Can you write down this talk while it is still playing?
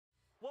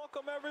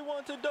Welcome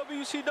everyone to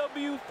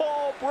WCW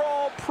Fall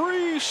Brawl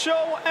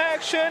pre-show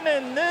action,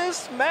 and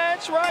this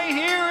match right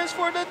here is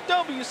for the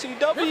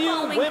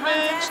WCW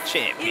Women's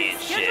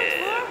Championship. Is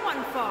for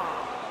one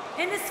fall,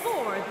 and it's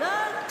for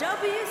the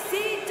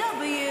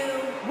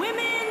WCW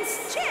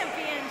Women's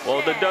Championship.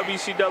 Well, the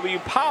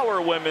WCW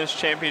Power Women's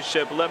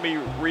Championship, let me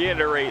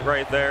reiterate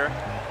right there.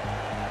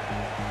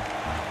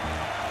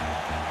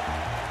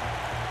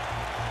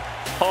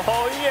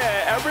 Oh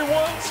yeah,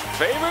 everyone's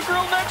favorite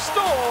girl next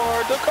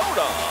door,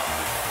 Dakota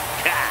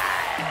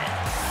Kai.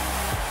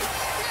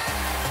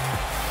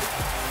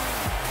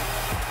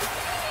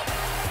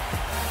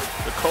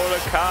 Dakota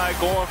Kai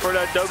going for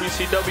that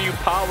WCW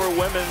Power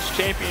Women's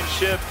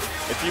Championship.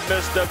 If you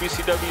missed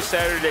WCW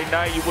Saturday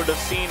night, you would have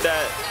seen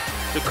that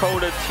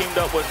Dakota teamed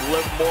up with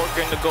Liv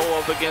Morgan to go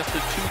up against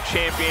the two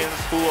champions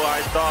who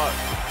I thought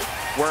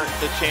weren't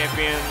the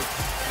champions.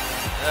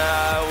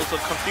 It was a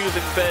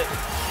confusing bit.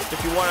 If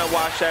you want to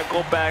watch that,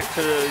 go back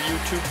to the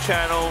YouTube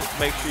channel.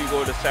 Make sure you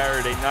go to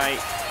Saturday night.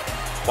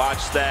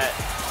 Watch that.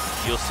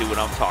 You'll see what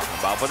I'm talking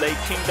about. But they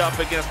teamed up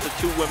against the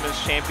two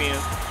women's champions.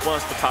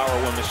 One's the Power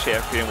Women's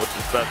Champion, which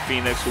is Beth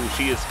Phoenix, who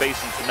she is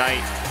facing tonight.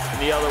 And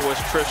the other was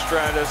Trish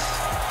Stratus.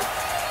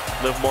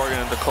 Liv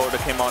Morgan and Dakota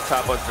came on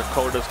top, but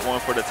Dakota's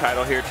going for the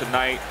title here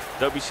tonight.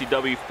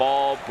 WCW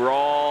Fall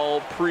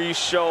Brawl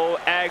pre-show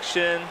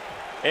action.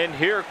 And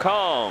here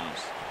comes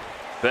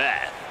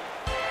Beth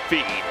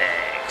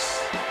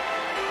Phoenix.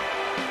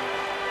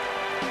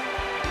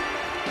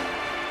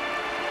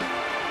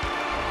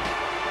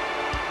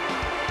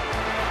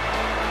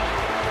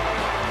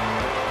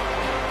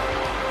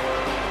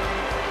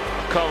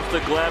 Comes the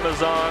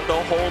Glamazon,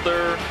 the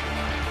holder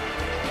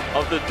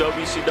of the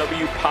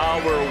WCW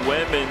Power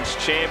Women's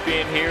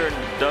Champion here in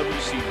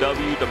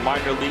WCW, the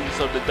minor leagues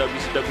of the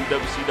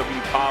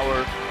WCW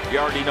Power. You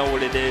already know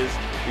what it is.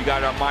 We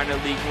got our minor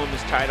league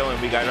women's title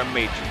and we got our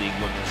major league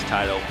women's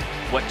title.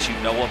 What you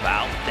know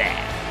about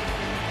that?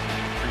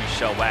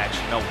 Pre-show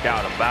action, no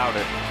doubt about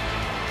it.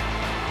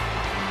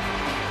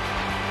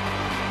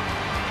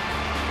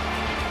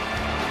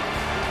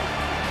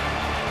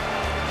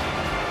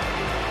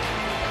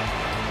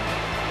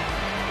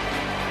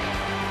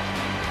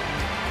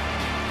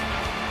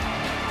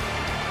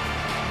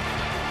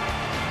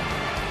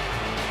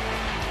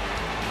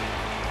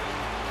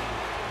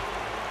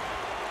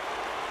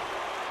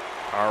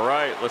 All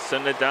right, let's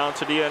send it down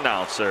to the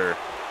announcer.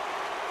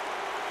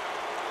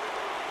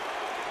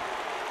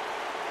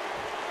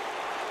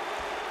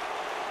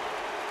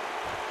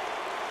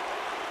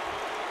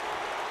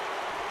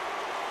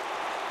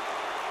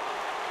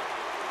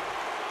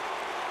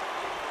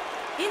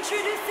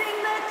 Introducing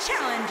the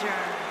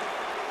challenger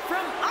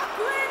from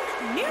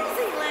Auckland, New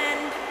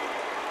Zealand,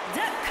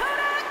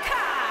 Dakota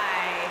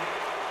Kai.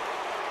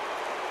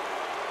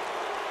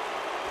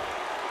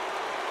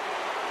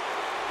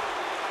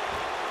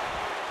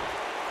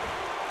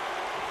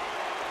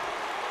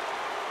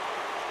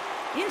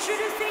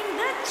 Introducing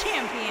the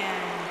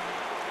champion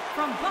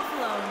from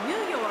Buffalo,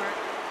 New York.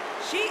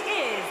 She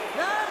is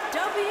the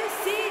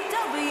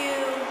WCW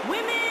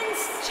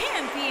Women's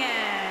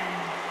Champion,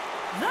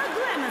 the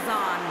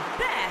Glamazon,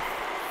 Beth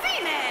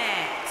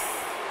Phoenix.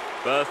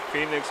 Beth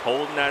Phoenix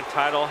holding that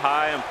title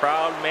high and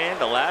proud, man.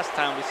 The last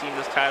time we seen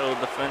this title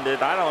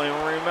defended, I don't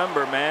even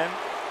remember, man.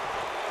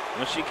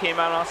 When she came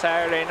out on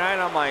Saturday night,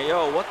 I'm like,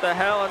 yo, what the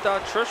hell? I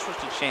thought Trish was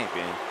the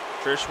champion.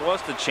 Trish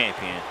was the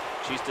champion.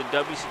 She's the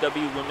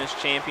WCW Women's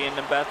Champion,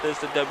 and Beth is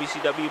the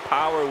WCW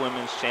Power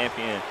Women's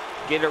Champion.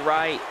 Get it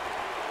right,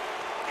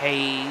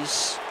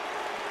 Hayes.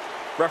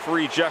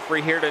 Referee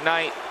Jeffrey here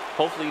tonight.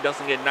 Hopefully he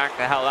doesn't get knocked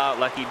the hell out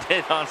like he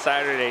did on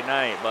Saturday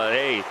night. But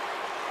hey,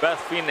 Beth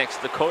Phoenix,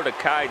 Dakota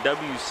Kai,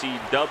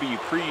 WCW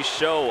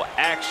pre-show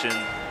action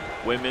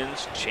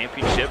Women's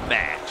Championship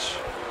match.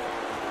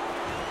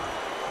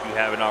 If you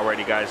haven't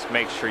already, guys,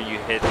 make sure you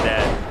hit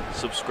that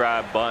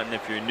subscribe button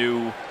if you're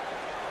new.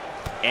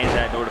 And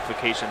that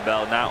notification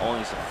bell. Not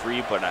only is it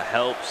free, but it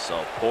helps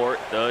support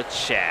the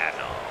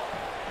channel.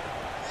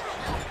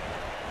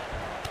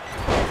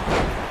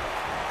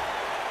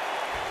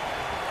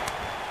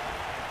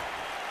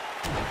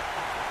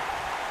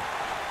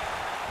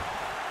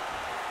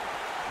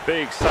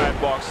 Big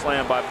sidewalk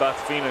slam by Beth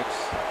Phoenix.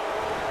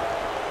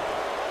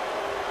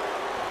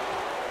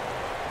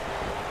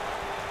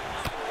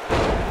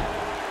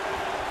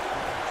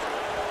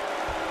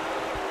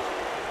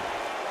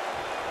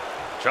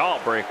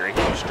 Jawbreaker,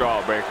 huge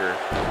jawbreaker.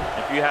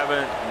 If you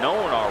haven't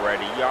known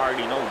already, you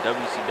already know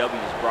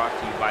WCW is brought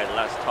to you by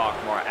Less Talk,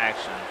 More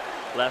Action.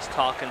 Less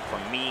talking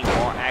from me,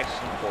 more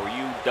action for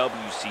you,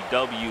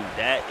 WCW.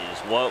 That is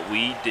what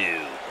we do.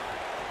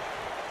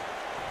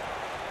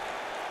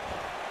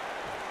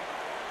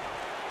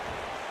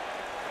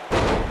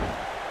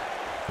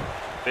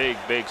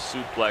 Big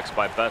suplex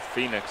by Beth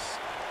Phoenix.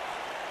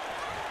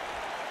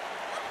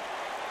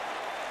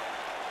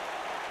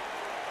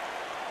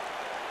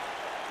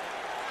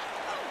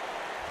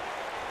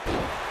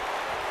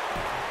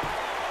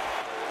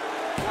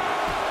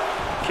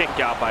 Kick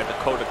out by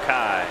Dakota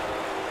Kai.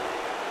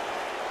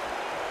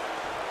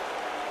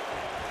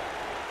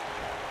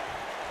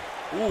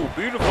 Ooh,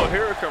 beautiful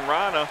Hurricane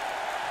Rana.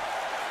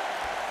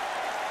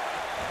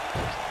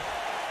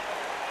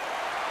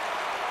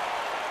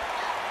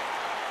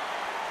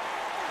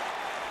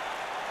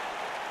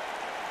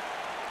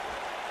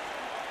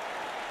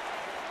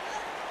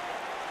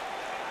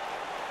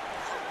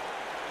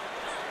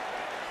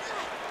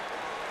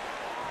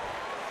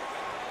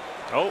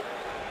 Oh,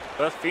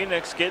 Beth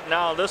Phoenix getting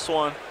out of this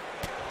one.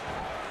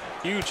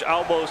 Huge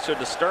elbows to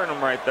the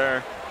sternum right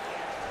there.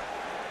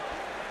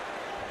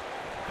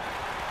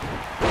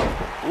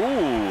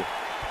 Ooh,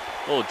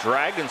 little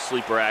dragon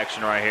sleeper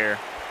action right here.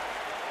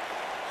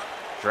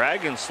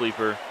 Dragon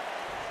sleeper.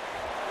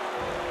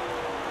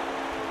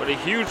 But a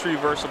huge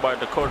reversal by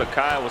Dakota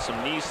Kai with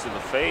some knees to the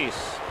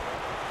face.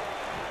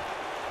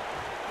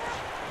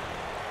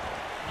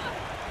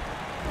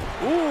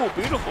 Ooh,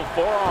 beautiful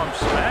forearm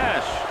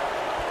smash.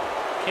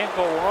 Can't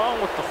go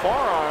wrong with the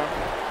forearm.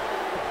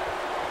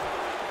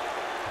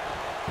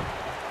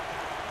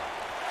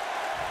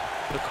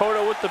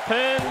 Dakota with the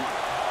pin.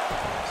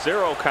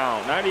 0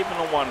 count, not even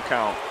a 1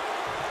 count.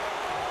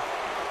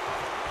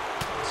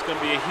 It's gonna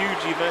be a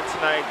huge event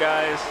tonight,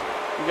 guys.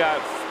 We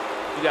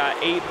got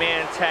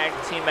 8-man tag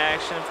team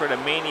action for the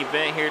main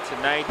event here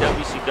tonight.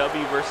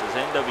 WCW versus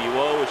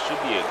NWO. It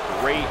should be a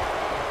great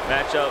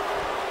matchup.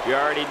 You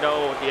already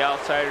know the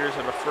outsiders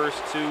are the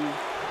first two.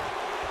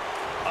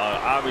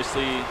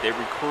 Obviously, they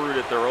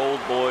recruited their old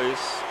boys.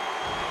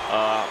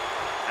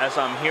 As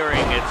I'm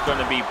hearing, it's going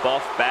to be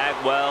Buff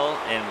Bagwell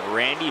and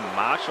Randy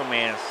Macho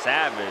Man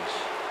Savage.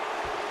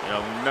 You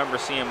know, remember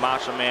seeing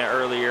Macho Man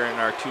earlier in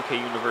our 2K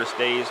Universe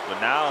days, but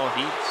now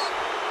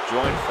he's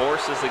joined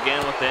forces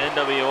again with the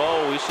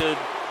NWO.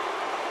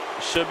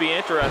 Should be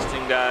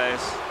interesting,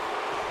 guys.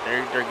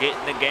 They're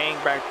getting the gang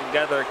back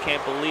together.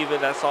 Can't believe it.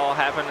 That's all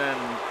happening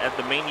at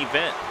the main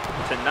event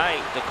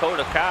tonight.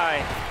 Dakota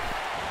Kai.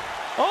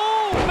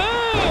 Oh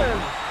man,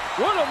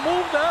 what a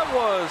move that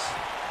was.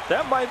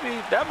 That might be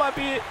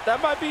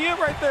it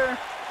right there.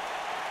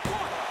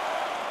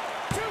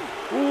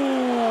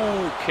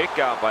 Ooh, kick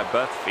out by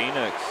Beth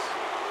Phoenix.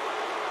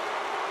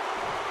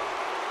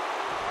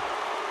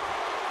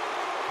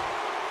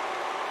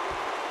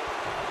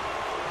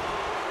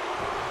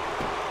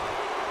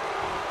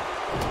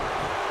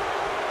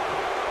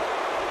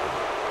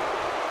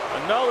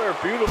 Another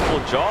beautiful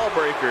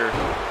jawbreaker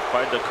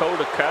by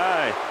Dakota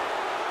Kai.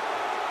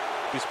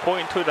 He's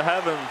pointing to the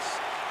heavens.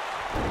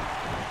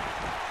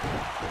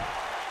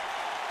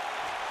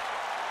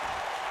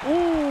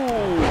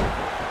 Ooh,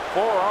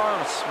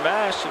 forearm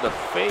smash to the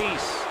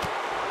face.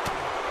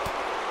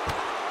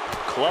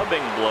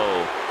 Clubbing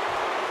blow.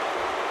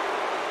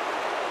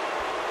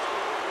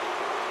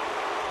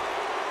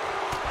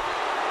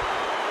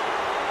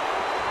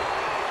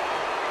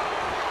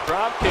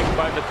 Drop kick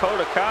by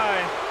Dakota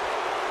Kai.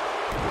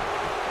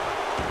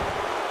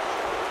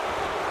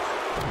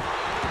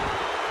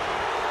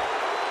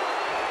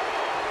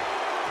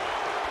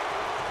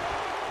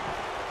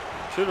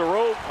 To the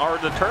rope, or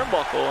the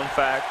turnbuckle, in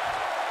fact.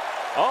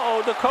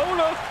 Uh-oh,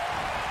 Dakota!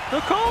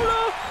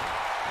 Dakota!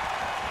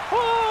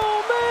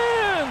 Oh,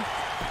 man!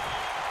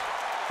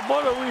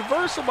 What a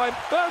reversal by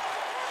Beth.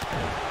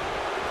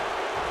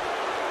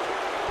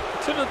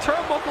 To the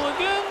turnbuckle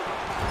again.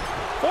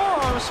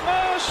 Forearm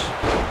smash.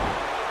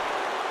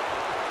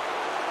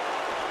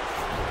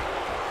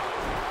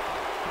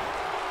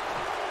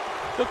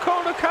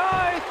 Dakota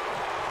Kai.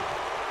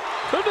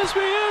 Could this be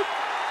it?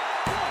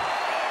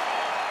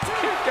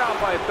 Kick out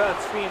by Beth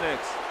Phoenix.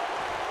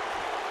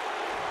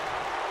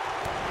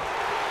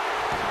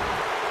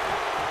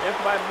 If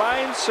my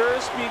mind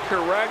serves me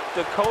correct,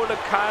 Dakota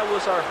Kai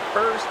was our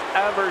first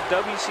ever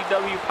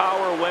WCW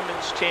Power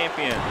Women's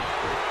Champion.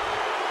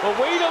 But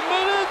wait a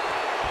minute!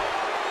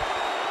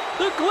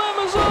 The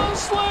Glamazon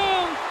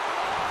Slam!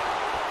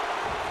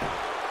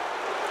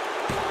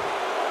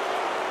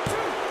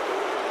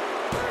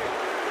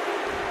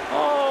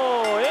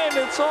 Oh, and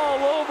it's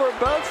all over.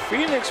 Beth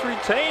Phoenix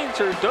retains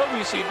her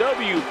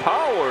WCW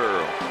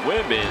Power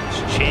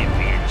Women's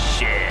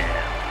Championship.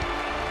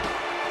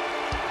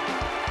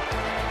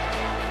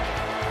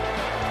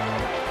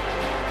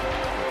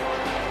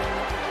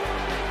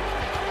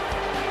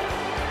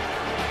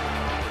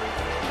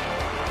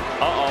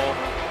 Uh-oh.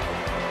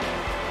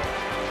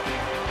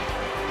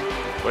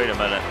 Wait a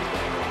minute.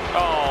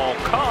 Oh,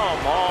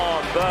 come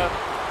on, Beth.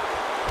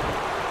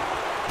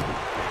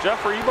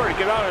 Jeffrey, you better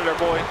get out of there,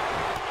 boy.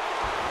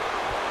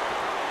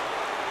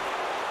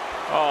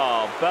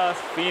 Oh, Beth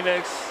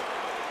Phoenix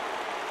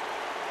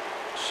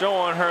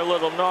showing her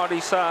little naughty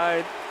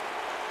side.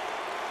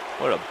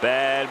 What a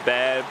bad,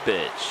 bad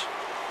bitch.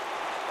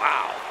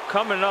 Wow.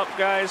 Coming up,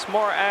 guys,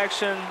 more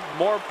action,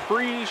 more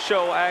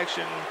pre-show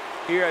action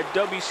here at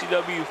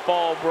WCW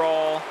Fall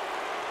Brawl.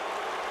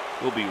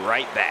 We'll be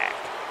right back.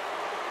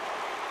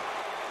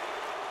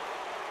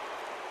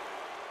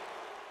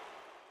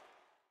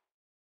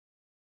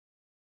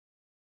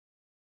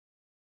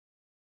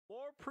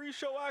 More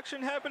pre-show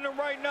action happening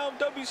right now.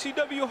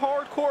 WCW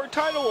Hardcore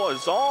title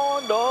is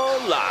on the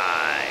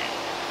line.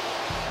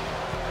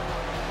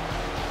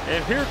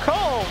 And here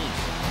comes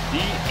the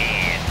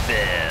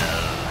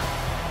Anvil.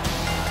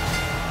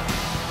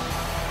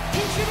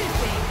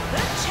 Introducing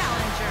the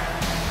challenger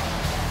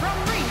from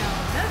Reno,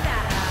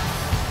 Nevada,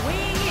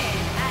 weighing in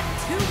at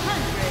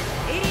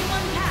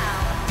 281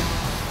 pounds,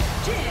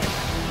 Jim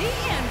the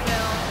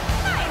Anvil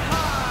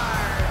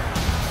Neidhart.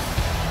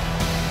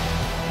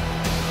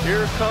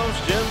 Here comes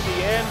Jim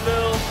the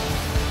Anvil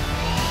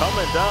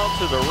coming down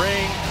to the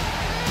ring.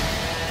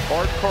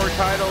 Hardcore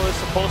title is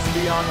supposed to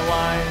be on the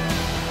line.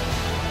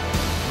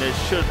 And it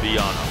should be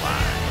on the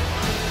line.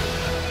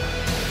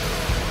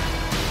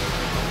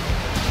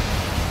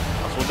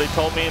 That's what they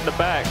told me in the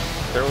back.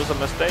 There was a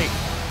mistake.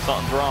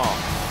 Something's wrong.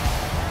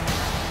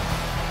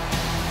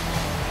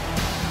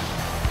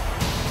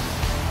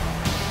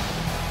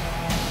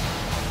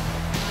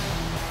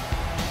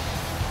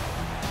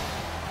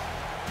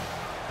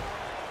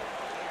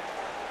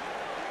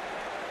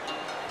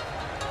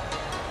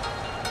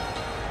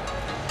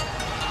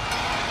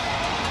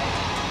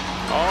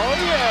 Oh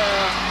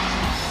yeah.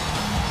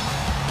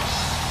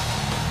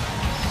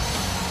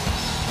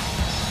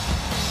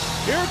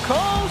 Here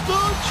comes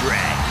the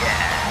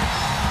Dragon.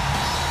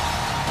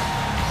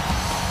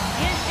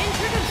 And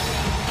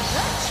introducing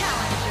the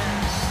challenger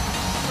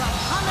from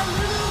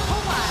Honolulu,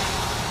 Hawaii,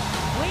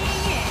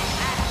 weighing in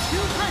at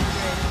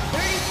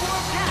 234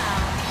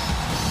 pounds,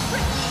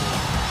 Ricky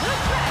the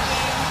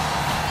Dragon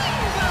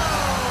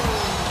Steamboat.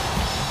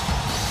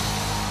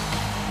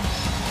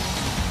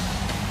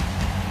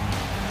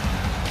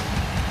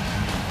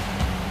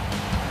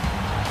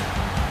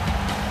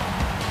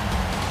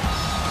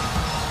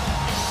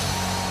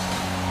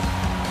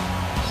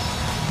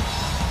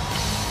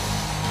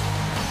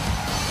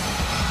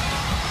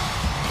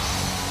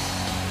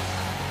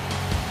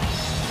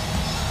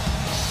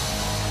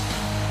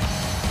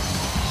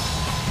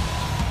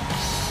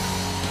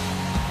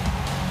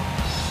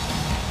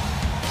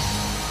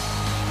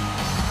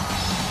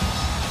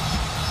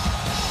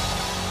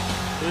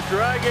 The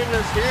Dragon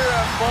is here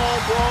at Fall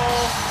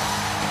Brawl,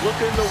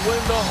 looking to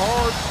win the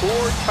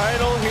hardcore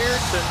title here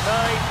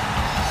tonight.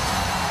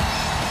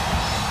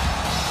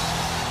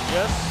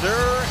 Yes,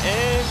 sir,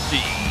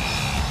 indeed.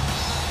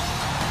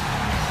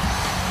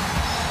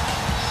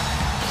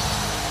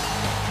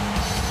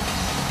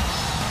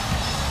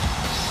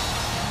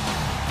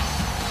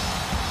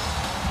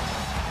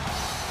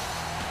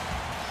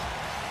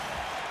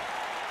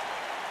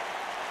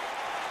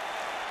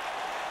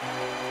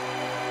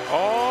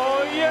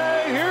 Oh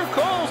yeah, here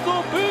comes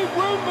the big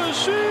red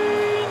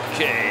machine,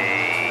 Kane.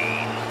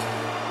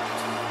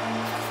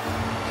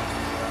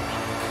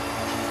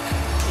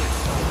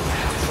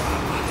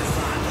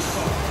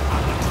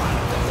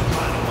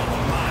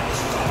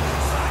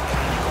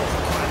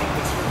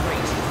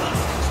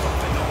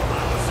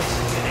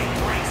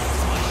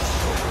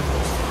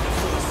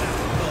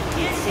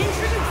 And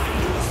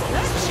introducing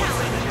the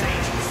challenger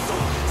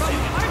from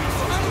Parts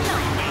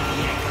Unknown,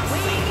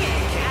 weighing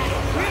in at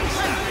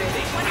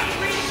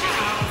 323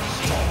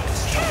 pounds,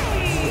 Kane.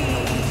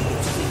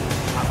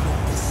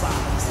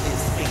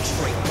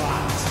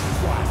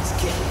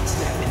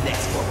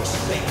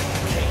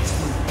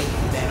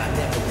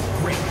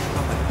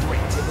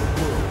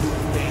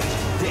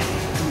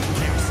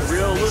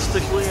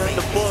 Realistically, in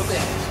the book,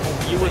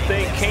 you would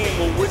think Kane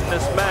will win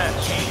this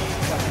match.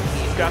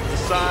 He's got the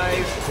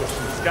size,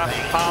 he's got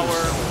the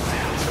power,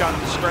 he's got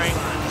the strength.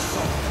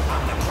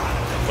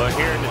 But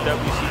here in the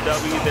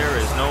WCW, there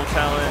is no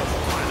talent.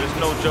 There's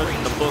no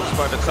judging the books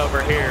by the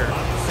cover here.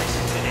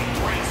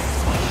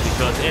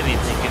 Because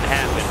anything can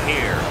happen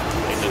here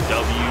in the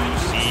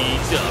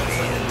WCW.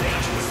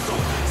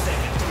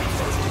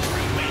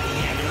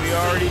 And we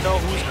already know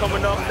who's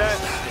coming up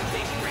next.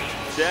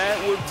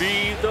 That would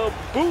be the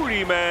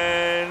Booty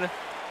Man,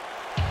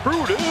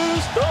 Brutus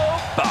the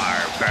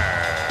Barber.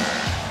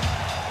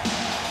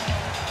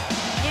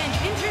 And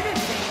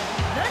introducing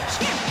the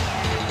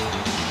champion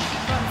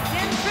from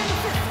San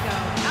Francisco,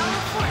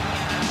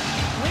 California,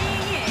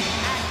 weighing in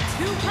at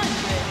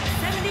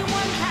 271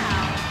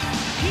 pounds,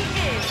 he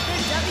is the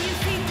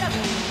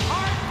WCW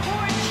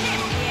Hardcore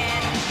Champion,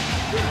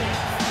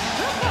 Brutus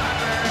the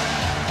Barber,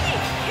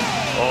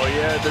 PPV. Oh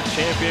yeah, the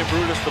champion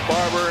Brutus the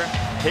Barber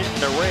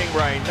hitting the ring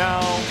right now.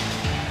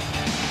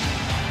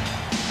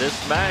 This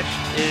match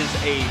is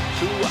a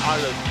 2 out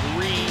of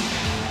 3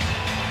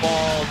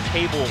 fall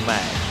table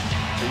match.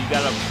 So you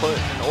gotta put,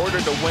 in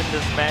order to win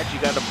this match, you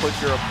gotta put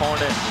your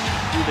opponent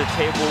through the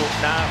table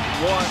not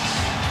once,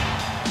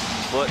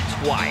 but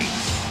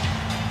twice.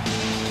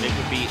 And it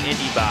could be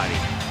anybody.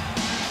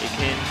 It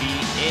can be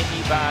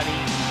anybody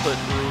you put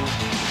through.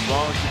 As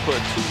long as you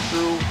put 2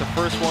 through, the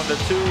first one to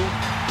 2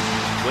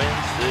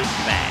 wins this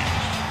match.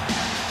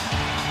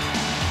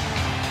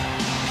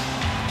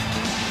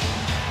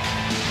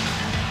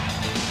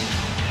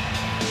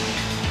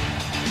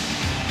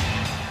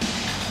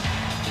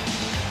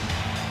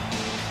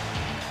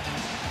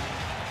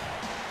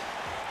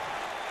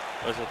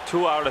 It was a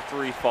 2 out of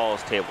 3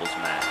 falls tables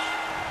match.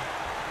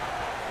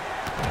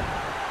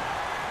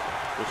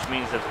 Which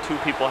means if 2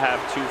 people have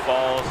 2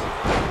 falls,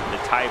 the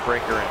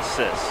tiebreaker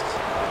insists.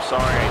 I'm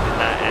sorry I did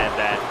not add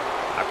that.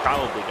 I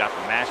probably got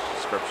the match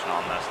description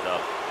all messed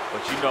up.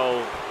 But you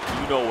know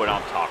what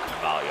I'm talking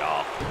about,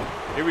 y'all.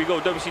 Here we go,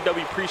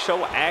 WCW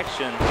pre-show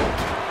action.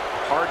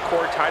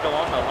 Hardcore title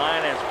on the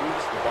line as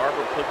Brutus the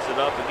Barber puts it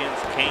up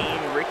against Kane,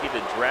 Ricky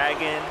the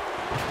Dragon,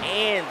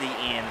 and the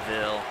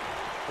Anvil.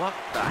 What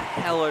the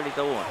hell are they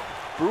doing?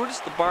 Brutus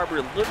the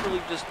Barber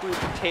literally just threw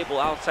the table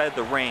outside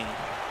the ring.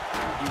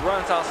 He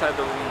runs outside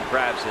the ring,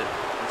 grabs it,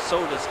 and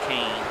so does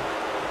Kane.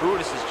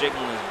 Brutus is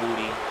jiggling his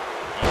booty,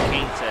 and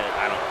Kane said,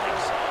 I don't think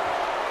so.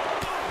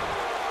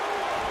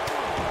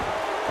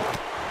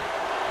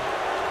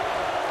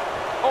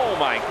 Oh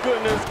my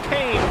goodness,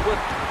 Kane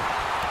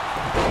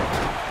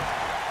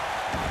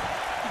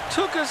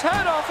took his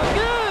head off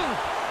again.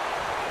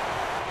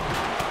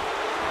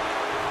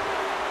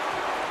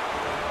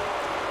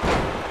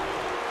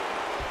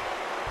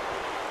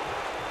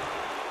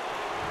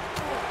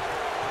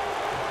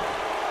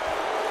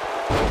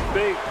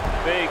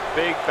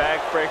 Big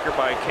backbreaker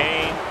by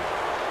Kane.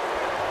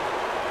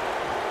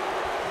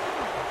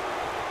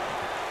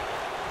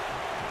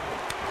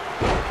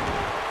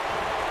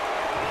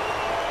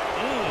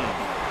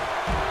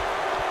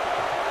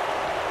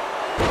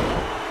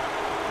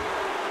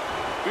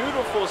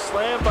 Beautiful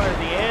slam by the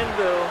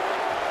Anvil.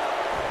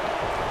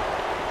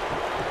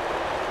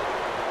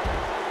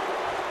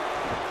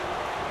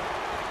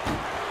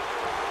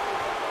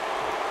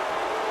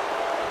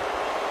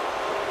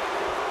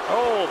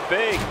 Oh,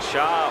 big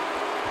chop.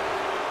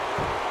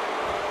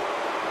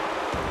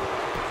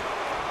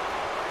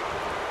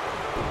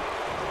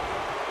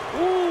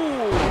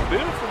 Ooh,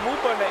 beautiful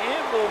move by the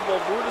Anvil, but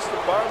Brutus the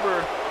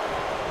Barber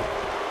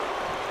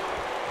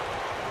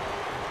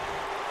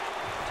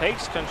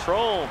takes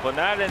control, but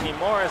not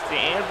anymore as the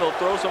Anvil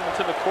throws him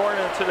into the corner,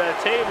 into that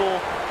table.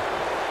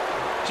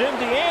 Jim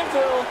the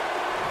Anvil.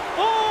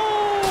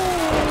 Oh,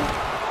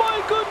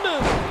 my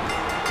goodness.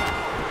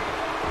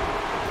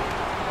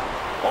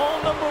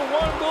 Ball number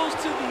one goes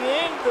to the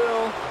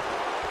Anvil.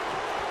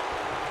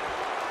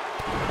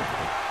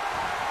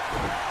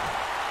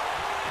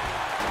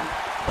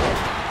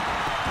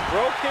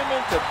 Broke him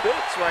into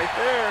bits right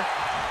there.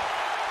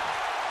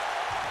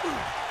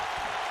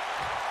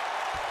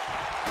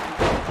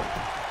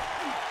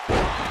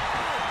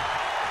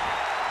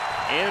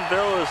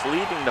 Anvil is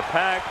leading the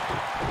pack.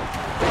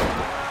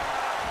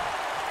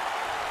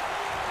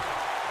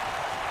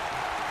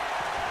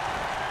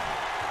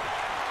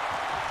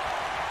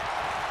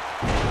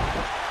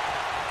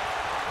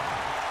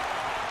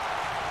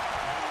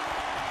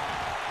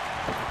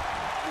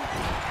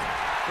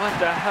 What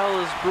the hell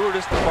is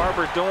Brutus the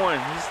Barber doing?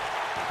 He's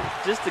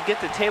just to get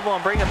the table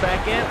and bring it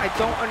back in. I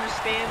don't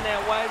understand that.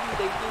 Why do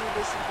they do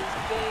this in this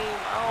game?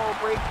 Oh,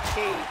 break the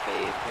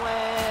kayfabe.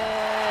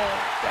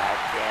 God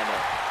damn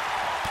it.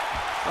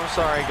 I'm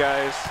sorry,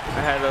 guys.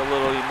 I had a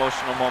little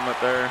emotional moment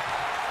there.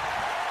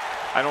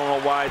 I don't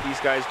know why these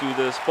guys do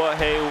this, but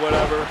hey,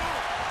 whatever.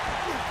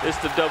 It's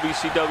the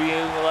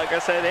WCW. Like I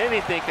said,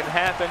 anything can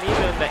happen.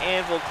 Even the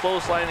Anvil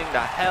clotheslining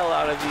the hell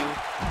out of you.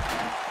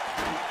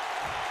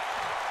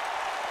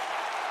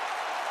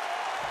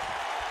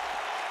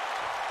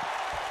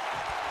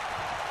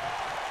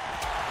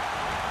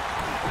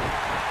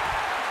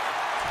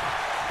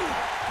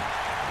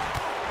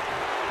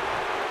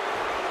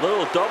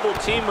 Little double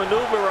team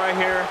maneuver right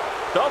here.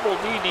 Double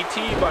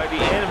DDT by the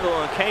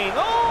Anvil and Kane.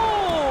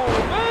 Oh,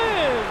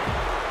 man.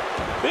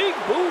 Big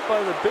boot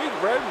by the Big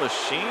Red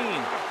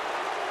Machine.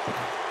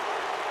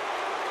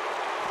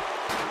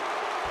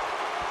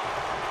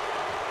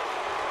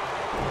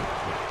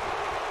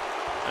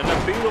 And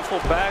a beautiful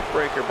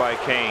backbreaker by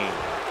Kane.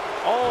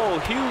 Oh,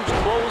 huge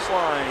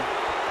clothesline.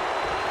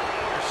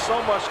 There's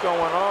so much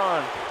going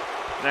on.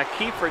 And I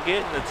keep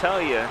forgetting to tell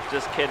you,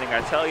 just kidding,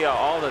 I tell you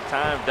all the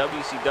time,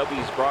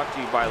 WCW is brought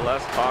to you by Less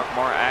Talk,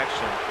 More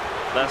Action.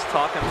 Less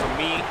talking for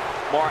me,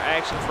 more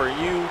action for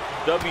you.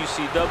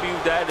 WCW,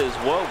 that is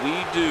what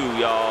we do,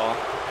 y'all.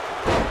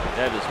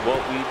 That is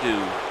what we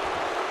do.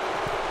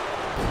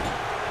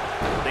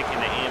 Thinking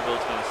the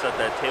Anvil's gonna set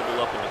that table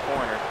up in the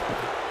corner.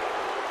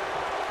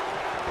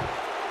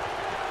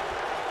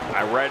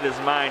 I read his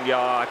mind,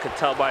 y'all. I could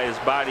tell by his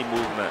body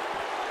movement.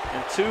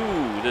 And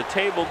two, the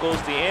table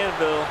goes to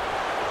Anvil.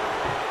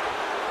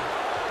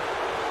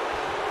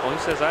 Oh, he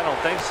says, I don't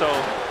think so.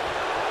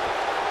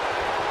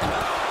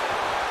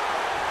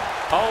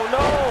 Oh,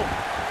 no.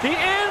 The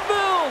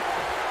Anvil.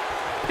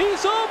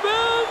 He's up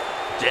and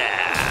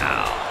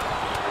down.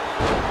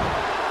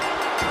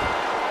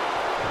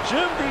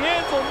 Jim the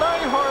Anvil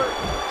Neidhart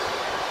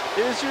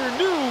is your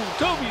new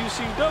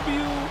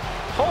WCW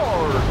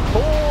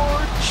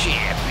Hardcore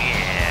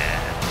Champion.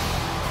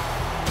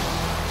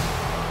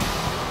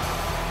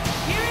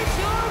 Here is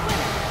your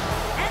winner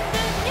and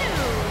the new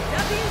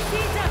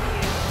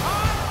WCW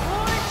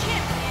Hardcore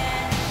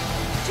Champion,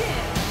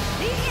 Jim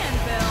the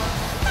Anvil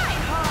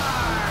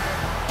Neidhart.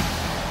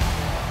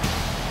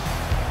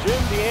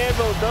 Jim the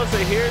Anvil does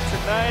it here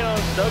tonight on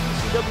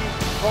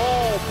WCW's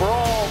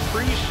Brawl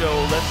pre-show.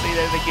 Let's say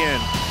that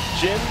again.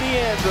 Jim the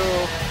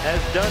Anvil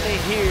has done it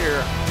here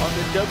on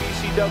the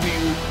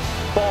WCW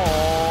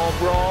Fall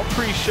Brawl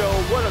pre-show.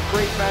 What a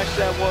great match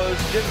that was.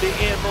 Jim the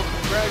Anvil,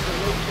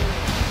 congratulations.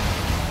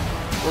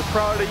 We're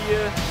proud of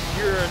you.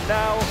 You're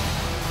now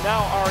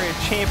our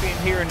champion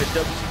here in the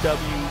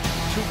WCW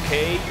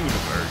 2K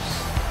universe.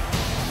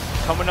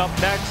 Coming up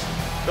next,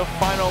 the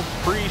final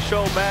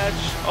pre-show match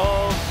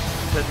of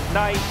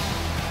tonight.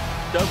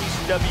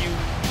 WCW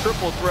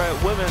Triple Threat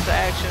Women's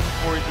Action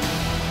for the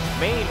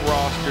main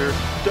roster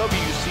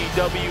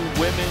WCW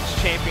Women's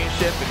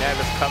Championship, and that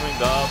is coming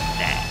up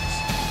next.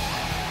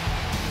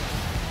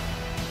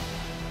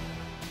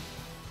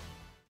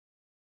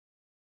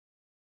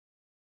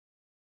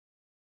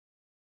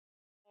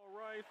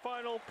 Alright,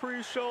 final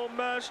pre-show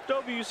match.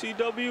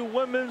 WCW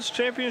Women's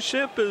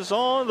Championship is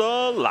on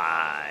the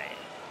line.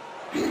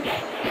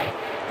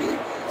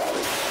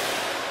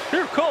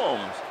 Here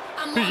comes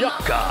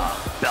Bianca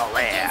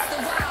Belair.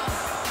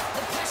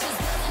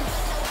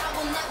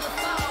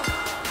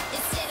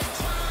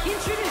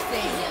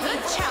 Introducing the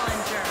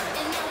challenger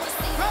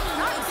from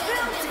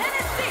Knoxville,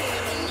 Tennessee,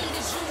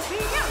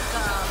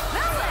 Bianca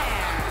Belair.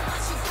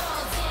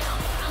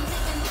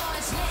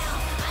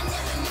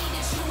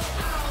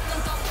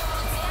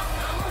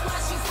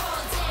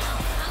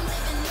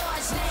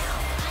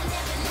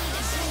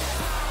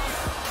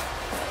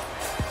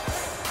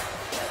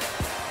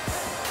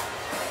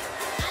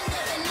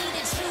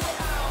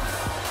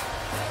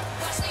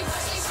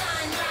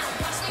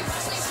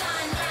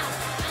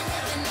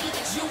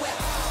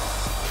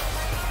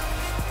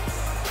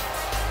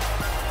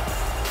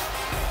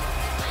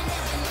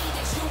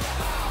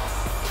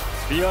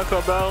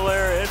 Bianca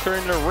Belair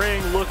entering the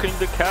ring looking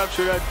to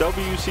capture that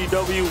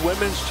WCW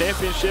Women's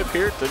Championship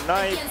here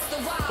tonight.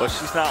 But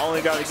she's not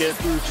only got to get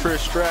through Trish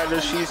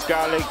Stratus, she's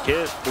got to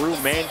get through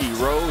Mandy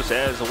Rose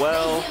as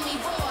well.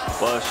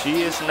 But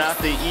she is not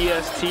the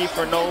EST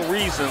for no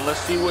reason.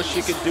 Let's see what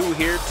she can do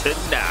here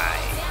tonight.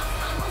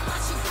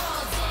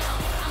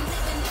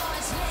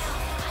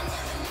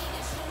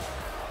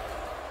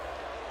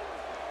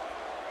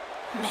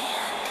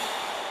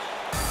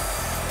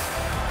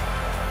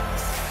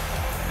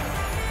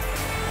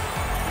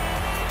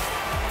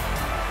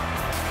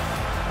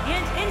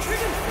 And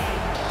introducing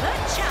the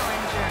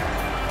challenger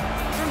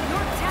from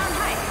Yorktown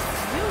Heights,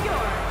 New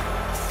York,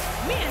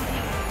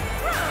 Mandy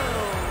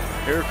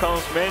Rose. Here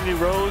comes Mandy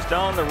Rose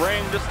down the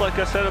ring. Just like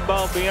I said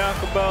about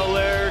Bianca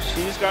Belair,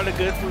 she's got to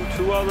get through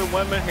two other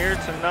women here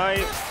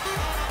tonight.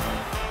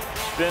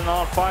 She's been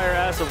on fire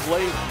as of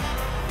late.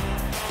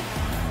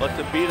 But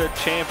to beat a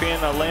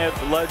champion, a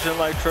legend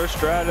like Trish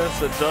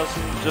Stratus, it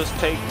doesn't just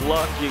take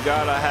luck. You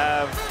gotta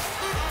have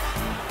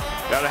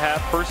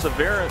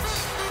perseverance.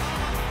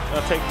 It's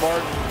gonna take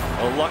Martin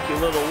a lucky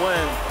little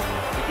win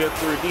to get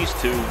through these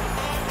two.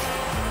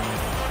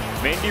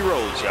 Mandy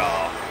Rose,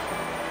 y'all.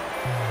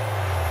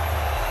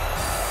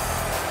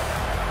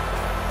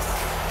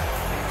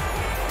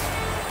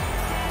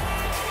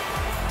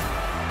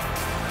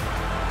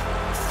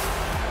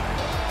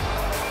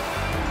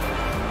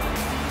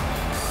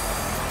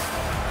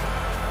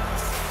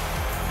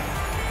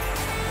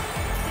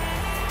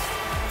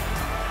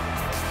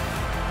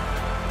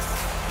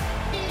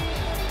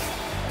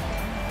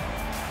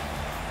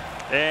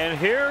 And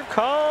here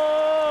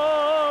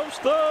comes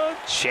the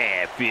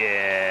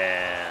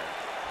champion.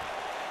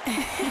 And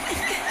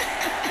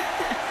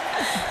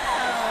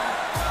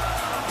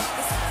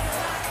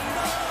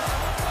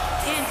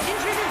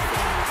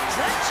introducing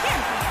the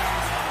champion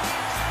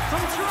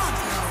from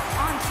Toronto,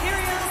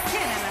 Ontario,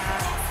 Canada.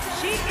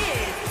 She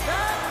is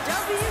the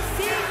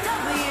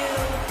WCW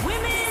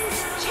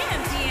Women's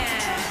Champion,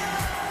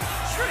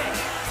 Trish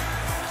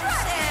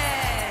Stratus.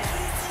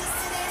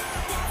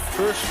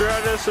 Trish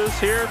Stratus is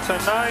here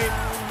tonight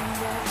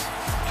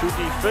to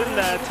defend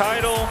that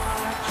title.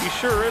 She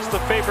sure is the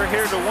favorite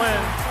here to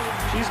win.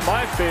 She's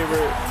my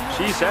favorite.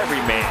 She's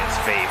every man's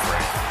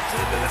favorite.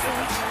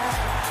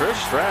 Trish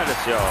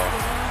Stratus, y'all.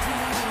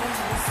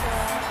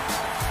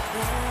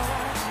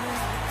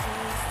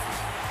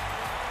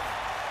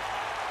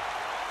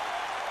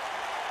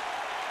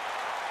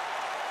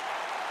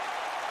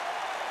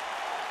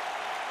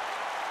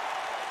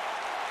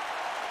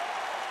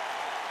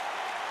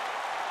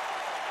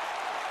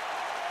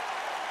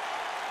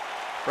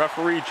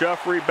 Referee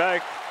Jeffrey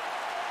back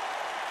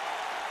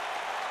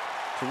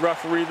to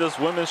referee this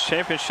women's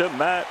championship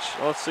match.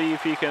 Let's see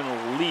if he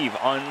can leave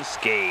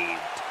unscathed.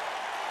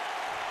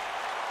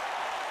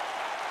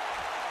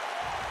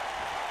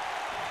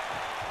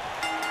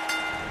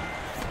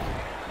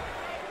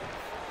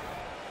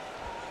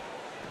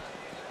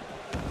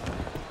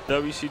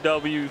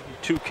 WCW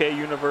 2K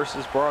Universe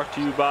is brought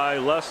to you by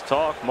Less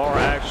Talk, More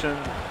Action.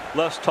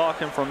 Less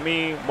talking from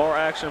me, more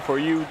action for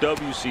you,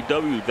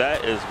 WCW.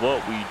 That is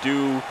what we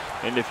do.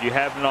 And if you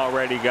haven't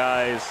already,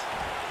 guys,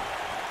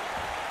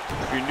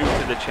 if you're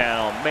new to the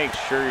channel, make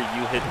sure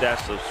you hit that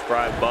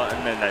subscribe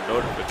button and that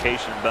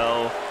notification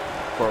bell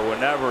for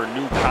whenever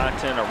new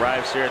content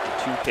arrives here at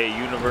the 2K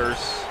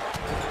Universe.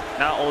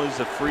 Not only is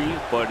it free,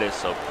 but it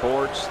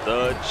supports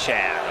the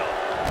channel.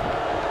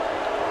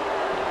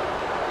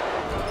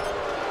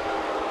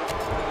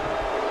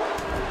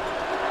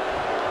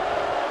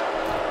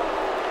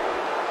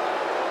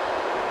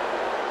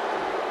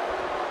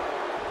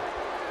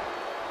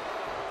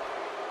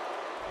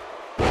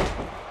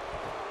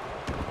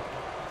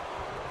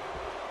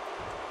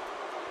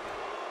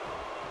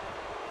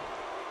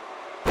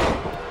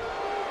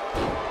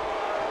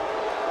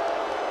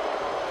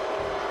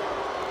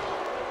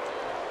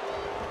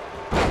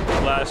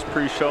 last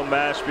pre-show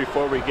match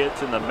before we get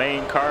to the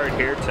main card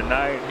here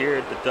tonight here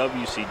at the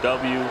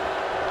WCW.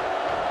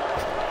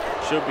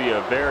 Should be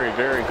a very,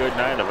 very good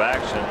night of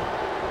action.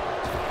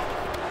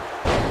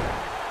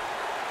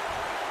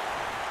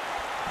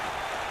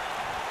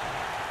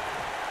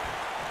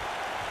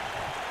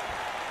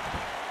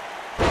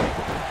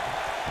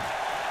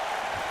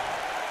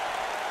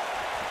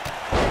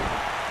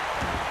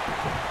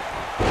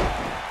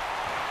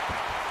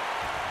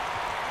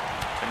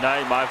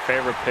 Tonight, my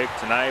favorite pick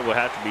tonight would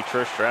have to be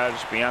Trish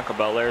Stratus. Bianca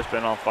Belair's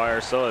been on fire,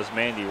 so has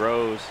Mandy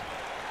Rose.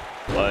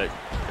 But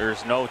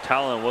there's no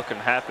telling what can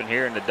happen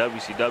here in the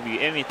WCW.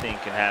 Anything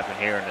can happen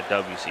here in the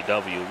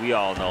WCW. We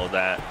all know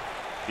that.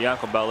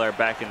 Bianca Belair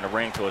back in the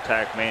ring to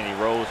attack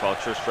Mandy Rose while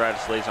Trish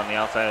Stratus lays on the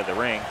outside of the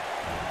ring.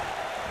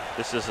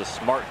 This is a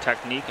smart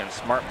technique and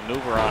smart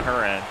maneuver on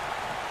her end.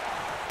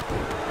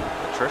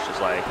 But Trish is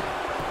like,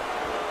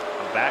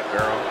 I'm back,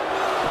 girl.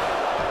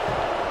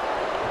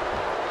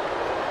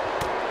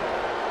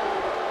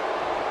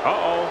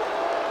 Uh-oh.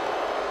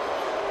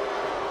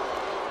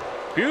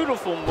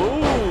 Beautiful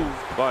move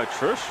by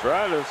Trish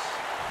Stratus.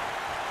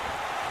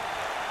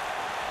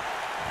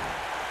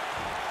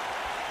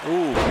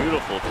 Ooh,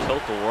 beautiful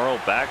tilt-a-whirl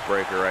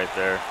backbreaker right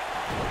there.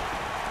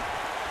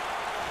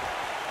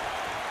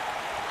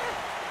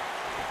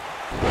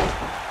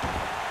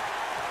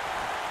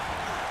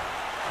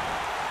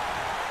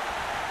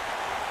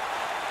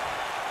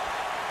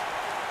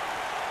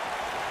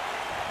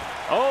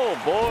 Oh,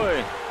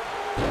 boy.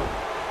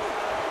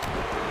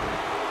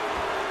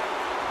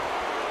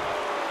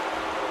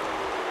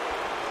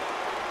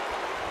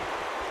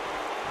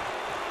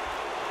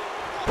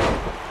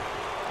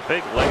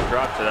 Big leg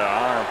drop to that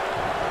arm.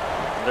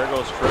 And there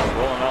goes Trish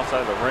rolling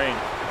outside the ring.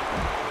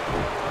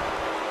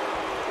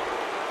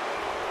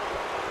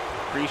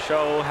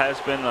 Pre-show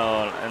has been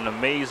an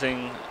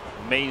amazing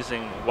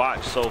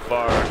watch so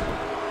far.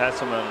 Had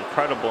some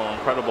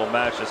incredible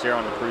matches here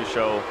on the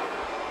pre-show.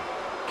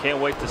 Can't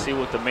wait to see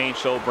what the main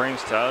show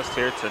brings to us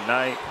here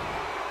tonight.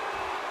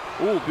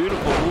 Ooh,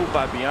 beautiful move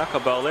by Bianca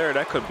Belair.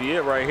 That could be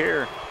it right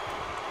here.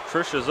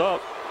 Trish is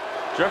up.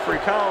 Jeffrey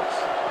counts.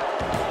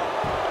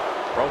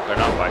 Broken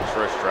up by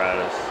Trish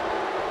Stratus.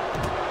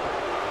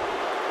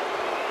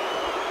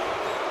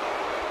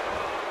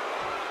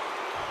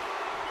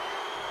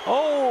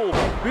 Oh,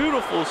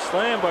 beautiful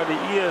slam by the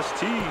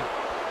EST.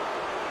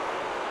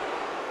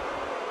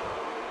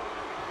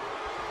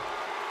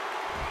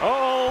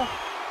 Uh-oh.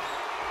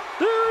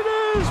 There it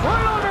is,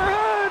 right on her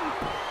head.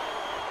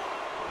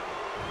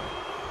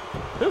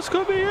 This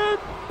could be it.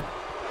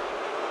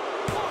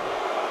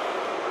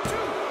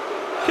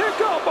 Kick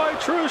out by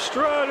Trish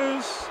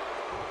Stratus.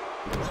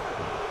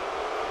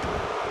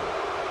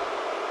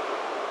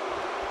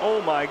 Oh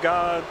my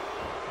God.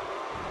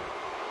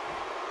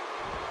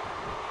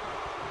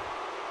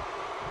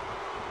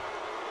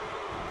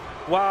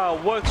 Wow,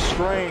 what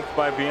strength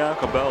by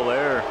Bianca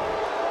Belair.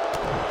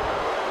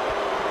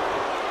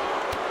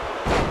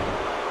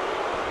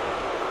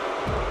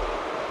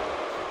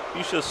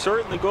 You should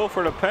certainly go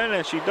for the pin,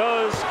 and she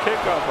does. Kick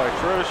out by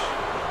Trish.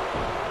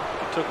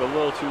 It took a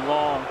little too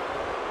long.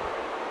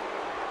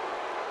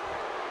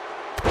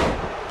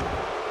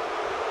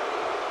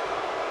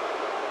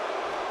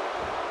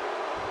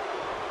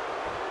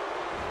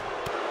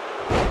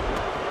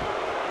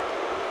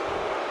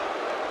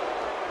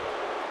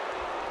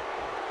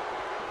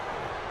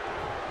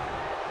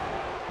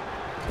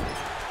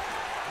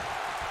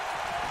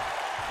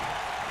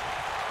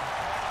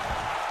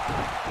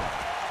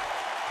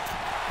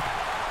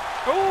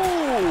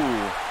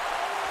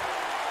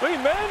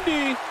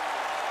 Mandy,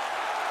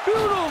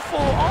 beautiful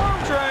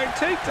arm drag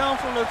takedown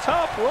from the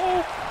top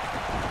rope,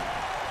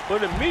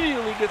 but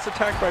immediately gets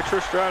attacked by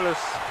Trish Stratus.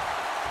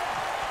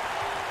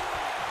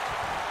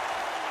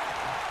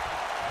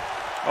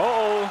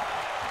 Uh-oh,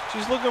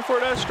 she's looking for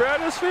that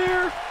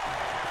stratosphere.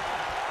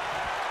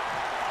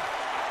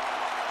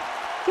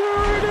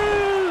 There it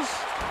is.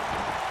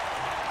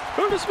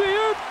 Could this be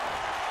it?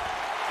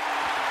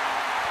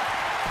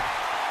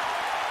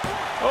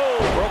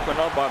 Oh,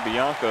 broken up by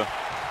Bianca.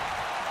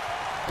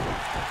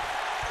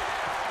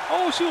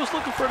 Oh, she was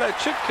looking for that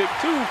chick kick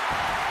too.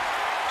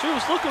 She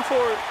was looking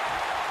for it.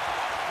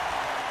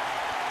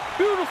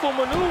 Beautiful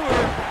maneuver.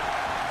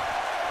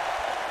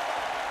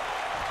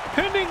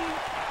 Pinning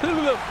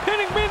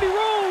Mandy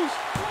Rose.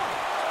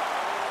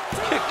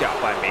 Kicked out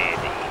by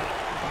Mandy.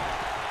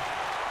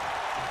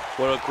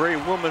 What a great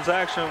women's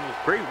action,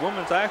 great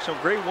women's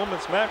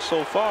match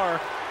so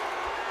far.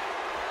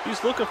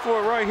 He's looking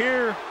for it right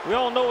here. We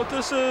all know what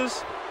this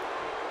is.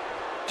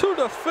 To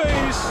the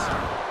face.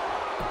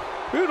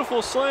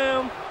 Beautiful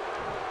slam.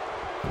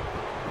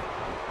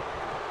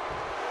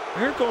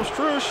 Here comes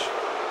Trish.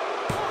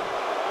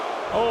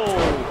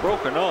 Oh,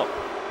 broken up.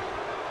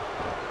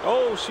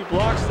 Oh, she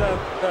blocks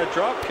that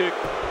drop kick.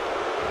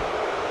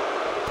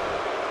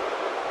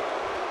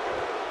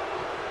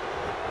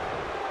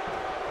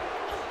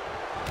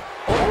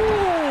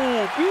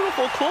 Oh,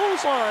 beautiful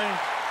clothesline.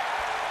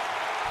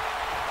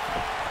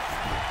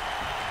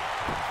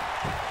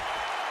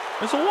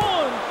 It's a 1.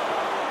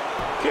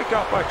 Kick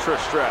out by Trish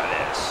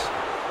Stratus.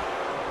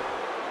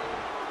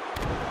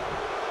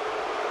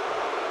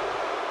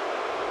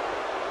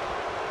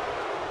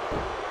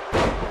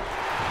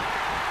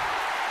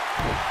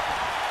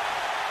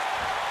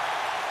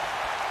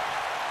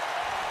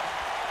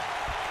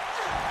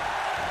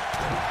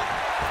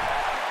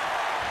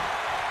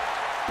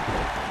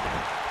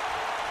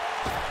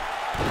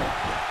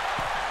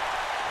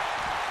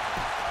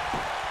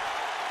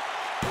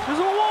 There's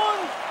a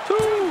 1,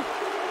 2.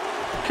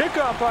 Kick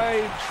out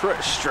by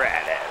Trish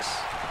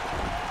Stratus.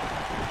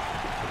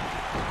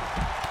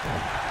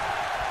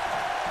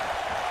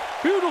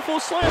 Beautiful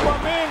slam by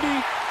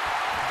Mandy.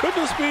 Could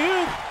this be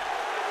it?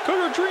 Could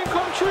her dream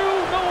come true?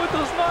 No, it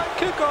does not.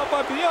 Kick out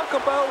by Bianca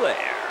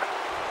Belair.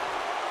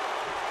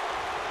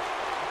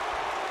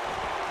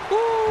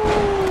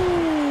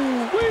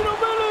 Ooh, wait a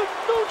minute.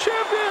 New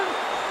champion.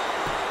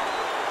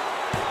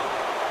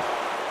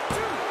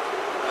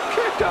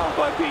 Kicked out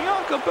by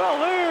Bianca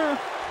Belair.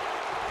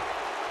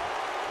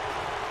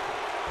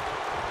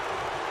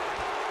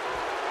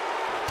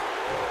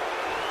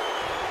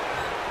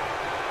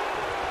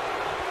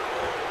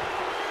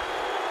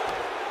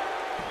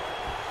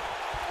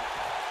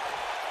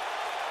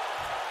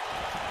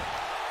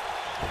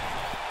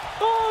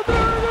 Oh,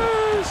 there it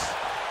is!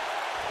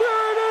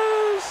 There it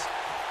is!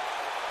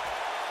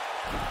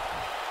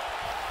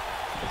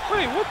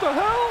 Wait, what the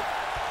hell?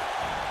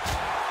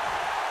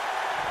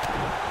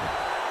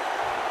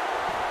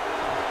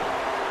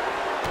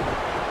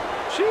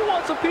 She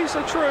wants a piece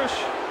of Trish.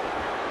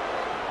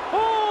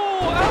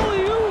 Oh,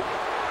 alley-oop!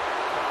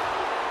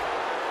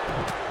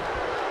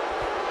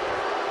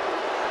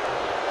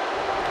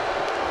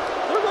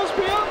 There goes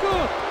Bianca!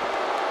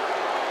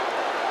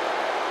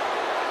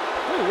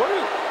 Wait, what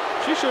is...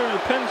 She should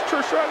have pinned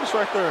Trish Stratus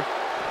right there.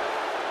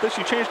 But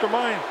she changed her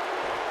mind.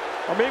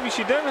 Or maybe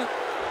she didn't.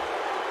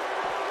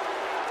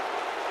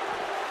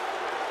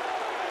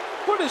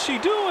 What is she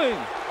doing?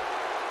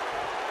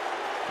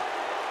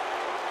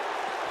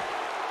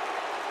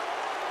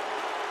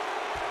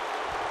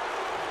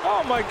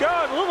 Oh my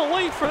God, a little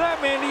late for that,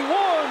 Mandy.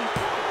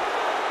 1.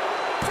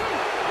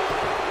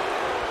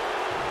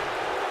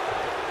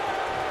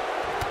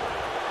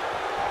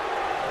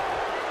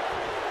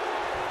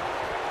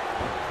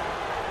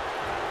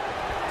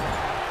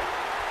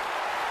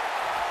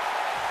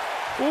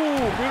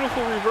 Ooh,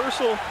 beautiful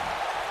reversal.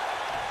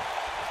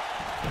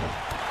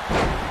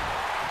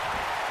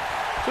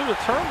 To the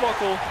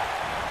turnbuckle.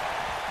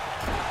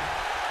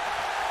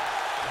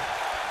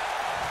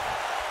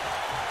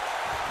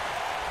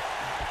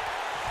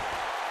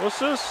 What's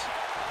this?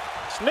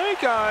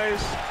 Snake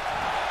Eyes.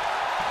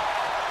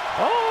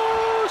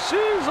 Oh,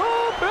 she's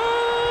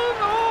open.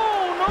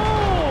 Oh no.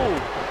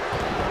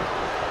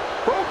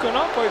 Broken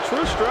up by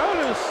Trish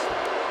Stratus.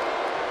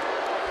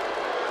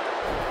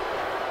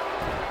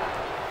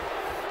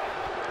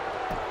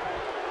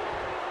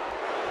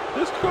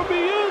 This could be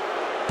it.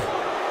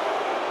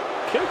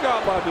 Kick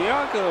out by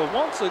Bianca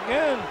once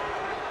again.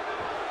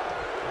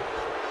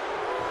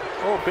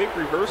 Oh, big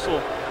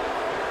reversal.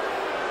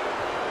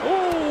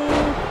 Oh.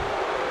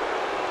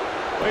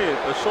 Wait,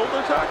 a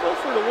shoulder tackle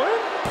for the win?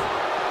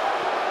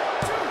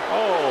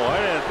 Oh, I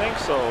didn't think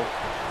so.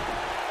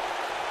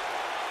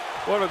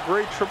 What a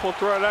great triple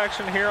threat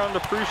action here on the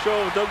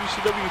pre-show of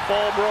WCW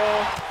Fall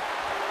Brawl.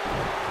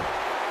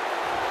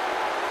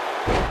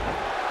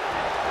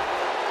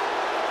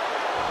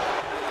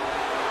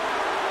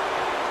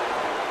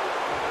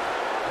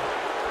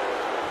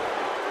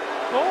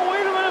 Oh,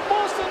 wait a minute,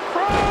 Boston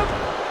Crab!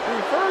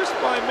 Reversed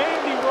by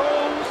Mandy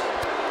Rose.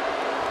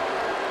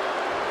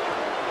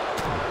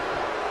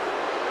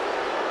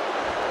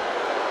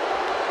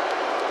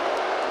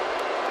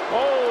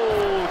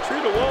 Oh,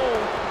 tree to woe.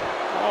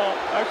 Oh,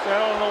 actually, I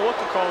don't know what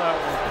to call that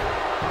one.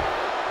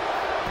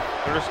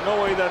 There's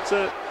no way that's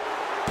it.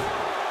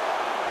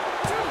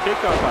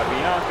 Kick out by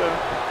Bianca.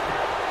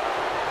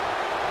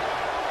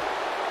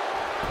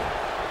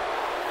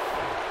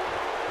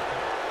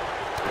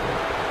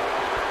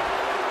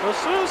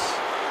 What's this?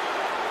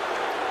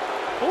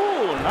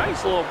 Oh,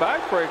 nice little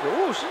backbreaker.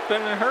 Oh, she's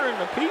bending her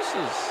into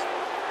pieces.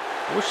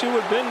 Wish she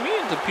would bend me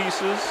into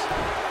pieces.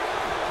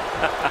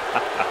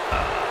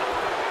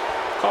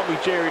 Call me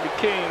Jerry the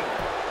King.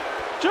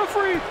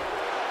 Jeffrey!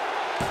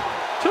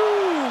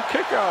 2,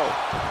 kick out.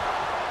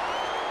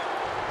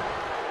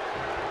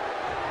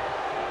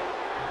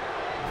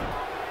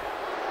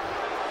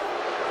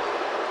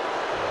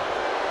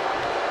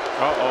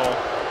 Uh-oh.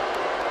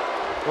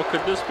 What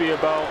could this be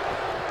about?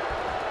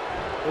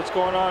 What's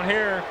going on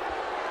here?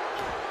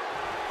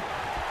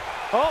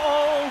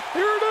 Uh-oh,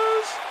 here it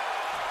is.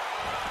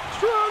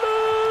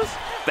 Stratus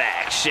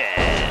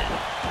Faction.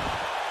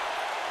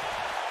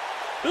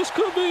 This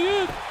could be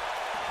it.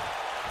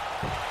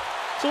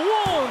 It's a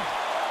 1,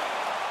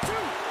 2,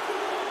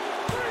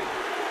 3.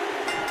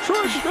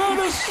 Trish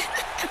Stratus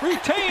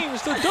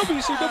retains the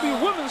WCW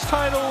Women's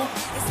title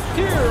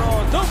here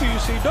on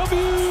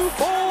WCW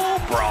Fall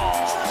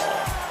Brawl.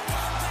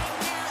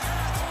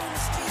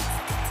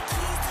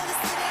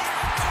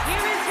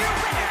 Here is your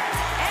winner,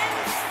 and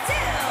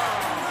still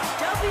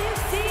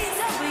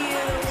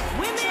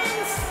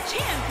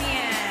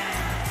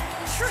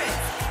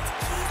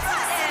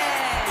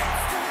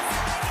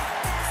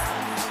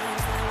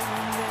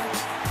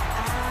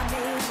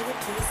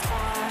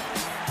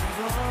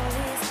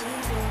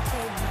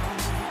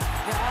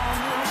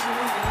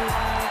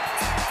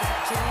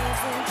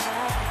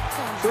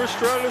Trish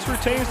Stratus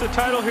retains the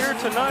title here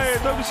tonight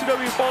at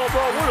WCW Fall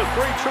Brawl. What a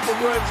great triple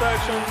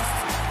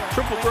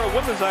threat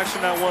women's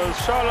action that was.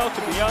 Shout out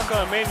to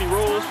Bianca and Mandy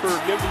Rose for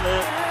giving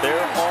it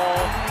their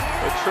all.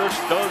 But Trish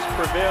does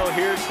prevail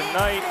here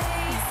tonight.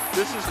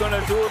 This is going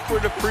to do it for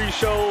the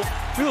pre-show.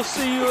 We'll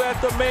see you at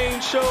the main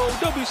show.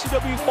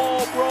 WCW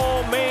Fall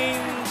Brawl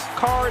main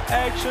card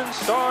action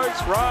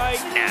starts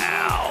right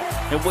now.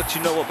 And what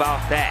you know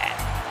about that,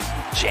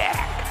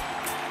 Jack?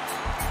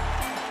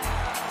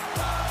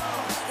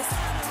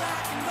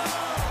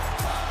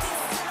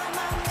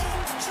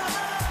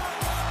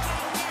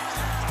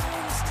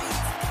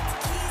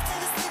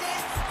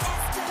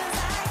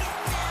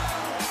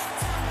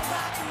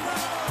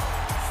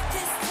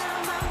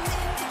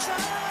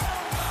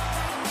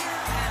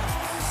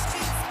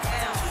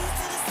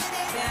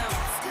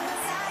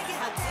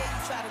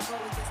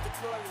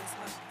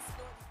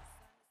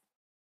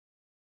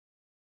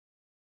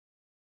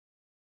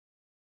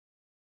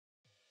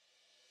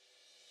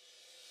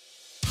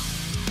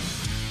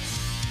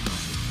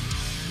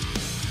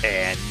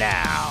 And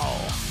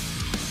now,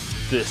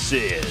 this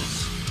is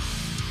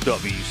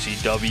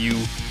WCW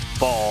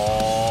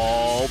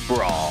Fall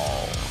Brawl.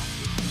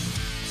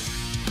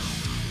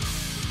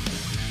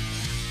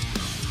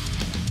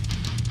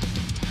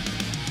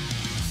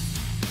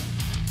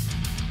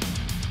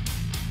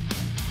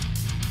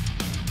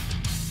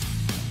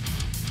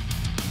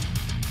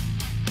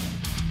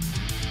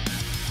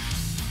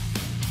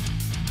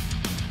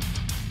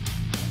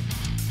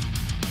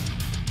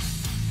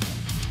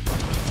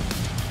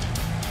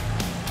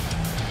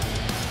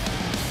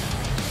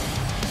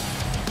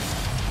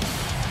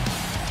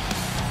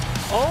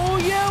 Oh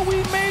yeah, we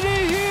made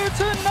it here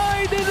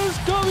tonight. It is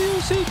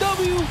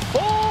WCW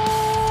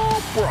Fall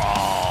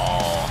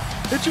Brawl.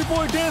 It's your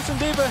boy Dancing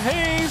David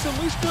Hayes, and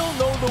we still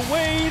know the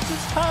ways.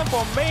 It's time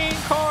for main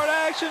card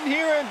action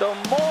here in Des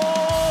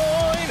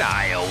Moines,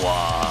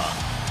 Iowa.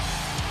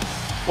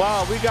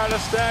 Wow, we got a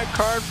stacked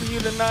card for you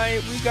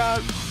tonight. We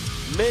got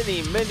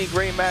many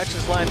great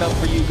matches lined up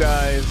for you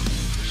guys.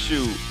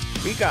 Shoot,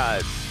 we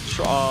got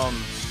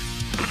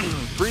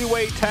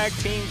three-way tag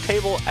team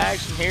table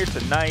action here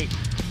tonight.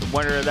 The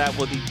winner of that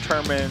will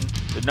determine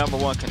the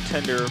 #1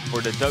 contender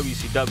for the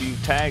WCW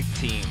tag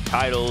team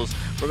titles.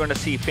 We're going to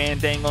see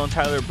Fandango and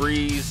Tyler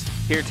Breeze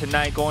here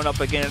tonight going up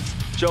against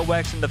Joe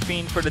X and The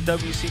Fiend for the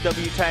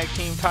WCW tag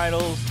team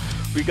titles.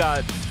 We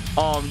got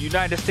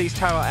United States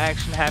title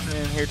action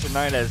happening here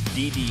tonight as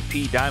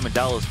DDP, Diamond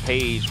Dallas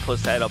Page,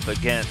 puts that up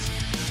against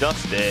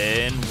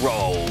Dustin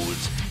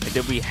Rhodes. And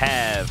then we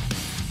have,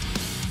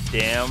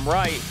 damn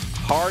right,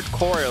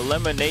 hardcore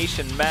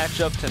elimination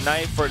matchup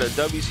tonight for the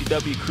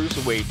WCW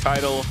Cruiserweight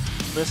title.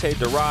 Lince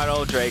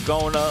Dorado,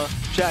 Dragona,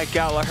 Jack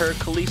Gallagher,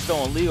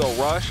 Kalisto, and Leo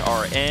Rush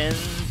are in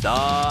the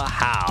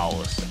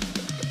house.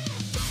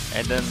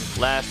 And then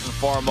last and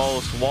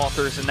foremost,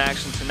 Walter's in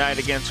action tonight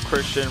against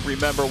Christian.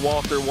 Remember,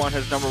 Walter won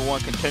his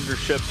 #1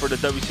 contendership for the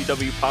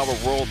WCW Power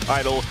World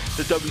title,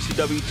 the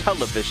WCW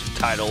television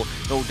title,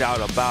 no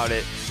doubt about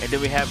it. And then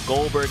we have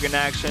Goldberg in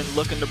action,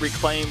 looking to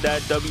reclaim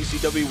that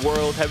WCW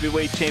World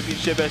Heavyweight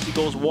Championship as he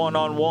goes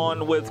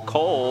one-on-one with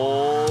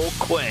Cole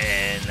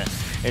Quinn.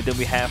 And then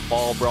we have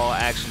Fall Brawl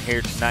action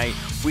here tonight.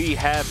 We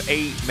have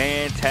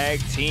 8-man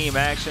tag team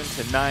action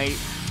tonight.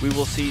 We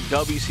will see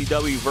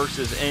WCW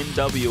versus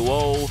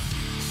NWO.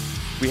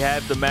 We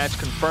have the match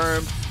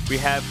confirmed. We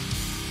have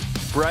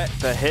Bret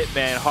the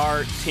Hitman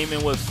Hart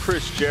teaming with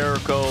Chris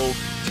Jericho,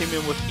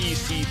 teaming with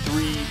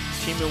EC3,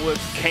 teaming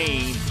with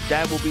Kane.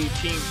 That will be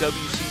Team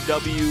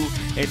WCW.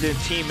 And then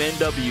Team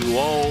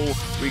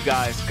NWO, we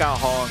got Scott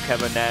Hall and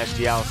Kevin Nash,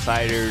 the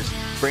Outsiders,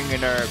 bringing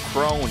their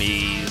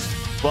cronies,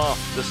 Buff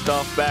the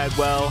Stuff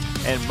Bagwell,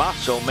 and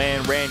Macho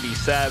Man Randy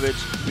Savage.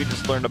 We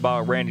just learned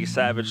about Randy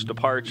Savage's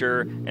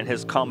departure and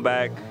his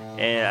comeback,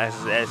 and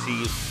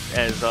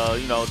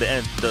you know,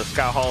 the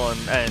Scott Hall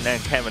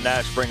and Kevin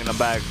Nash bringing them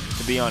back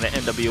to be on the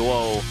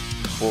NWO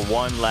for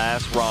one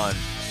last run.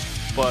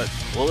 But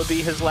will it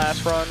be his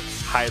last run?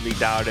 Highly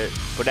doubt it.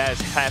 But that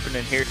is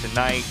happening here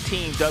tonight.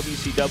 Team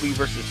WCW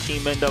versus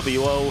Team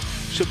NWO.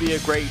 Should be a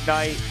great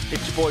night.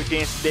 It's your boy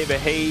Dancing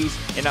David Hayes,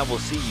 and I will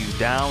see you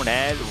down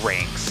at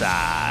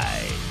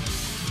ringside.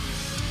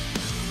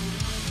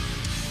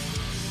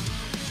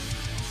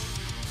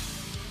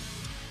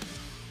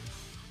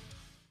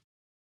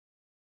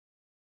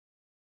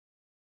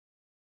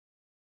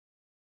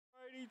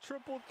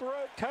 Triple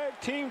threat tag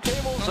team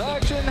tables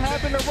action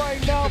happening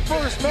right now.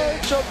 First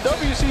match of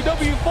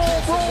WCW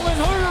Fall Brawl, and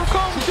here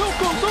comes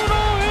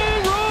Yokozuna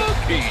and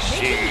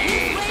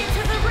Rikishi. Way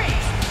to the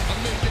ring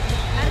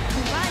at a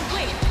combined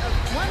weight of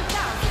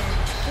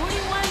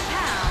 1,041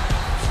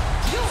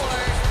 pounds. Your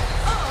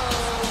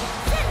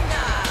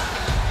Ozinda.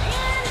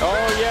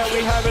 Oh yeah,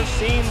 we haven't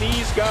seen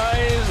these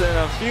guys in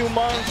a few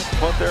months,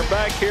 but they're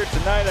back here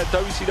tonight at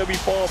WCW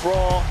Fall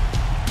Brawl.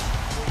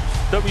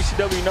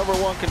 WCW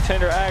 #1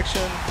 contender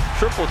action,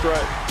 triple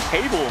threat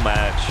table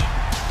match.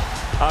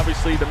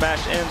 Obviously the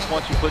match ends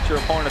once you put your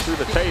opponent through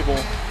the table.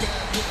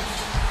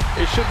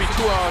 It should be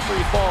 2 out of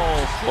 3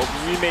 falls, but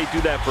we may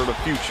do that for the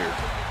future.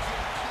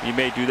 You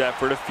may do that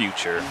for the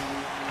future.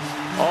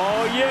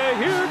 Oh yeah,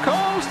 here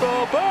comes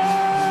the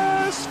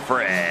best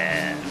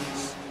friends.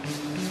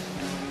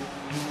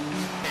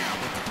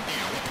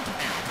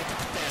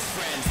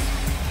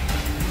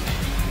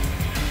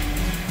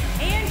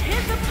 And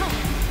his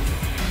opponent,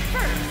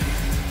 first,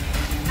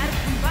 at a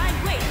combined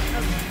weight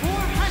of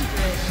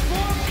 404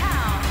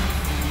 pounds,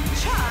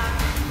 Chuck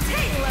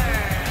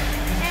Taylor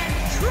and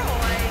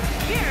Troy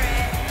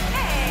Garrett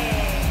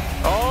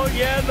A. Oh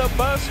yeah, the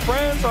best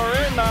friends are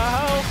in the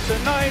house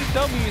tonight,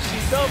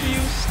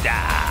 WCW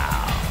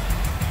style.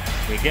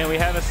 Again, we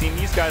haven't seen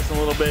these guys in a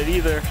little bit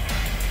either.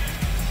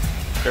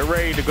 They're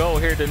ready to go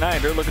here tonight.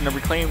 They're looking to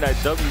reclaim that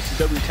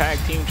WCW Tag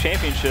Team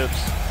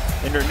Championships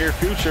in their near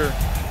future.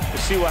 We'll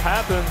see what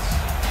happens.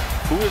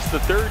 Who is the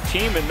third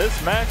team in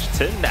this match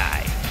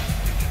tonight?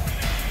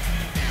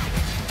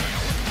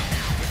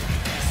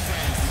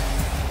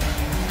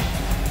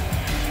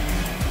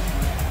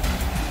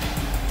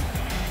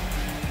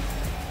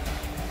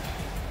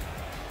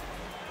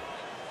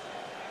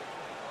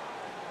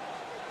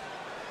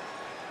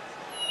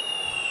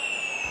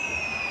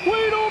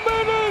 Wait a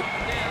minute!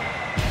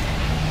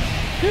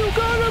 You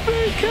gotta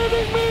be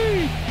kidding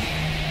me!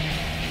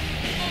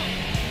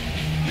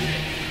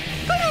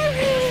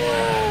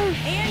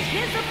 And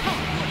his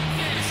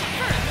opponent,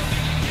 first,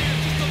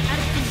 at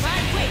a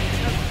combined weight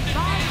of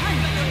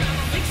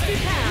 560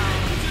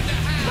 pounds,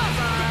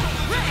 Bubba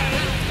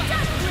Ray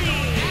Dudley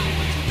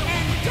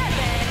and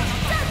Devin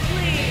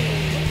Dudley.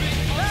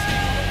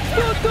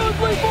 The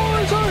Dudley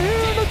boys are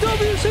here in the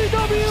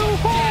WCW!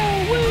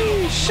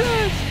 Holy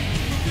shit!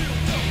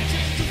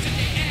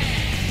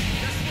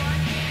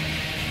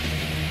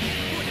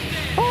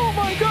 Oh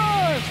my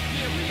god!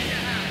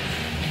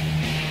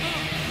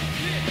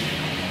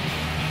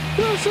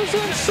 This is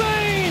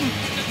insane!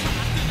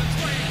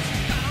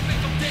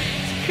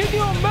 Can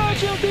you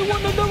imagine if they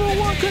won the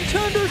 #1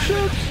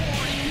 contenderships?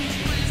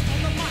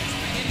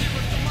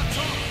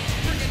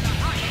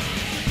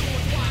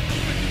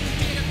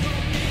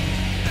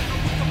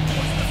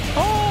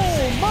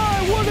 Oh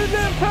my, what an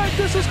impact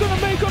this is going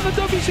to make on the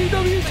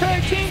WCW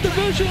Tag Team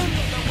division!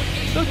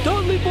 The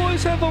Dudley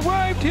Boys have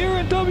arrived here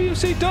in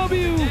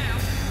WCW!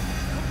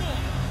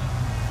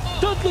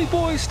 Dudley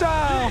Boy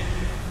style!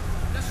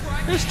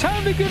 It's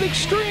time to get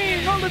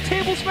extreme! On the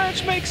tables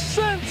match makes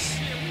sense!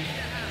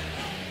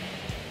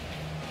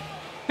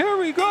 Here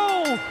we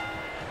go!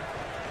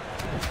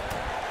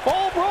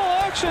 Fall brawl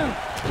action!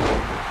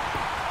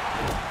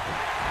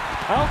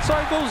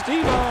 Outside goes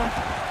Devon.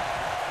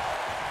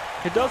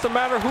 It doesn't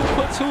matter who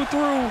puts who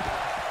through.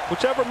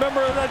 Whichever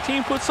member of that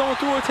team puts someone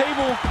through a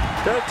table,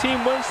 that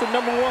team wins the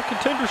 #1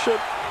 contendership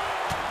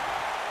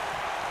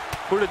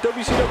for the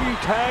WCW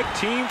Tag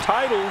Team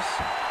titles.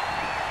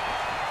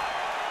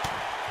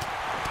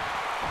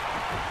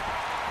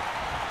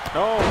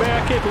 Oh man,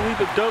 I can't believe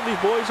the Dudley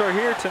Boys are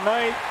here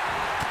tonight.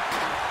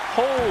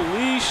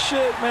 Holy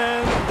shit,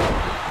 man.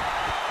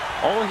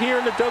 Only here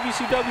in the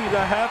WCW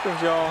that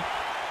happens, y'all.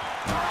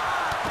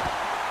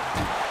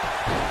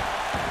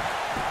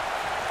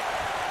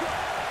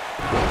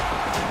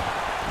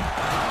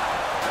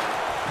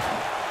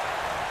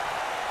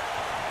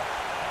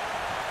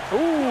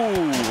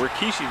 Ooh,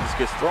 Rikishi just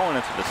gets thrown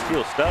into the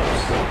steel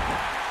steps.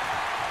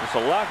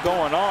 There's a lot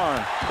going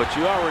on, but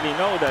you already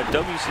know that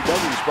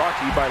WCW is brought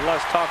to you by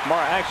Let's Talk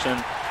More Action.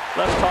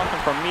 Less talking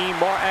from me,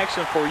 more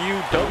action for you.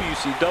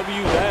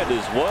 WCW, that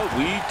is what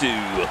we do.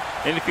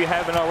 And if you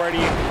haven't already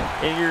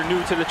and you're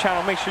new to the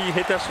channel, make sure you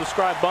hit that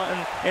subscribe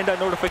button and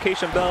that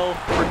notification bell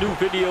for new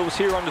videos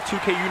here on the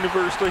 2K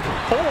Universe, the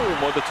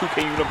home of the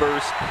 2K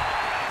Universe.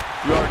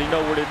 You already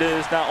know what it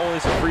is. Not only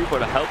is it free,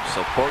 but it helps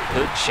support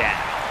the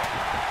channel.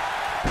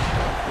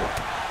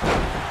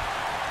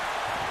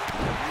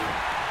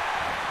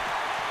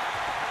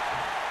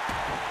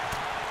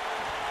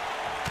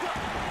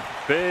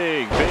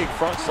 Big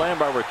front slam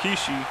by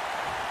Rikishi.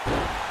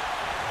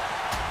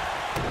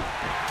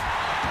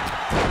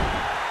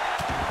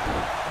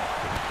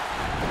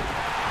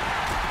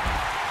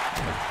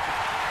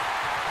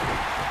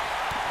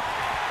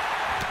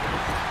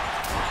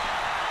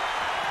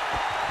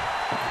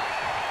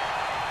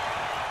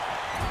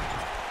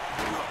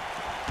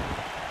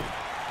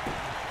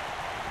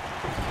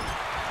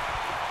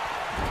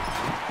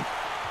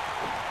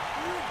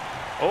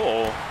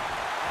 Uh-oh.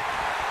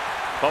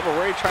 Bubba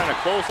Ray trying to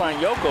clothesline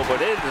Yoko, but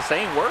it just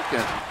ain't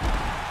working.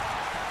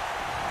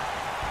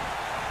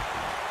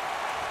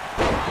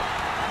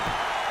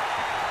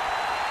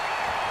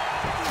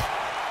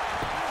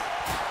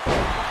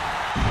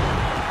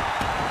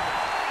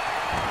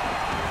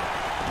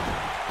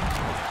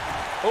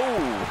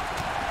 Oh.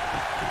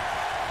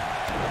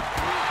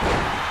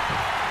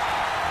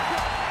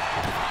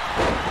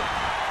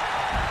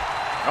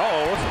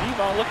 Uh-oh, what's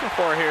Devon looking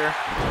for here?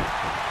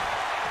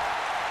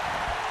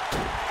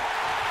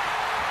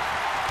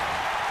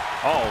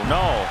 Oh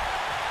no.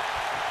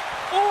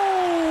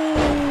 Oh,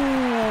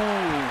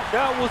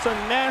 that was a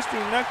nasty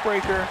neck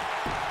breaker.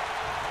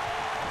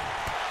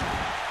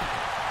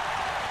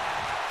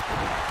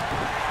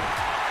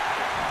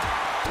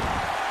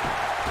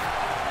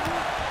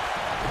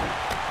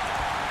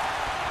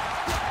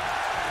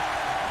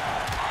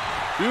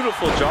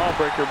 Beautiful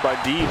jawbreaker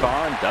by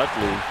Devon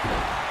Dudley.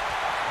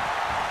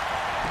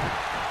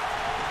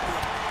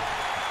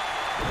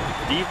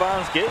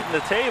 Devon's getting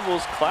the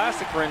tables,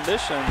 classic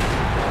rendition.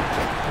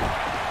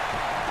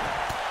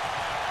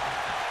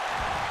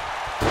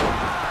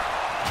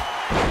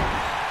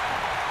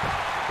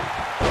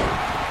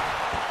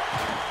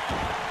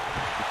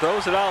 He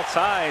throws it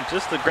outside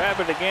just to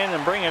grab it again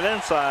and bring it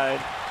inside.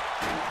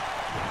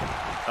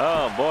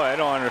 Oh boy, I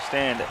don't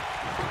understand it.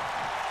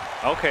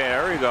 Okay,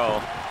 there we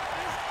go.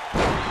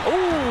 Ooh,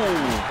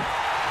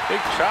 big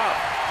chop.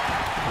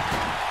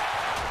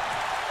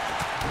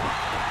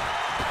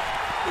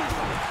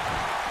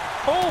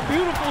 Oh,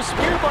 beautiful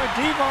spear by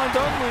Devon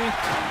Dudley.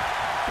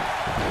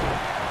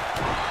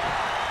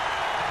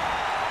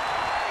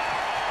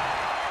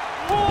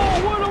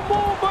 Oh, what a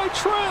ball by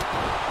Trent.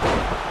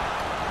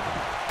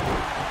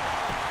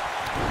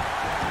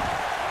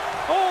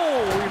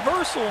 Oh,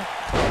 reversal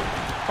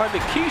by the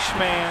Quiche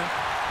Man.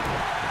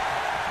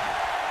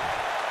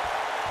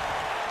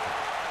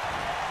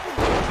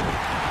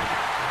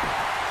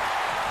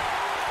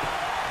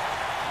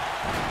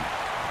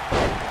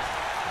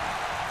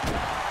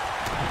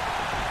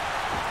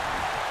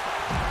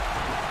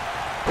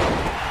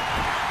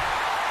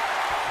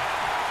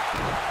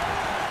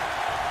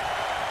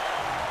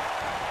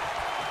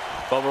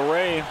 Bubba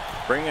Ray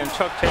bringing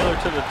Chuck Taylor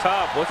to the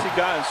top. What's he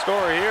got in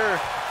store here?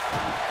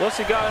 What's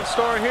he got in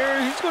store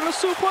here? He's going to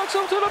suplex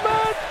him to the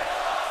mat.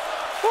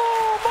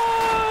 Oh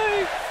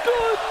my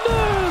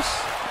goodness!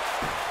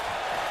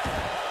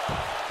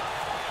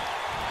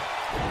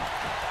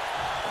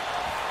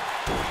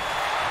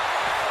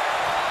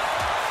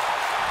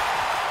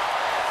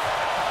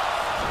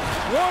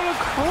 What a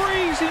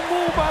crazy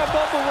move by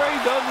Bubba Ray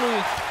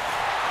Dudley.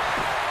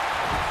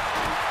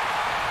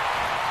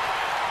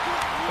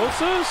 What's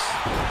this?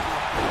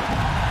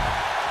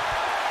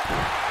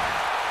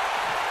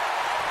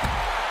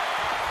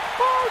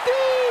 Oh,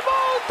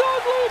 Devon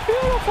Dudley,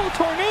 beautiful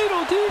tornado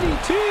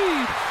DDT.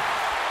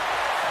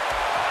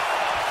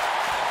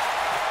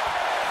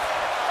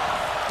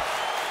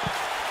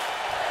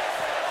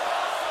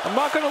 I'm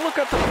not going to look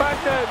at the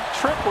fact that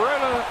Trent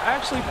Beretta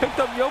actually picked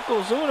up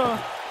Yokozuna.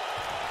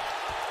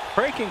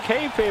 Breaking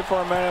kayfabe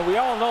for a minute. We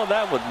all know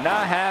that would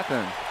not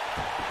happen.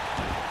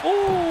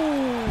 Ooh.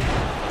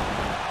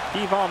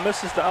 Devon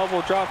misses the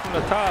elbow drop from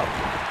the top.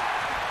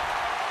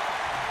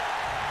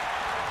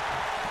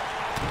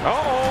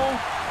 Uh-oh.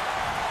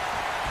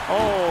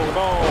 Oh,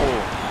 no.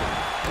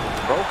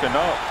 Broken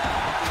up.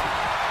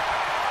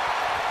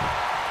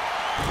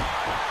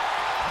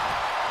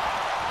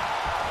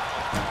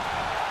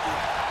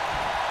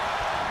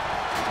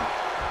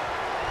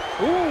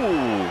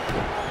 Ooh.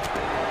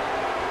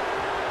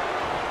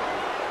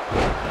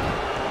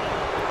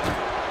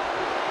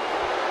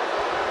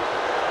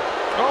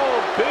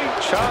 Big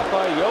chop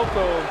by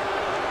Yoko.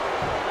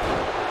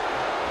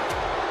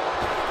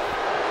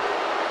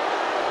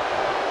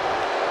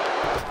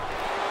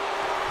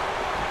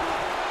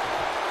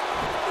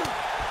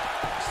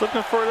 He's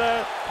looking for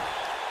that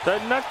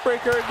neck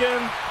breaker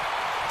again.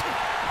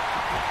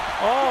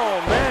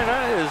 Oh man,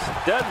 that is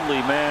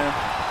deadly, man.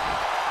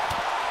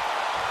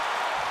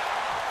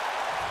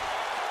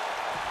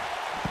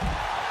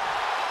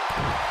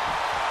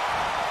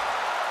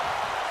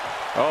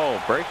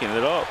 Oh, breaking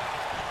it up.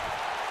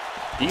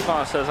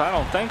 Devon says, I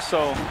don't think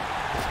so.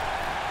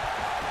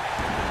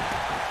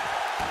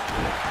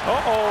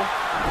 Uh-oh.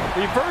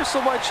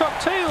 Reversal by Chuck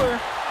Taylor.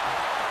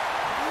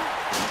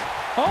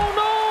 Oh,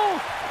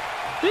 no.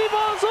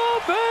 Devon's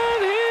up,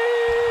 and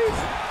he's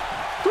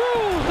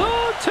through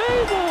the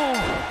table.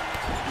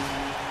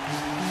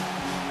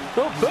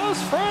 The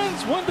best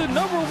friends win the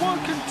 #1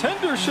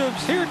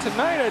 contenderships here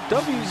tonight at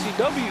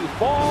WCW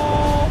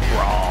Fall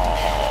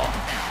Brawl.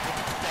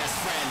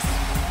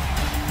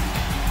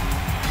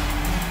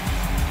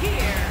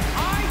 Here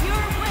are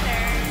your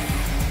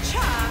winners,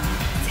 Chuck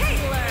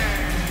Taylor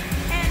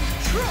and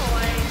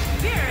Troy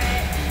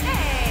Barrett.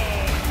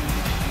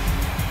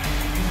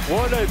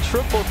 What a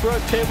triple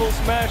threat table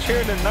smash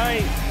here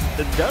tonight.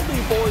 The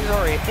Dudley Boys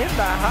are in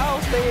the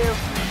house. They have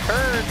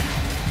returned,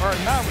 or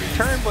not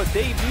returned, but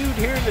debuted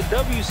here in the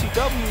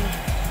WCW.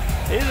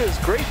 It is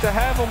great to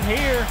have them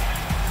here.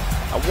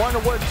 I wonder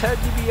what Ted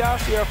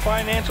DiBiase, our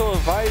financial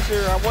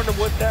advisor, I wonder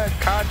what that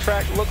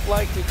contract looked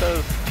like,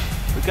 because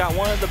we got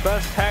one of the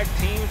best tag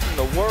teams in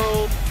the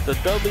world. The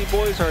Dudley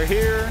Boys are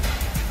here,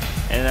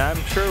 and I'm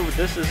sure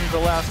this isn't the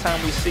last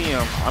time we see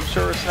them. I'm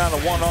sure it's not a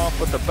one-off,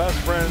 but the best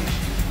friends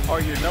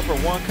are your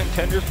 #1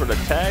 contenders for the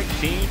Tag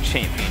Team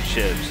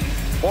Championships.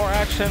 More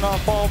action on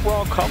Fall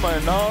Brawl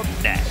coming up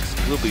next.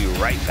 We'll be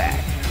right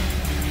back.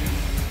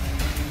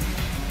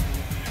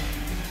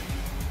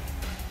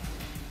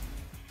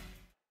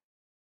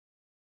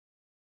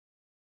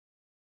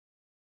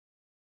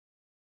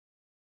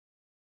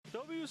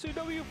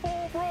 WCW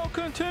Fall Brawl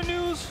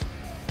continues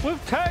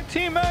with tag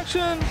team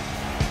action.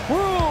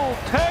 World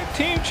Tag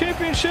Team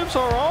Championships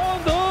are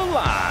on the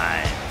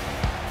line.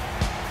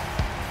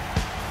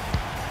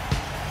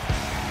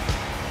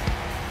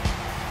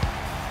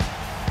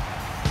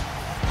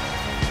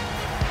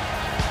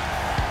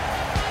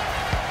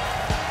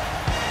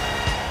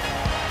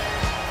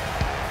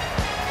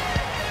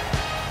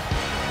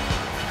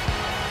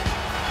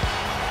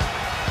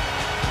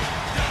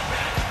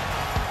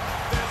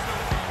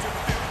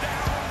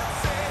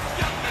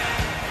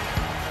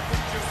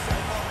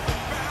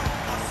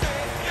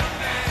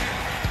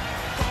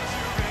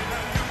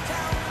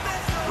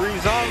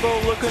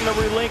 Breezango looking to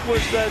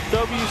relinquish that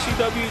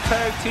WCW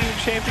Tag Team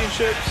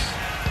Championships.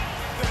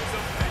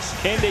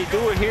 Can they do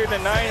it here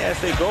tonight as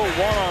they go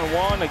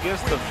one-on-one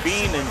against The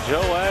Fiend and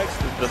Joe X,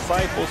 the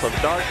Disciples of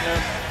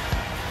Darkness?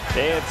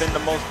 They have been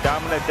the most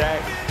dominant tag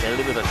team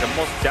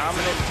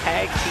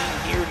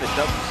here in the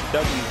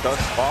WCW thus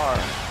far.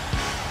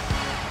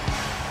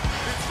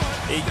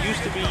 It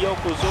used to be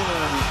Yokozuna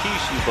and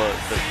Rikishi, but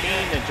The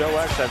Fiend and Joe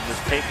X have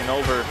just taken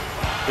over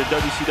the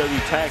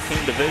WCW Tag Team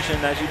division.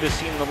 As you just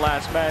seen in the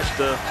last match,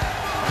 like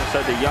I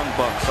said, the Young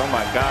Bucks, oh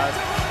my God.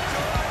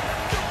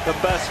 The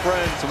Best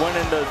Friends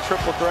winning the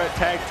Triple Threat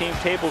Tag Team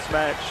Tables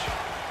match.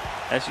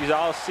 As you've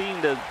all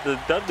seen, the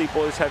Dudley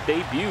Boys have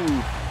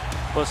debuted.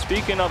 But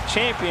speaking of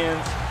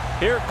champions,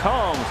 here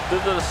comes the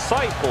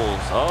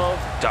Disciples of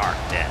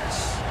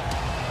Darkness.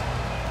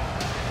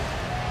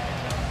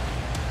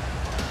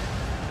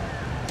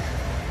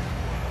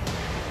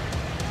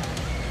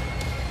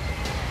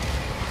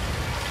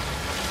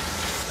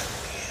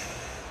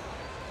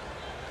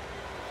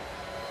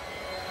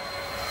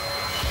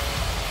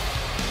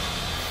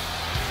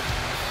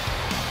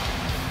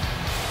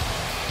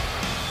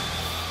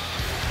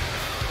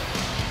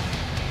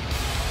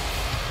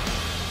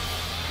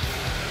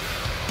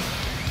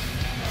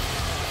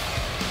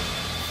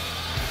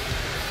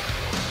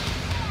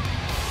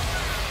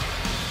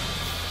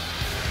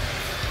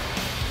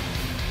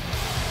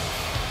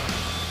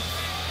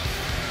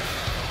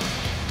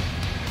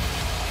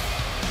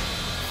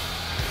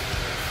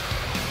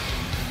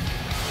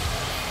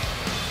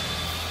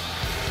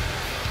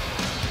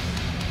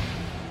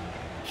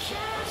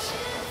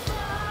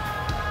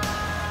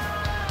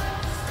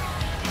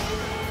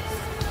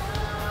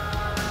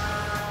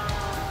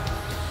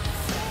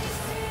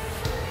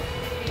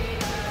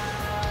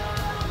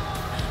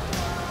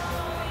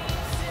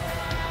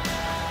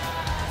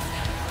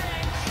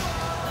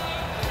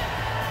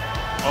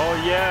 Oh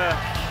yeah,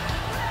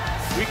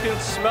 we can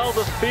smell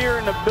the fear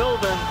in the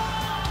building.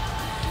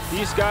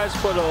 These guys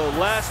put a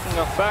lasting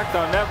effect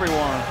on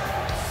everyone.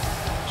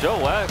 Joe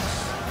X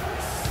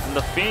and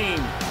The Fiend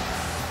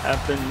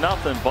have been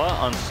nothing but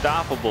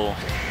unstoppable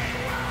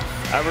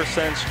ever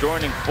since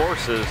joining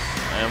forces,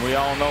 and we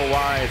all know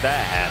why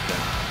that happened.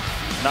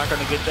 Not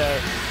gonna get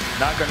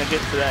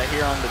to that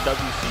here on the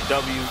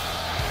WCW,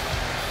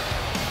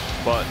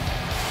 but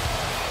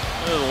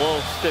there's a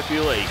little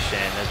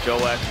stipulation. If Joe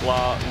X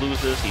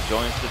loses, he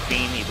joins The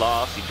Fiend. He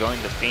lost, he joined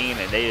The Fiend,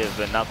 and they have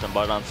been nothing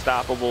but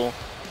unstoppable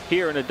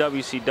here in the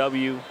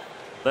WCW.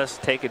 Let's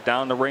take it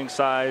down the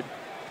ringside.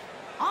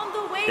 On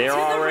the way They're to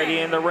already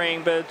the ring, in the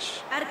ring,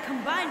 bitch. at a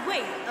combined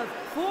weight of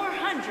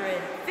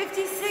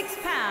 456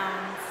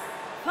 pounds,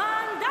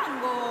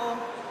 Fandango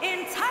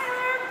and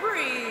Tyler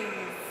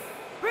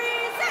Breezango.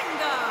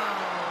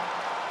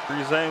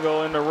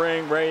 Breezango in the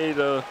ring, ready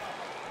to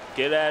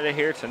get out of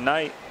here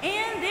tonight.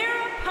 And their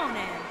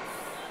opponents,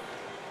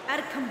 at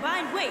a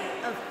combined weight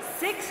of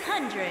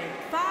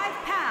 605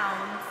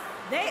 pounds,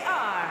 they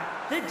are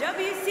the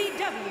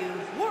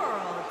WCW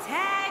World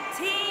Tag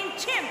Team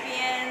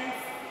Champions,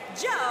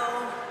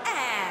 Joe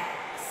X,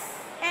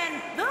 and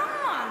the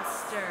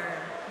Monster,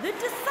 the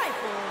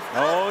Disciples of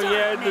Darkness. Oh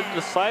yeah, the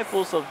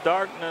Disciples of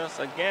Darkness.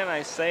 Again,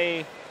 I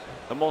say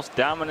the most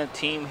dominant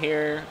team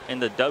here in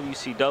the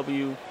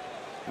WCW,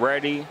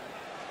 ready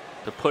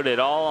to put it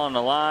all on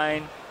the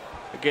line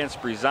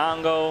against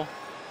Breezango.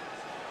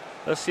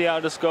 Let's see how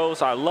this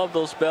goes. I love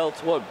those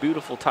belts. What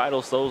beautiful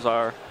titles those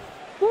are.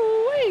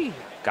 Woo-wee.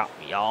 Got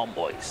me all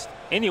moist.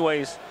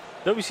 Anyways,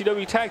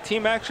 WCW Tag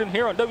Team action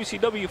here on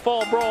WCW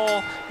Fall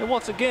Brawl. And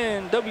once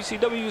again,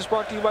 WCW is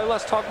brought to you by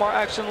Let's Talk More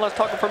Action. Less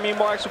talking for me,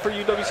 more action for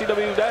you,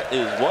 WCW. That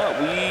is what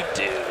we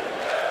do.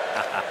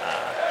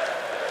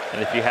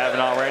 And if you haven't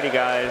already,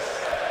 guys,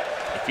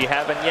 if you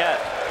haven't yet,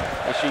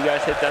 make sure you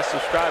guys hit that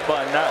subscribe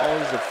button. Not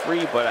only is it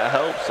free, but it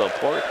helps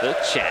support the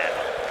channel.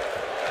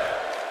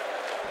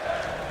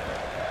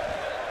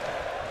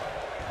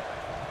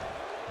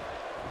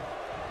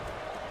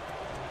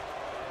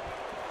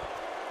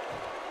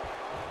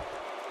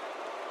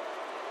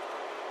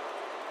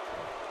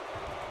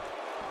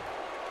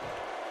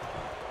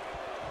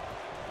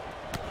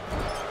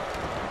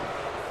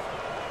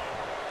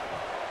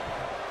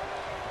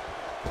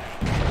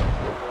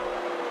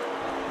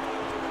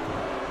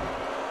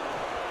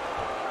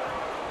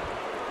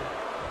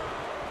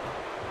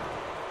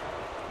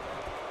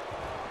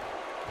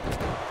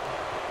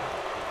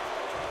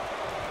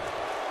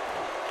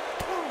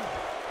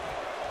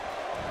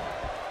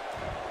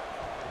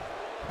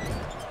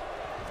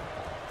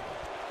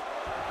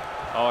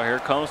 Oh, here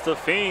comes The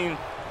Fiend.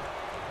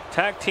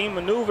 Tag team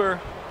maneuver.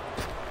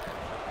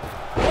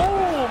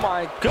 Oh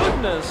my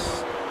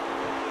goodness.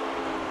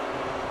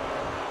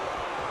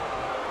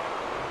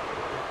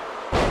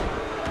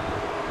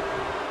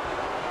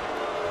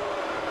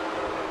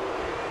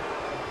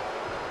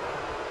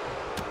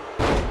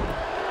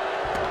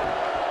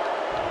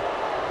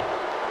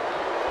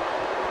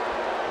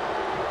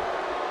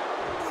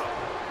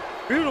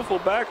 Beautiful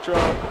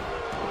backdrop.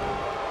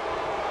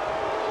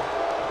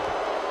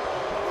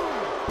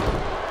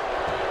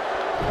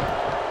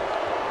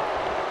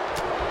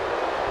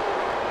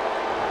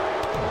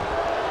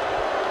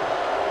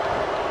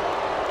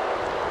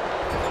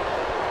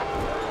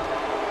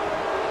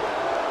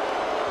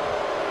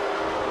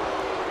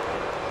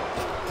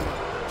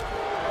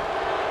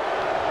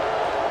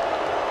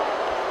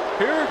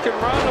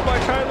 Ronda by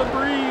Tyler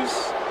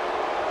Breeze.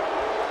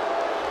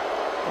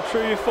 I'm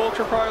sure you folks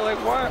are probably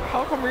like, why?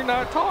 How come you're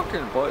not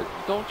talking? But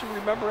don't you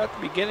remember at the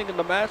beginning of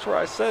the match where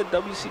I said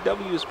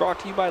WCW is brought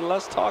to you by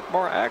Less Talk,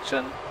 More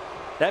Action?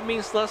 That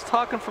means less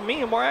talking for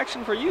me and more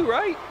action for you,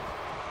 right?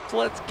 So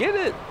let's get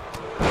it.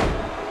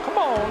 Come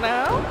on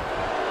now.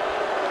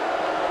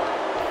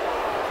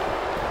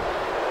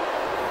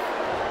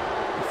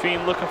 The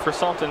Fiend looking for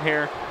something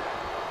here.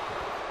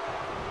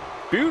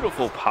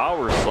 Beautiful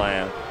power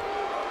slam.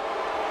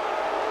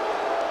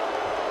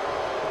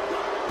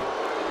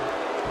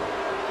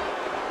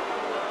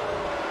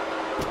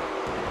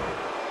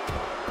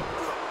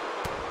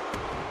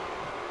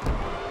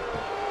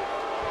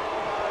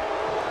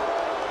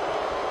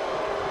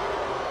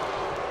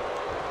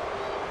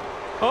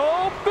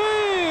 Oh,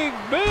 big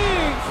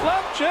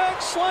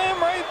flapjack slam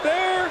right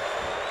there.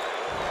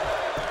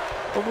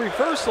 A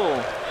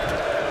reversal.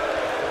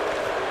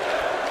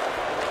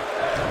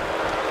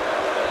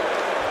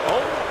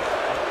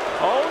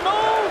 Oh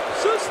no,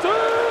 sister.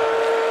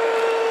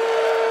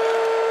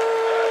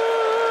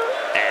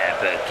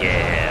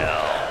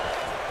 Abigail.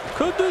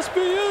 Could this be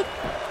it?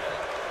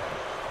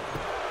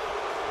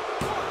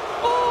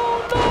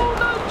 Oh no,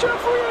 not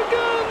Jeffrey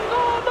again.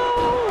 Oh no.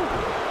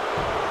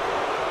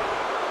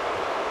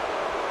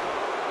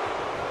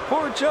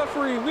 Poor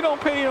Jeffrey, we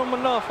don't pay him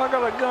enough. I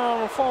got a guy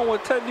on the phone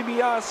with Ted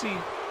DiBiase.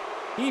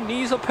 He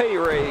needs a pay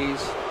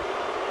raise.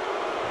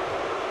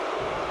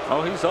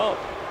 Oh, he's up.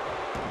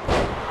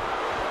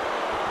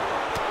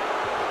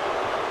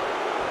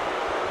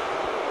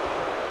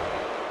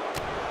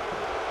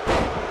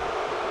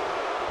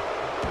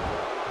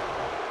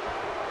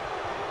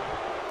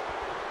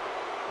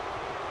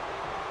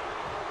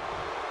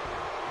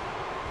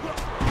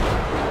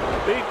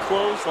 Big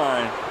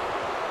clothesline.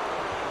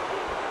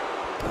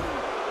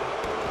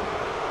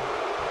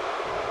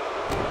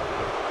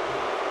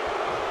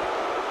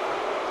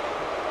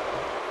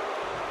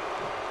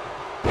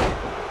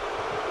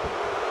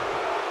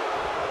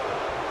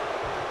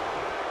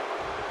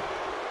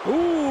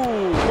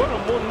 Ooh, what a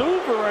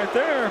maneuver right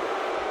there.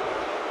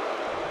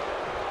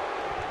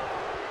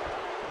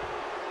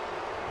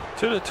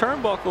 To the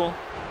turnbuckle.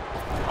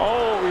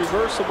 Oh,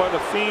 reversal by the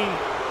Fiend.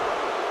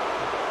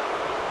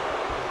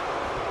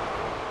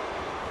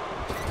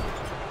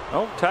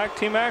 Oh, tag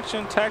team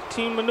action, tag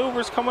team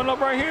maneuvers coming up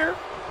right here.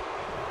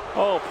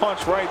 Oh,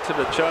 punch right to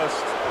the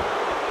chest.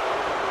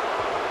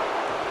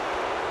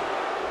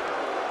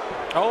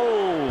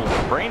 Oh,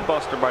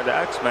 brainbuster by the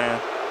X-Man.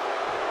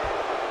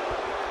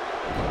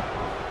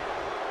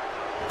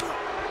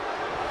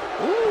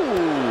 Ooh.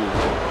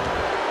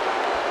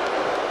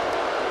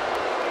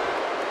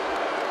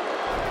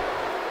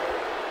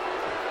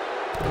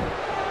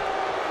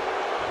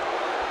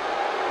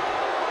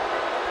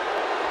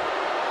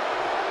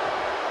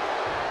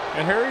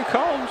 And here he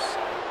comes.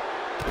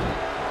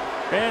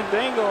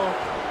 Fandango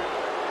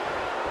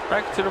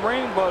back to the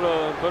ring, but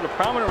a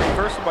prominent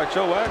reversal by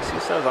Joe X. He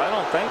says, I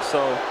don't think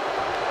so.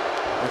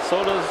 And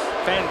so does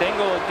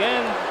Fandango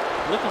again,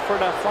 looking for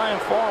that flying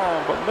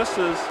forearm, but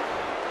misses.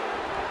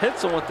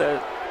 Hits him with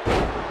that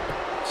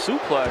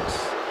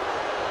suplex.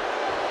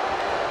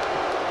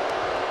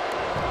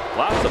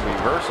 Lots of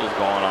reversals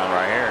going on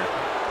right here.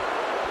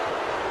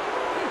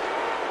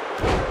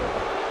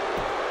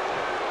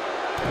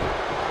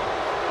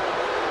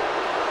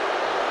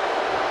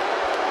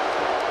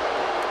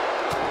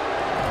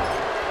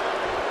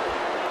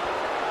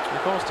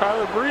 Comes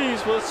Tyler Breeze.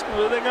 What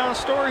they got in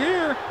store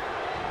here?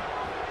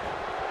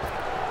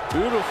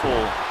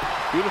 Beautiful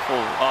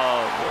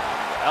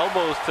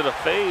elbows to the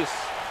face.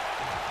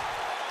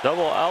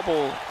 Double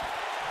elbows.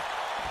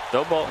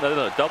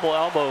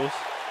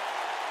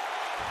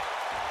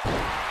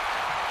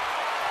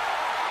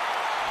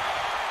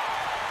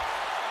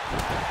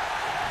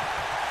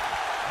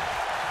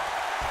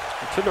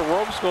 To the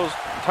ropes goes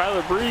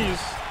Tyler Breeze.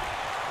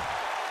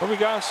 What we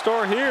got in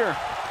store here?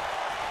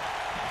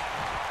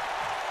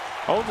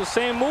 Oh, the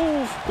same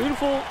move.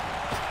 Beautiful.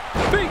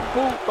 Big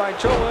boot by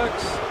Joe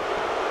X.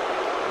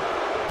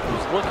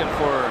 He's looking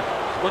for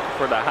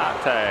the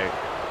hot tag.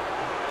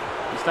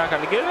 He's not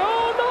going to get it.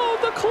 Oh, no,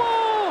 the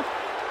claw.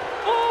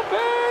 Oh,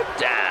 man,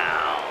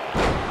 down.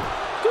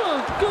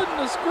 Good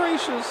goodness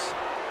gracious.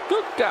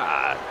 Good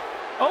God.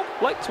 Oh,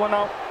 lights went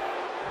out.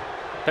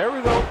 There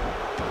we go.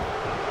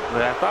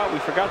 But I thought we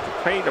forgot to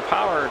pay the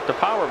power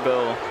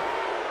bill.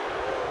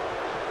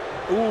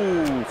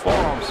 Ooh,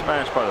 forearm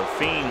smash by the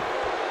Fiend.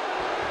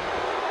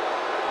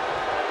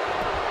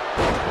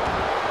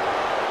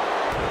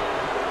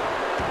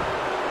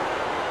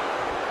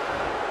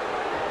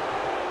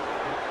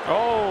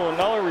 Oh,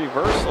 another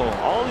reversal.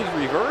 All these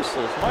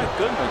reversals, my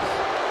goodness.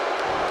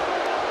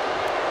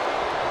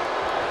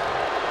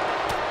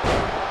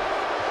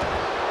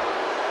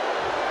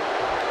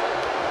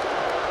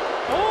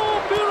 Oh,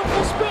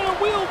 beautiful spinning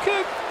wheel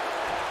kick.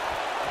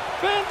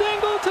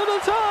 Fandango to the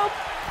top.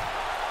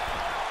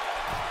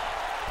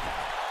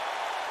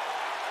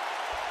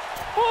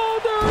 Oh,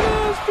 there it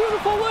is.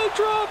 Beautiful leg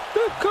drop.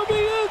 That could be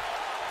it.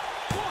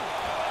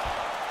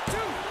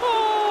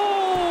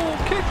 Oh,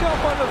 kick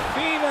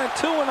Fiend at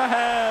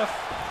 2.5.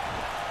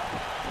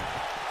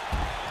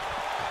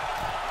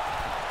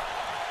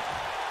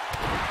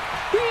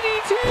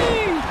 DDT!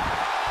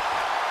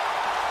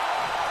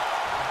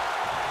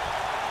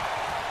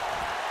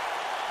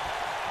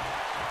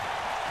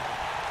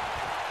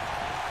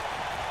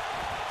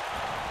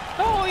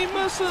 Oh, he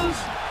misses.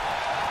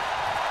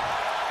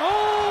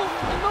 Oh,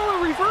 another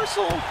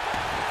reversal.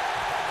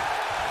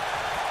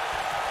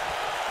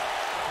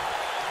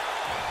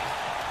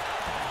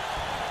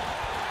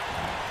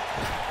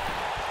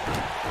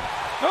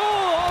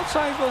 Oh,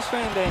 outside goes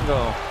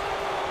Fandango.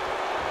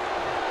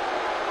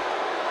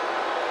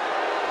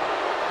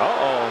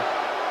 Uh-oh.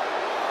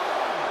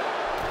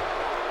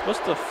 What's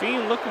the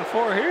Fiend looking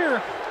for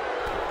here?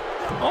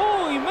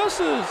 Oh, he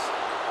misses.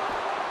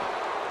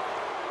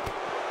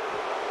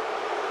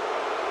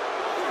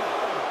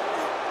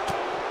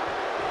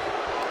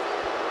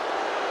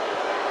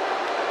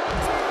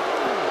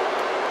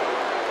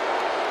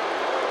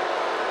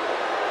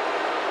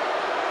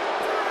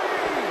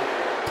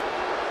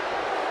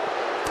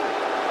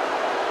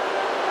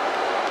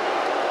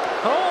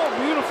 Oh,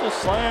 beautiful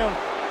slam.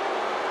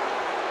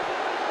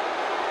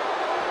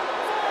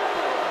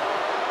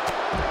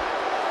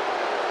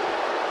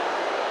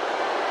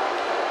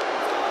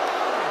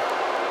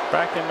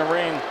 Back in the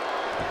ring.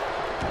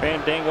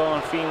 Fandango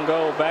and Fiend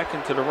go back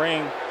into the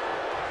ring.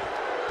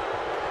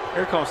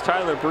 Here comes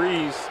Tyler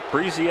Breeze.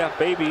 Breezy F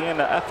Baby and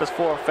the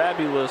FS4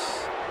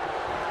 Fabulous.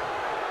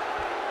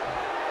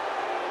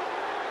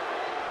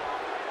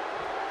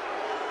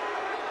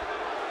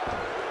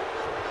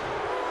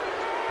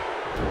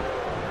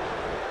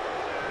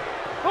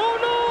 Oh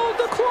no,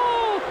 the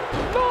claw!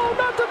 No,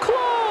 not the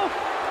claw!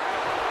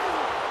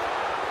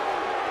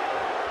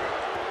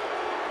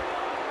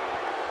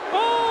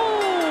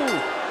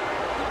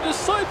 Oh! The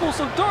Disciples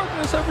of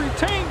Darkness have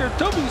retained their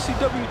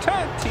WCW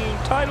Tag Team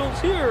titles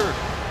here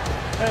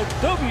at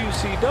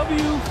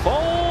WCW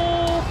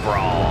Fall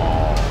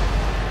Brawl.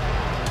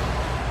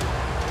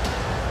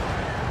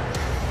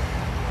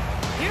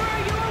 Here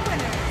are your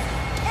winners,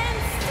 and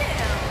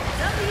still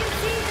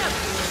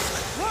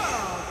WCW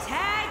World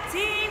Tag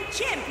Team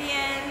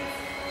Champions,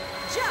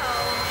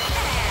 Joe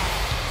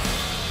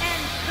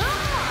and the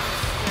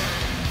Monster,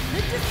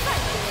 the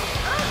Disciples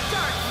of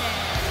Darkness.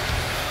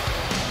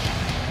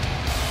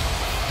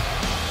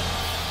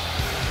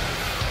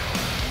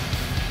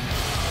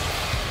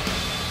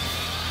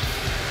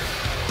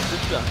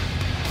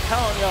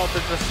 Telling y'all,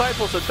 the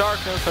Disciples of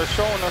Darkness are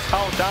showing us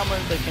how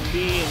dominant they can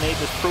be, and they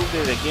just proved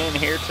it again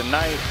here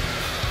tonight.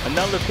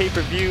 Another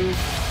pay-per-view,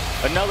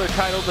 another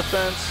title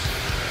defense.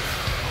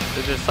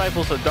 The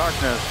Disciples of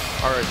Darkness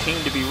are a team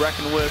to be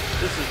reckoned with.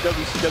 This is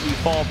WCW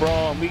Fall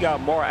Brawl, and we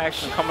got more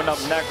action coming up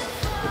next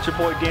with your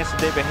boy Dancing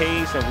David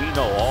Hayes, and we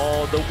know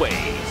all the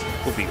ways.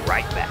 We'll be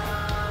right back.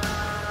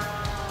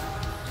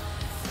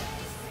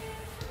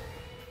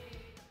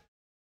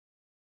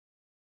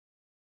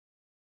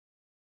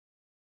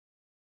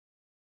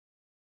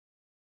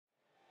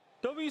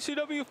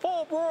 WCW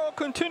Fall Brawl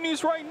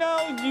continues right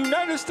now.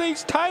 United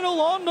States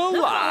title on the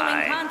The following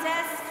line.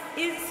 contest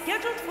is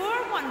scheduled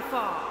for one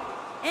fall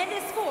and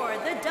is for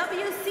the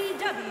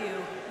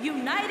WCW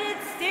United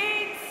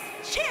States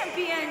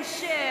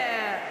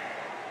Championship.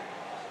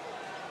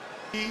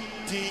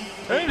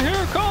 And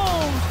here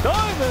comes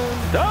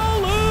Diamond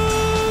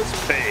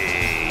Dallas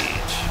Page.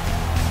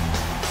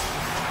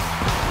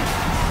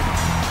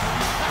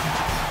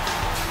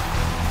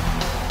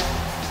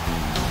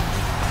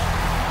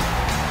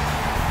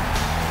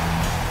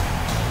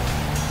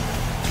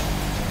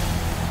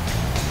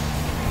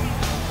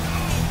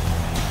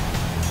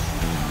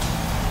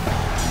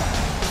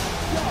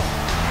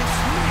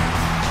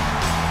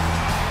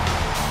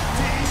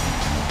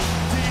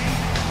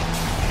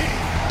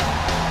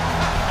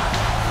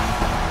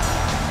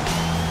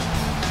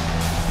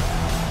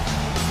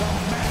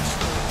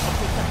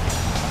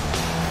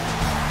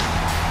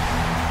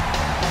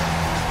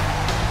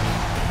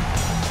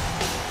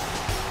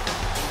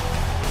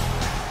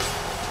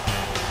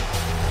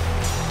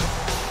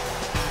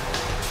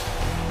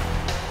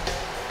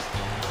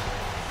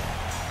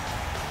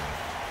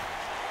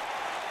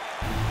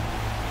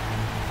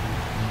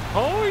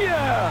 Oh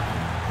yeah!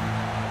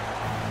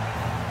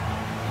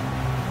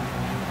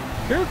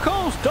 Here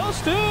comes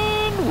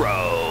Dustin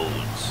Rhodes.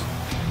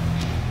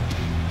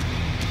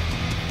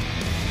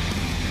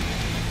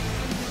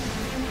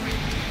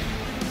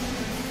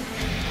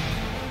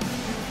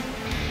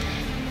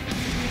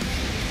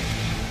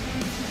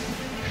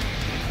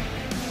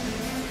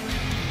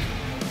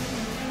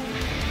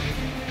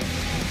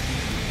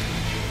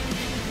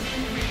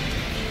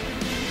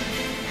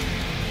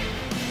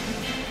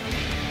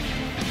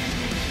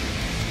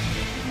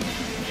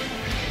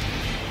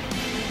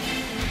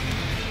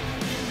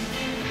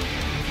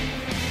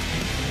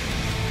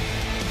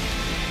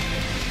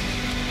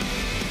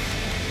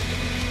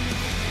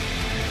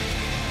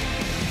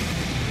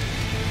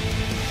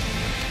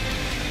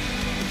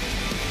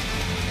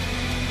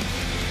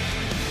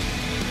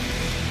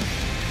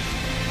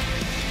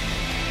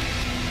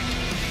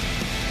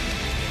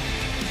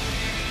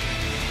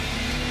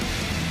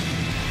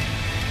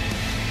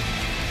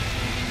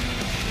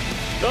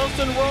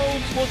 Dustin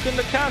Rhodes looking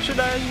to capture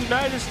that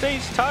United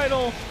States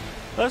title.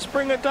 Let's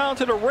bring it down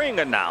to the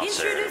ring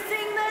announcer.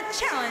 Introducing the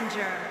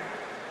challenger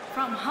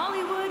from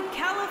Hollywood,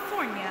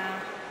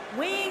 California,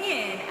 weighing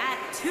in at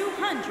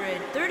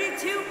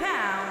 232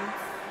 pounds,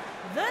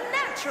 the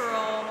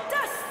natural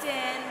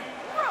Dustin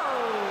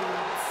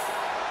Rhodes.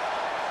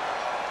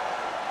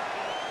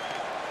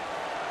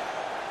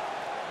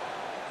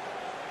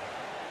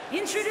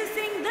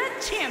 Introducing the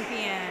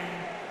champion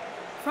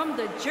from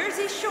the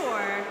Jersey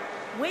Shore,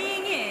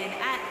 weighing in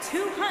at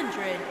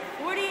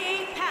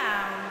 248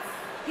 pounds,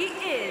 he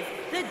is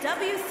the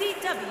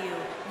WCW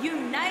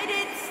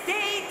United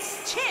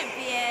States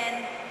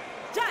Champion,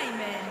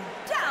 Diamond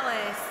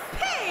Dallas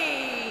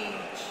Page.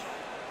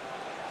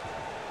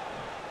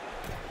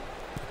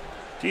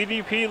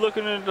 DDP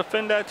looking to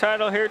defend that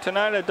title here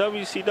tonight at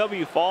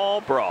WCW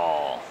Fall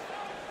Brawl.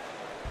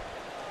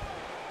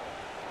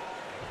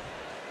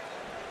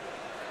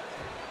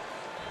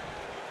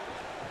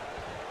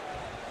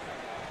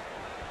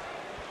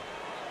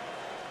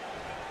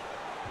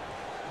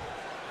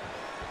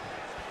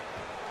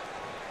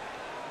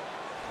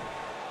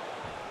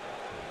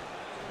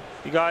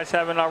 If you guys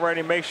haven't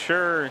already, make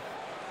sure you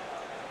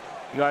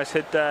guys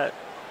hit that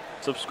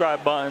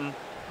subscribe button.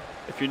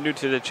 If you're new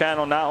to the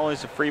channel, not only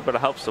is it free, but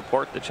it helps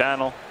support the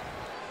channel.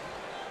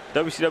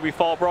 WCW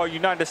Fall Brawl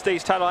United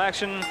States title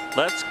action.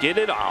 Let's get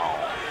it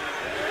on.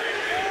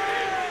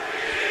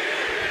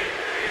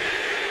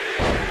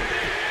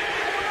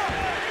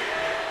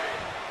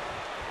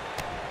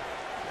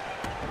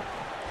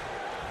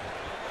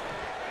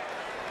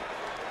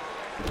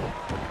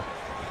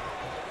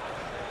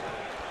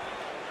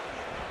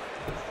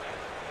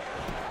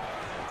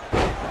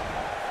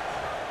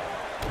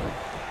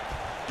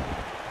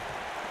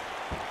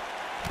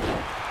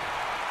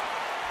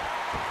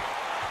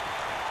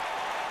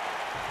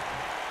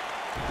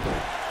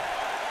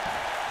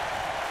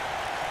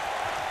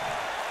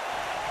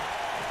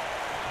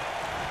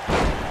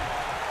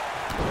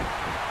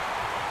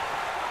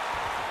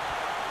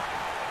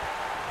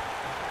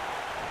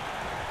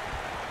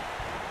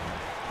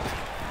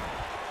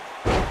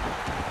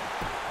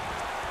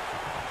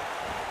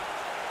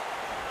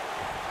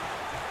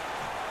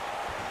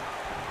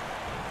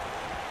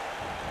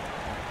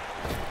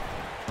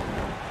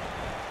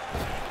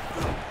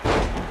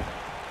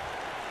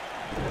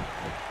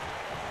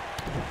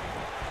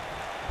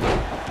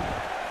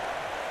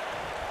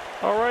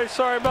 All right,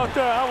 sorry about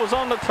that. I was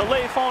on the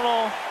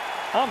telephone.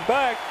 I'm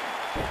back.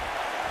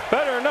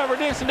 Better than ever,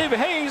 dancing David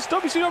Hayes.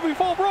 WCW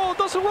Fall Brawl.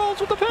 Dustin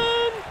Rhodes with the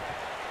pin.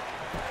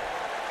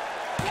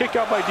 Kick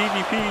out by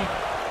DDP.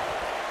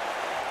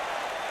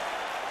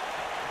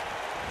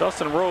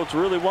 Dustin Rhodes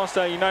really wants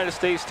that United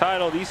States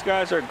title. These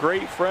guys are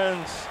great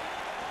friends.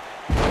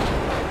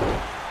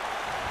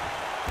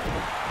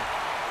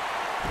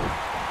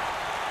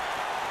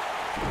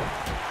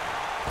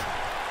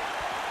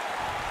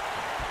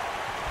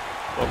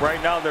 But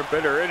right now they're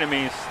bitter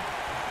enemies.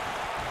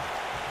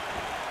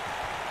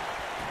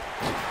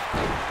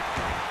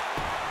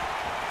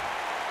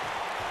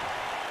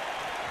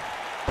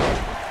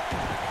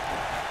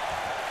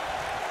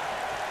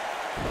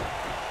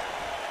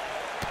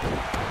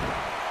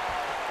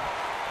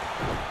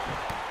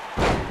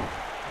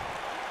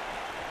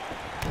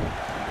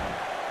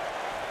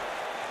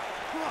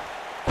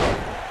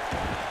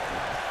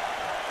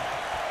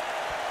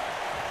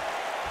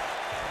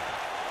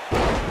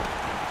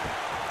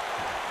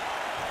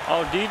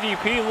 Oh,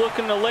 DDP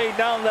looking to lay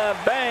down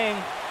that bang.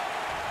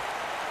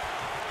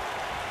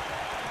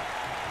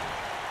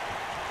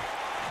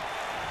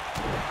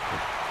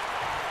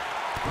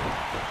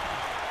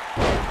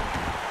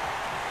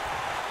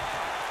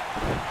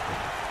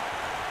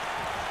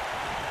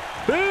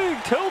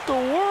 Big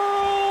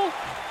tilt-a-whirl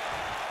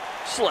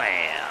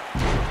slam.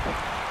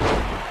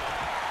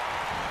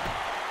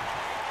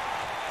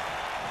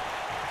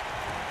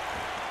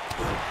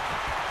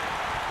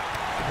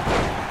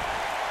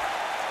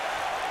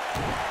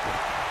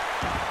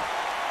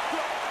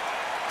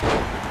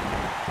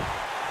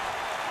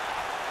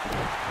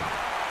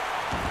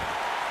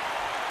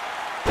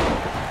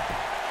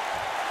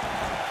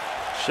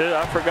 Shit,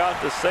 I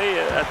forgot to say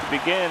it at the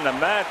beginning of the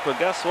match, but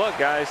guess what,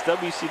 guys?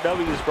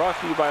 WCW is brought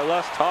to you by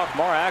Less Talk,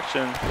 More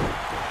Action.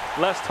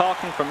 Less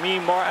talking from me,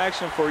 more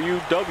action for you.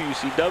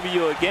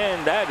 WCW,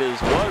 again, that is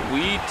what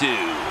we do.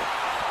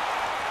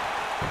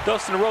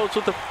 Dustin Rhodes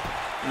with the...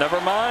 Never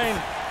mind.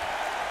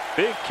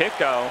 Big kick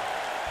out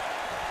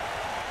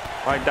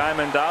by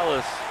Diamond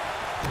Dallas.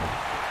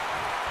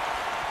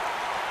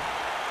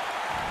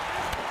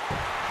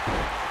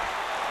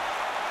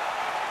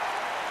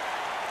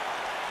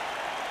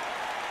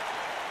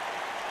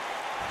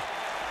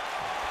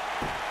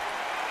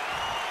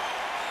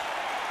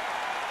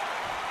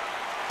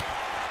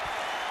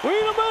 Wait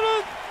a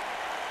minute!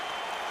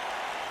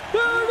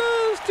 There it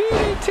is!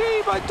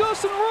 DDT by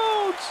Dustin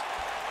Rhodes!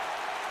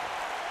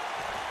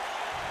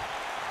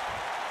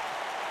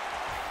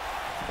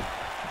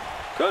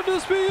 Could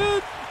this be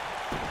it?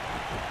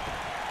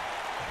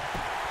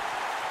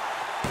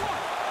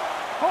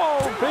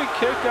 Oh, big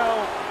kick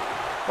out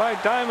by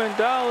Diamond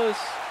Dallas.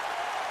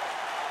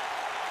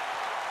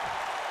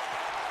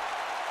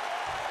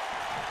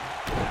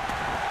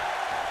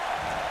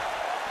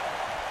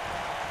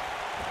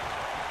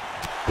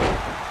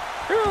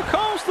 Here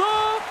comes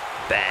the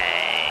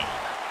bang.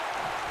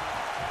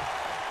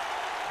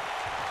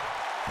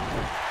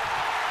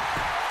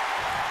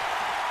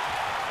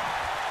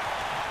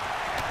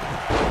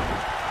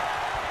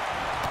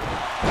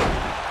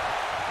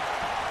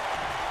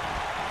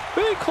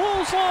 Big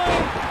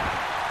clothesline.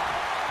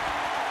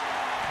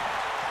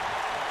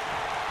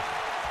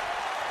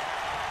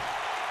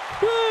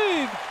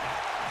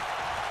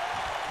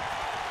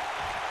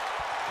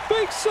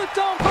 Big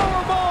sit-down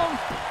powerbomb.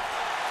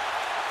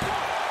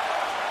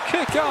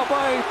 Kick out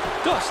by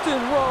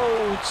Dustin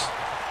Rhodes.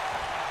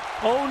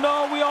 Oh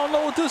no, we all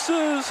know what this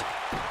is.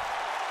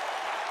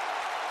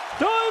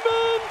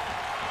 Diamond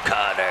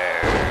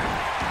Cutter.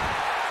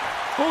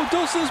 Oh,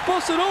 Dustin's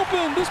busted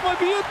open. This might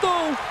be it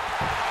though.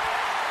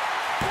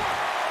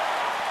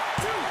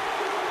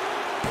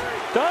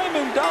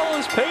 Diamond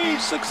Dallas Page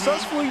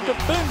successfully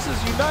defends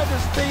his United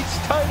States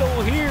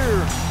title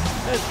here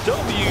at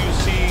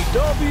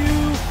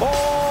WCW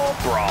Fall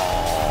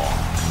Brawl.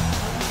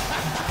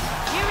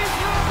 Here is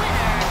your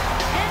winner,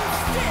 and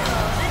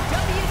still the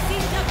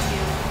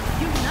WCW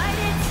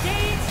United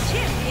States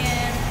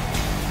Champion,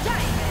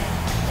 Diamond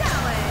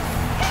Dallas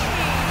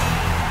Page.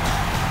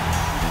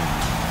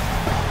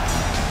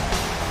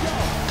 Yo,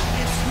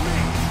 it's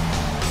me.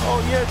 Oh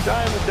yeah,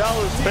 Diamond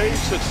Dallas Page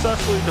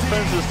successfully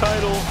defends his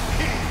title.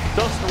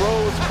 Dustin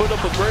Rhodes put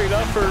up a great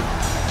effort,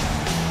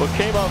 but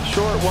came up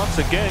short once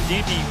again.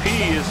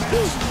 DDP is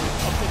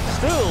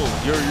still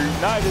your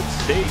United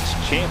States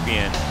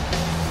champion.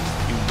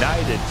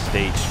 United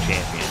States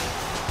champion.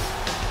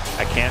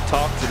 I can't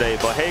talk today,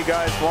 but hey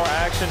guys, more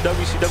action.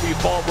 WCW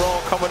Fall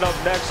Brawl coming up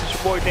next. It's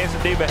your boy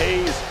Dancing David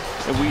Hayes,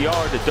 and we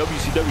are the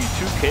WCW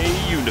 2K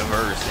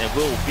Universe, and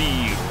we'll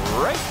be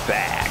right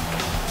back.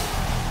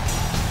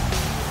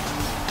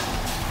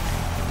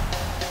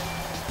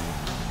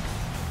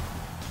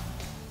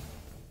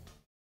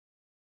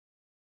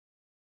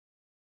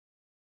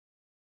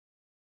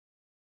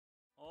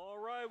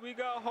 We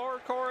got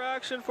hardcore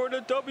action for the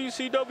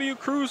WCW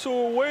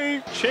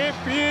Cruiserweight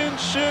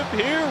Championship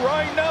here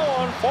right now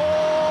on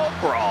Fall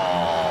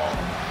Brawl.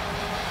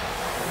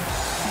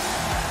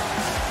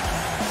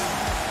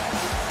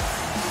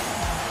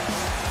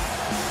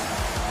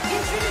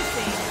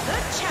 Introducing the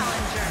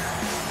challenger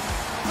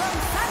from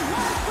San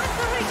Juan,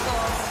 Puerto Rico,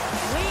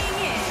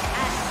 weighing in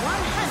at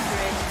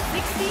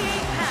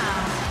 168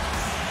 pounds,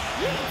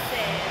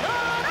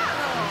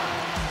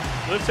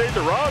 Lince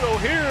Dorado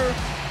here.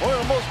 One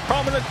of the most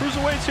prominent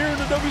cruiserweights here in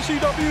the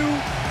WCW.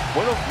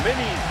 One of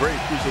many great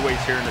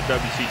cruiserweights here in the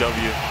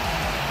WCW.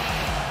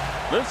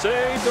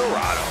 Lince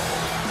Dorado.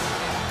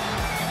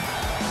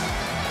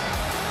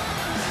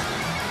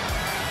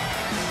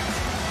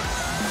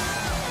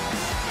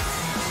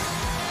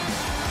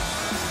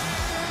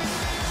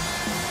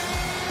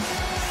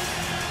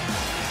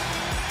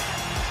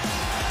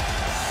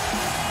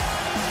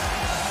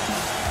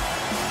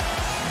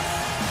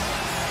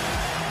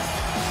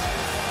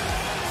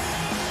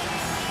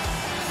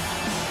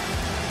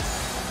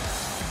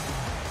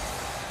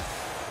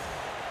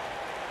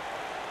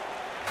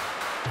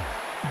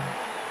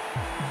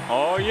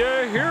 Oh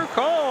yeah, here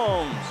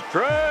comes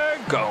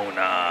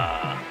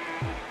Dragona.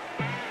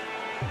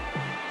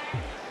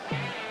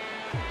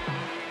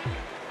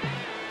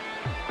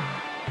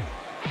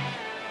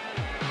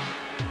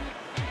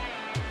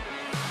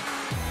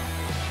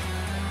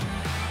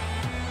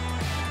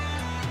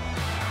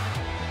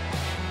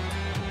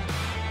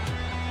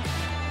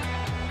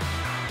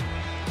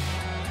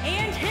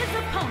 And his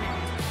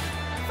opponent,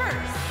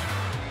 first,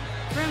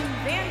 from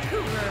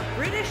Vancouver,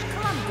 British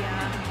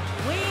Columbia,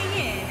 weighing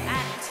in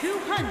at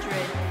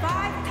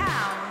 205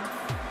 pounds,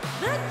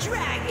 the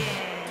Dragon.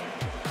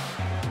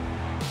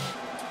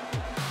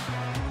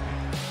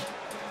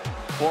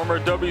 Former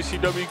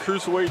WCW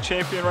Cruiserweight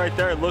Champion right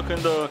there, looking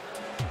to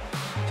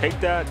take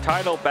that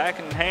title back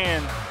in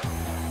hand.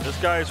 This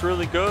guy is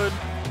really good,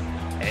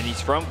 and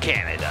he's from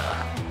Canada.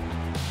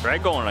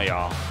 Dragona,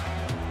 y'all.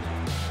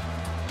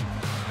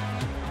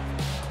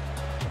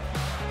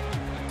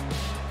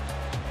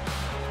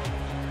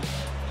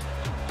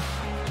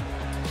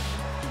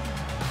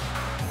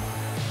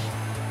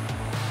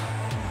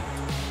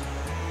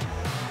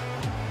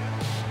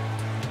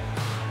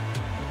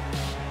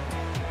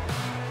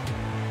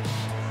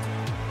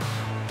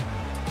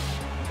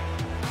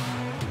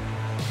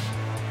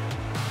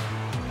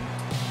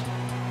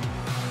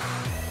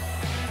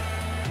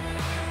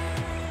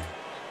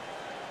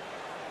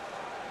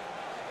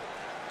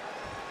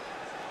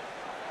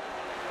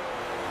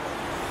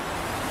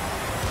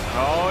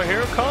 Oh,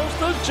 here comes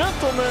the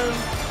gentleman.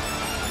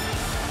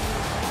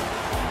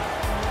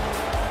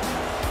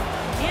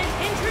 And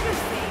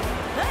introducing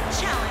the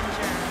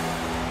challenger,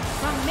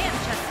 from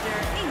Manchester,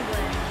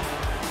 England,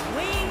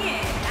 weighing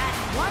in at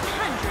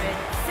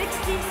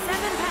 167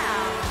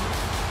 pounds,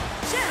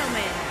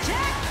 gentleman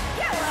Jack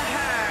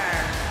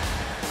Gallagher.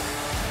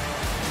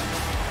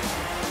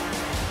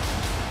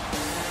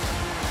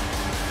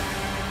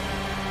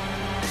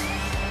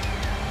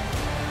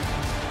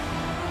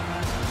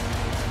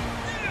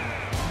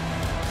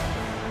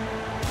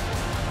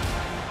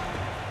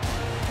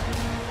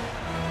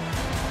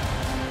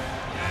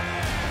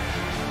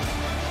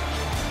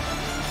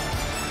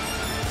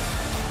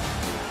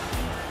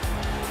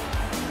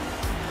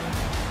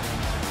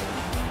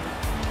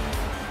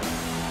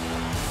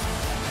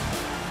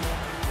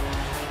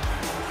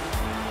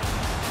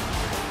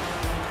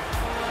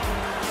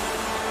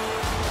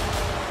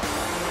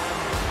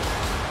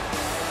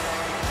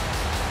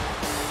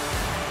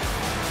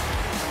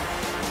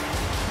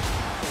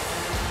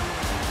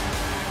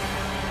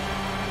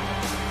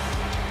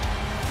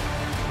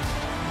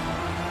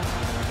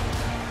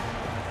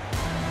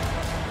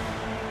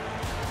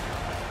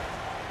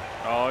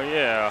 Oh,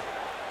 yeah.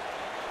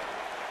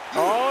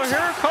 Oh,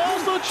 here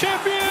comes the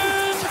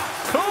champion,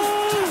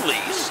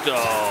 Kalisto.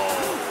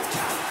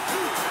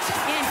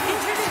 And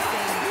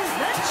introducing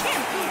the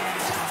champion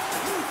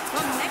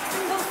from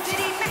Mexico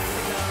City,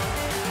 Mexico,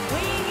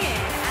 weighing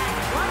in at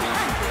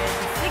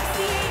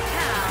 168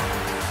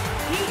 pounds,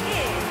 he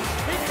is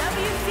the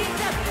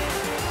WCW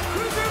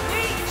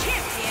Cruiserweight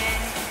Champion,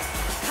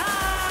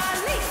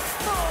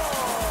 Kalisto.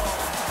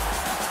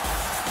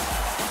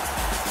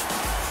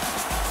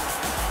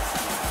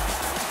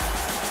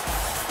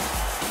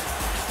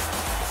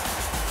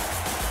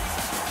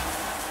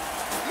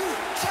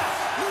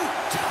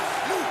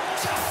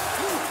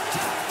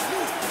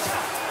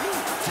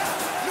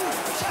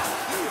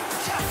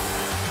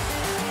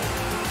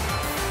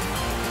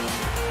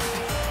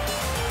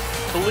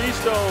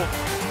 Kalisto,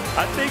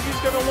 I think he's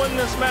going to win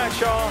this match,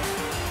 y'all.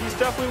 He's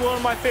definitely one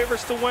of my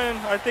favorites to win.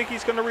 I think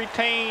he's going to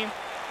retain.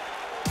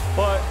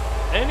 But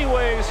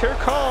anyways, here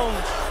comes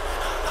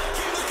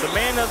the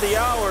man of the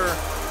hour,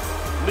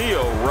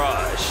 Lio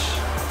Rush.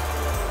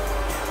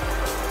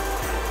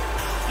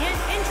 And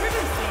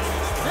introducing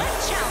the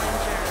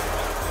challenger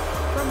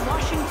from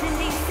Washington,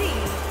 D.C.,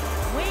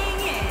 weighing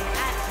in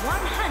at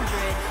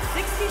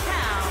 160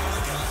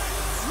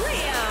 pounds,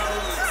 Lio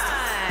Rush.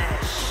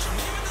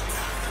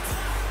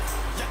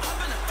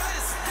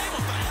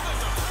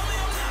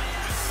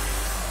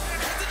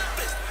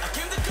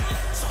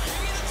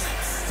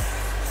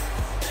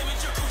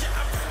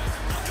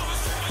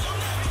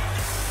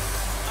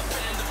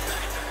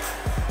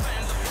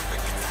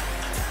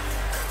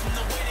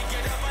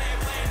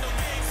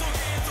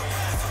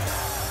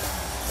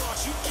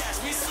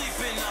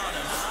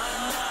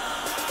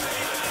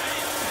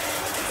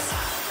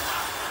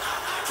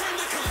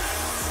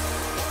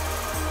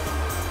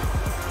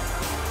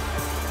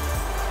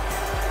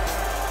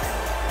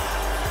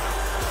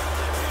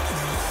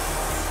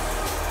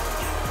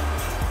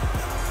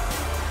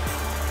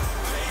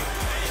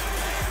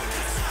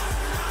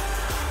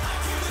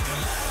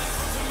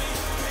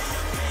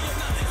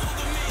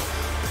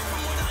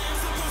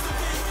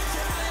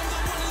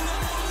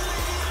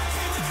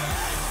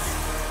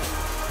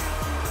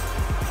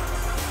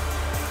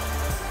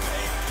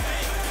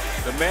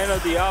 The man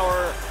of the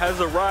hour has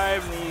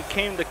arrived, and he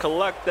came to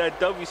collect that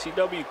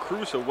WCW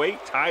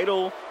Cruiserweight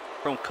title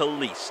from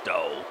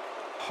Kalisto.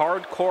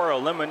 Hardcore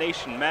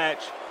elimination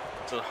match.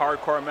 It's a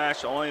hardcore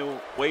match. The only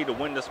way to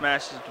win this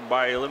match is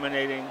by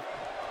eliminating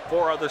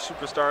 4 other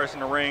superstars in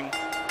the ring.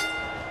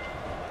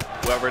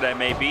 Whoever that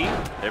may be.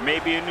 There may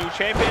be a new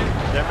champion.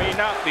 There may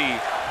not be.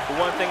 But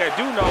one thing I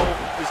do know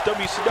is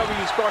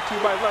WCW is brought to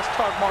you by Let's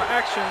Talk More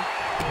Action.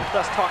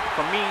 Let's talk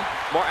from me,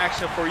 more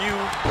action for you.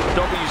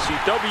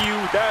 WCW,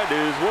 that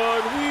is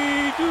what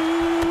we do.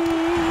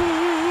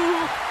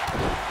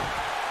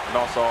 And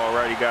also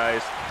already,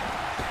 guys,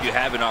 if you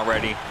haven't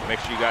already, make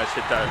sure you guys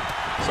hit that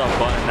sub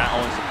button. Not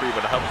only for free,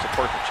 but to help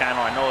support the channel.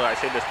 I know that I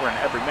say this during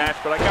every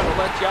match, but I gotta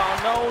let y'all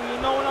know, you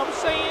know what I'm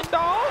saying,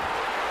 dog?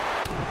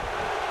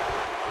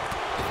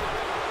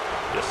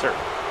 Yes, sir.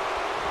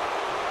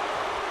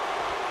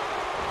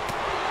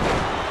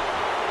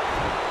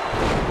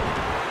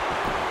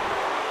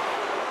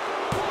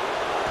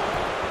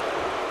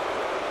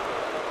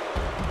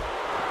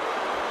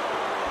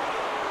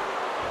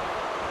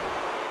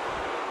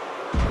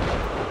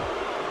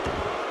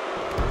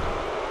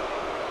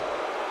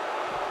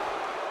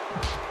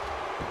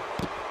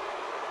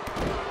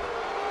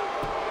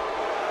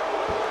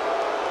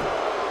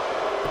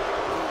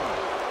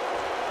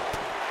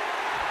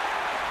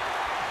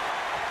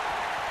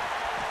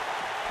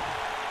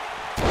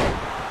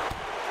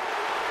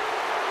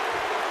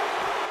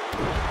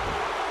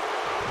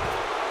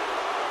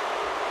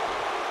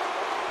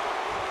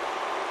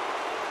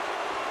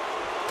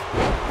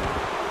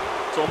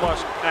 So much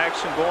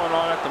action going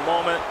on at the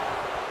moment.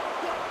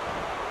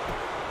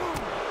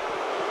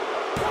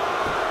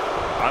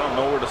 I don't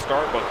know where to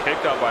start, but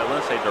kicked out by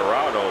Lince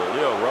Dorado.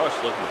 Lio Rush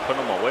looking to put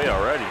him away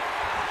already.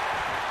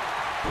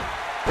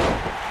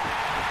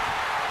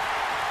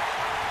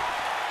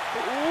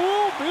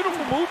 Ooh,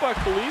 beautiful move by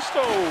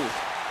Kalisto.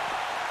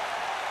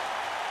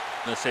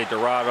 Lince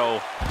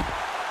Dorado.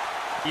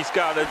 He's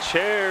got a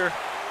chair.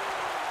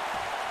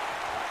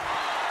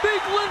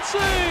 Big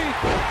Lince!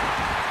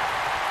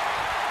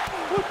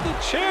 Put the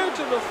chair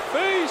to the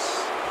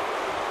face.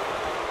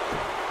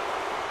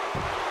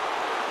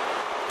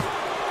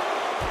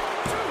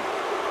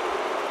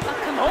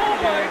 Oh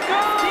my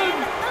God!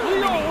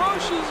 Lio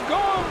Rush is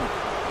gone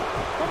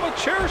from a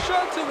chair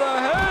shot to the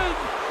head.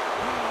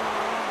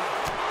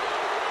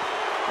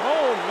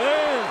 Oh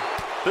man,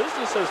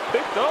 business has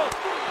picked up.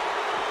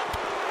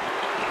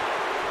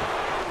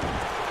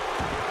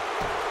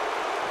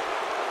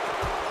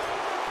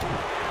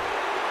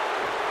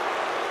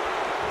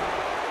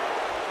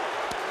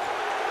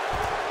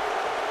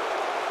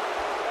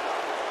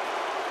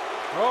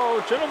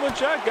 Oh, Gentleman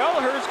Jack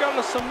Gallagher's got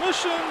a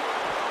submission,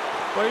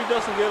 but he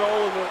doesn't get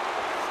all of it.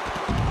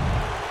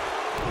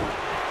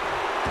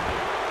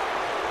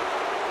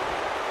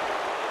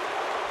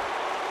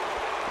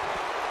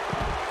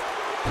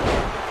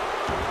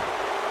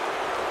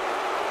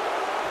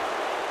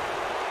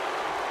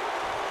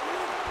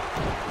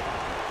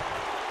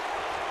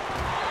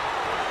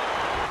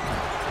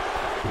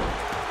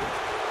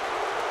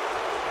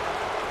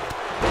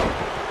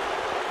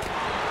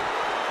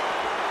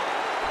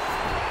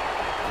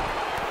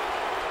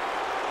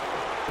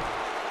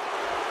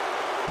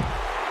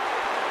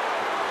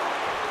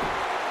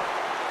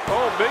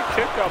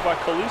 kick out by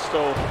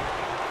Kalisto.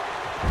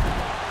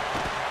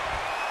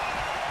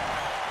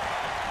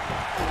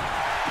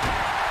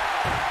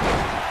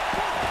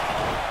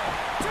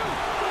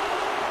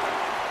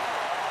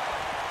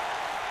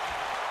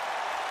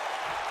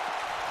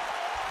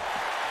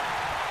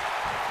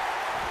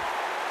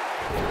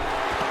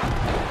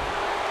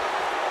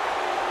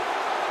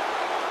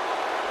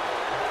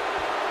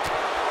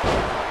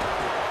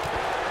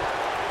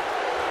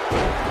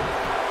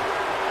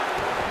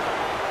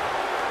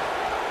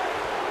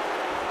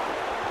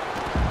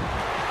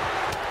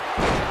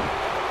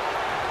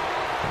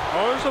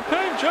 There's a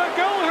pin, Jack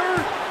Gallagher.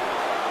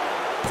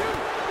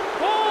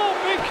 Oh,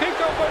 big kick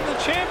out by the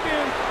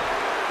champion.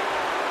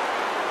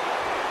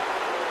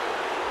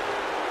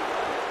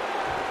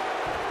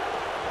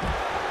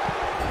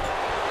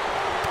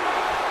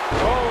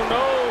 Oh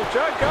no,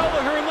 Jack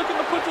Gallagher looking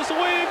to put this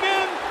away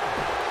again.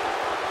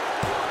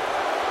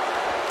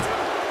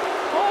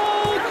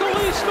 Oh,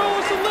 Kalisto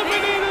is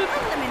eliminated.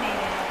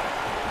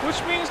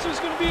 Which means there's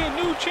going to be a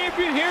new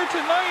champion here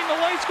tonight and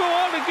the lights go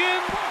on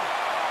again.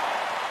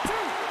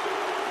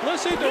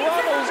 Let's see,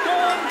 Dorado is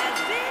gone.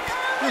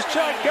 There's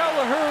Jack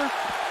Gallagher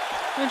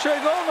and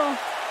Dragona.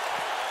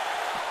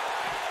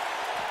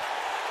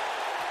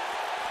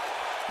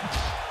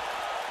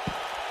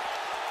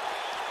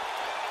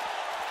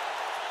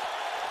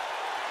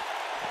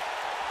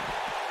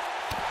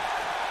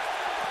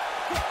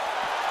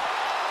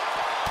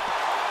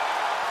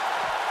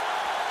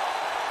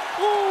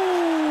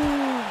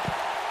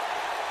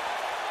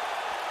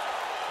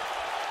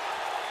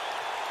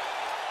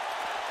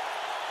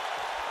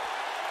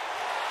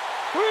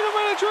 Wait a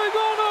minute,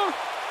 Dragona!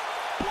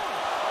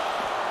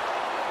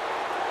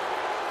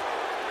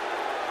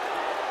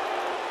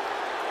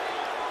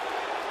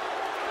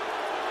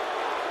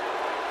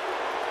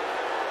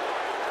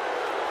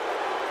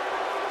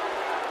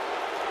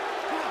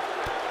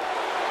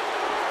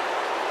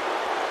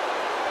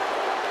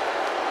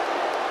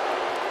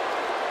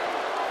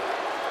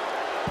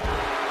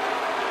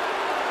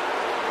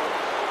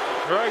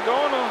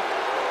 Dragona.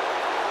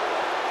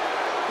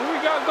 What we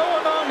got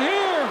going on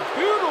here?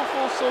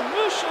 Beautiful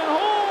submission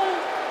hold.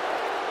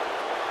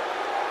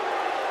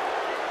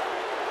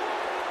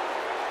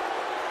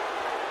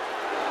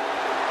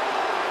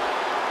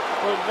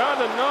 But not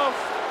enough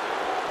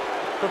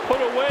to put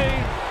away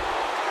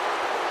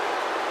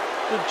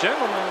the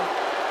gentleman.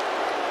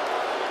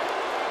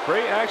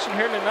 Great action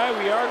here tonight.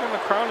 We are going to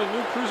crown a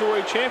new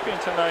Cruiserweight champion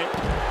tonight.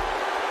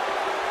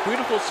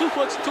 Beautiful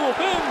suplex into a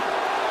pin.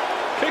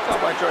 Kick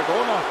out by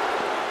Dragona.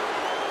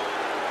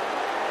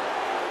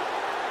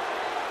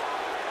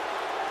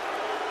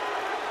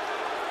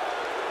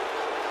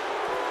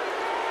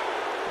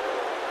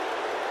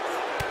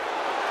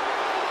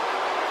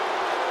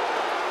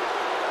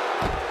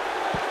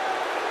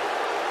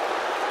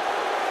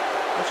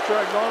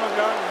 Dragona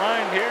got in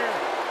mind here.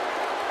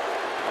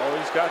 Oh,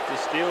 he's got the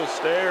steel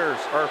stairs.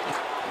 Or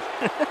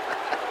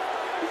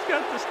he's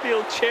got the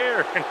steel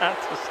chair, not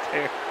the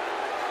stair.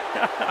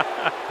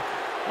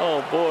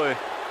 Oh boy.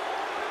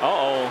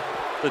 Uh-oh.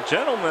 The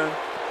gentleman.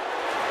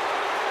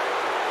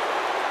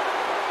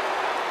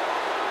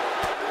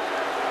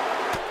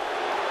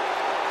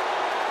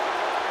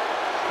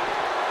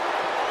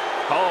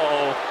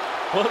 Uh-oh.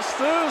 What's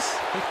this?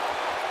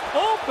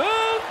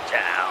 Open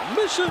down.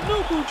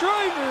 Michinoku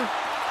driver.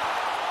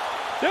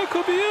 That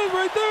could be it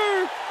right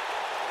there.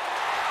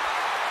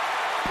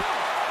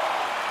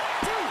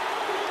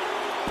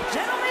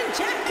 Gentlemen,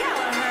 Jack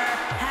Gallagher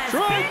has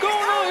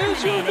Dragona is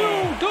your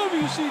new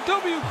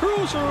WCW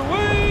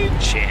Cruiserweight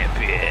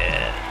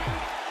champion.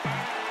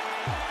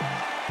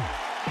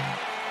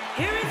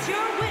 Here is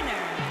your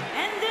winner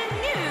and the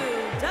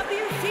new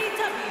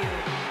WCW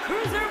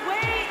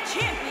Cruiserweight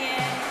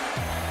champion,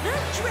 the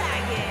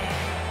Dragon.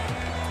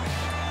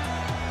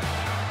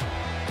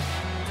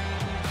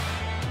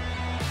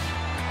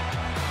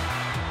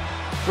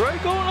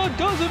 Dragona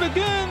does it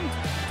again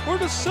for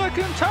the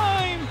second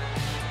time.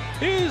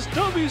 He is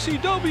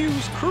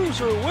WCW's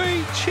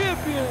Cruiserweight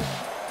champion.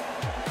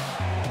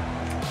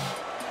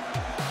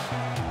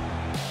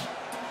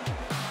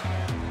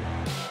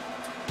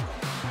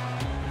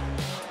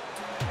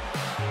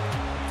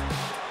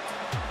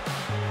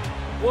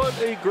 What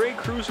a great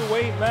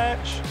Cruiserweight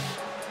match.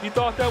 You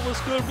thought that was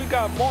good? We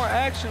got more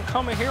action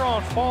coming here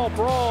on Fall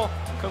Brawl.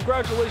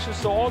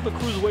 Congratulations to all the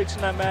Cruiserweights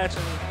in that match,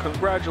 and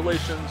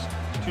congratulations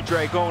to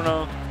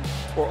Dragona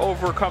for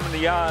overcoming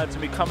the odds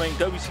and becoming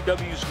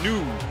WCW's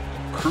new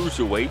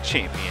Cruiserweight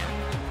champion.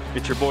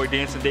 It's your boy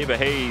Dancing David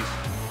Hayes.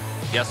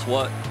 Guess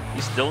what?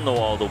 You still know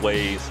all the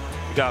ways.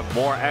 We got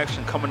more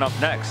action coming up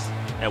next,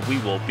 and we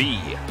will be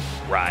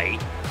right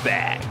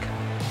back.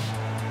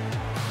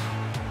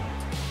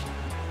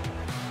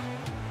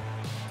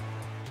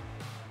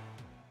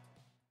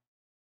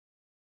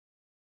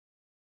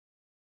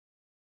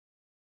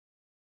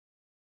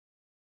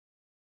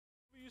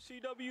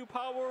 WCW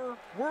Power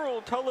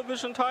World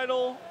Television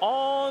title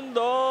on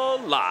the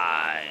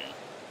line.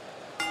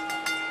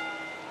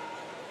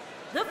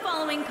 The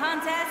following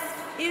contest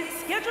is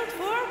scheduled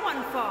for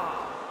one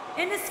fall.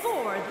 and is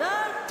for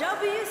the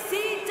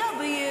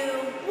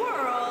WCW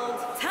World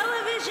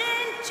Television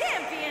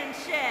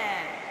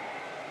Championship.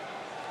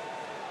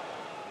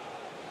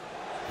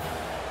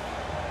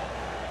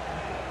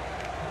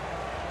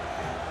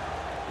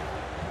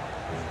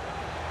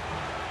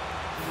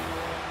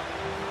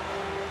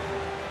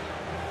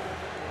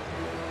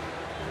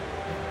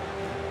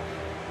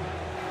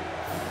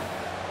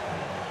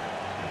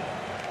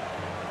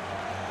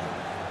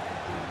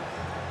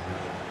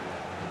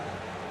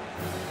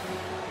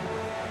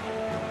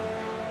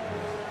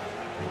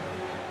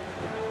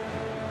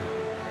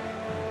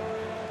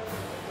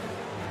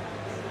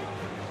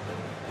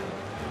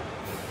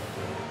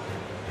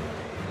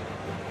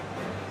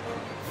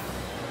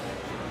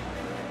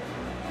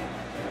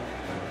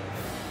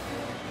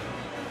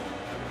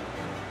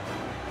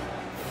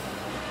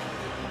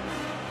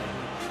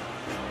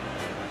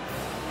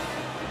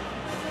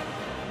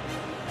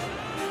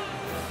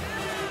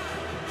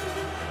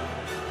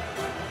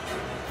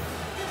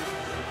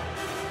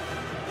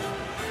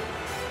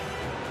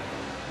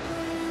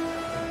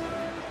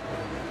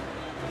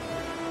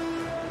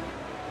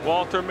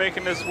 Walter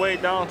making his way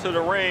down to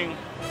the ring.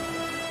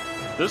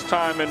 This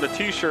time in the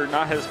t-shirt,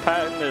 not his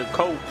patented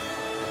coat.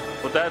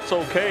 But that's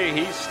okay,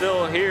 he's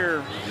still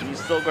here.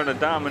 He's still gonna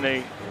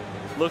dominate.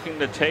 Looking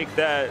to take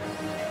that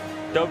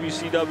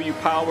WCW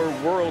Power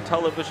World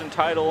Television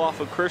title off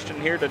of Christian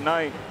here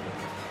tonight.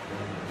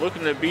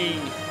 Looking to be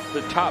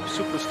the top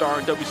superstar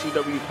in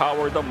WCW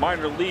Power, the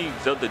minor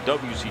leagues of the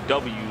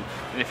WCW.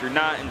 And if you're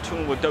not in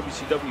tune with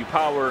WCW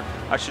Power,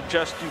 I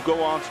suggest you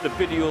go on to the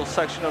video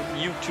section of the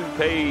YouTube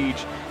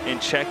page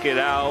and check it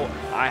out.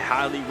 I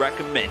highly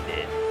recommend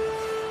it.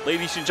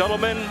 Ladies and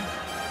gentlemen,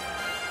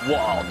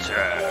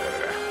 Walter.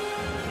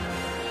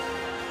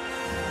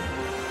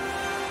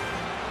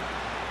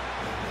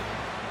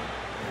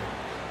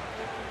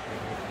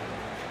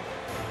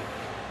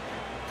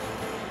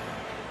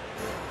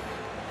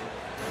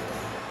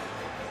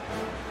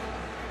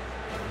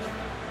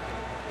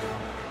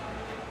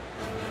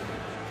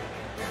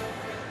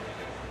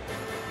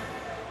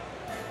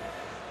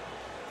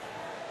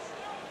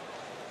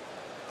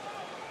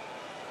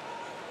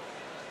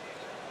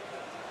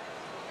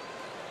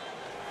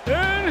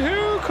 And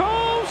here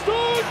comes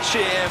the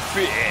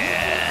champion.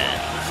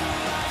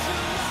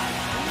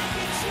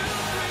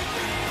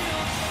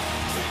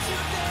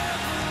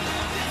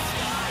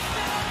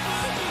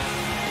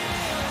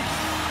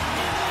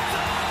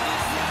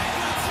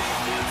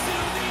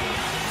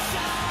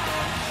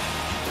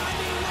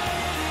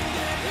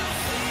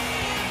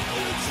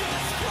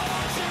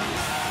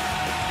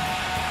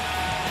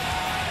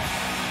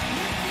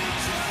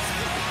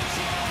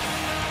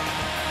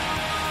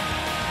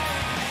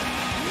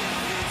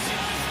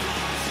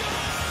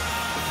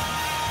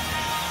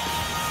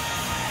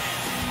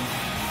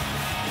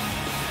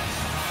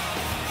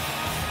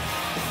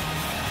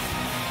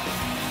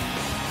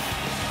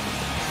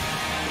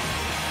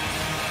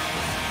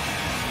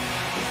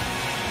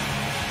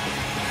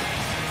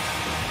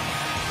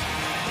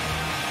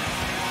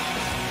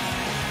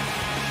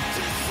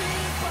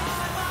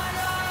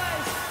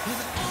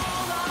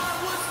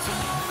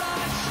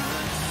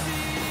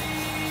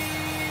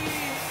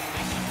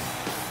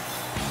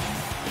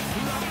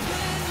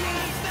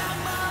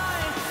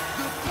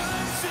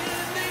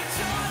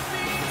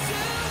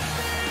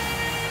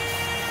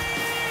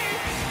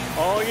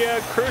 Oh yeah,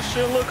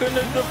 Christian looking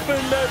to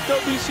defend that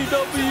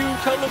WCW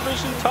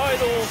television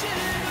title.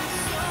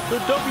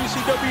 The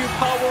WCW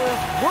Power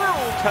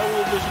World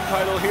Television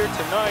title here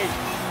tonight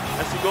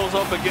as he goes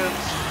up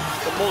against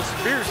the most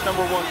fierce #1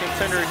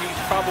 contender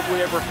he's probably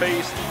ever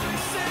faced.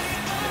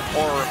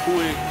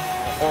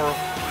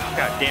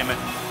 God damn it,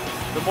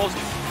 the most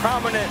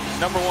prominent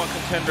 #1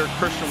 contender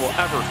Christian will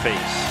ever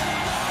face.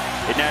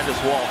 And that is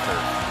Walter.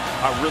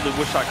 I really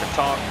wish I could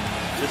talk.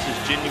 This is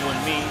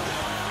genuine me.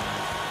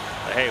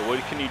 Hey, what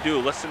can you do?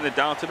 Let's send it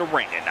down to the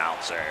ring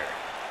announcer.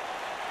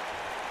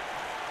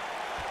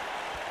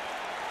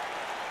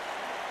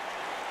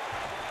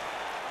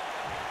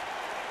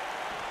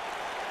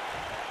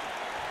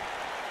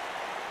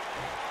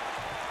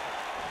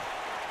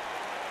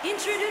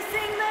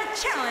 Introducing the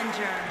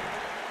challenger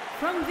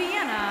from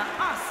Vienna,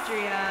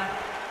 Austria,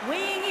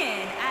 weighing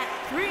in at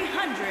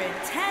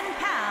 310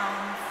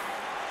 pounds,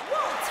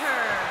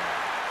 Walter.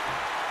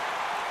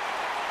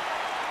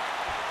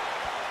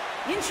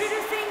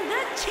 Introducing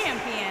the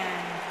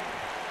champion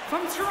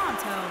from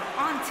Toronto,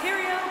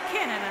 Ontario,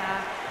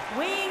 Canada,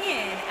 weighing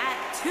in at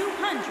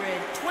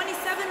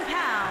 227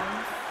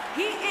 pounds,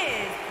 he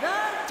is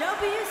the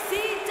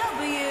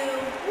WCW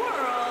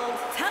World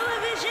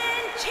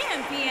Television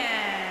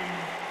Champion,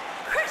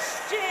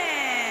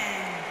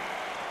 Christian.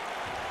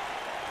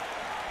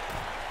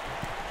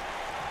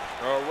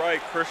 All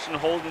right, Christian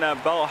holding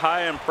that belt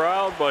high and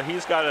proud, but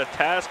he's got a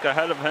task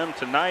ahead of him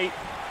tonight.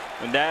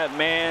 And that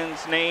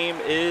man's name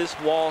is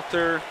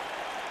Walter.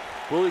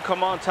 Will he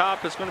come on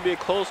top? It's going to be a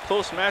close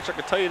match. I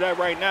can tell you that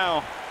right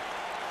now.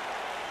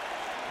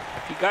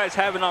 If you guys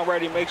haven't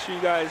already, make sure you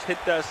guys hit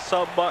that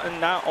sub button.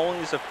 Not only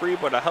is it free,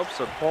 but it helps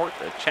support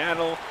the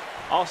channel.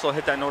 Also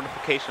hit that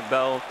notification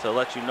bell to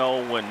let you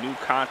know when new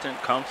content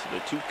comes to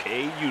the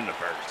 2K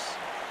universe.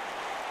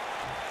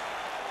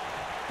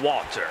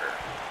 Walter,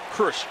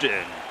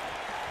 Christian,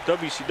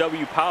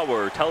 WCW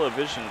Power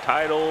Television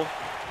title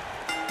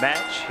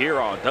match here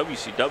on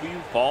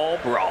WCW Fall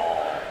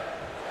Brawl.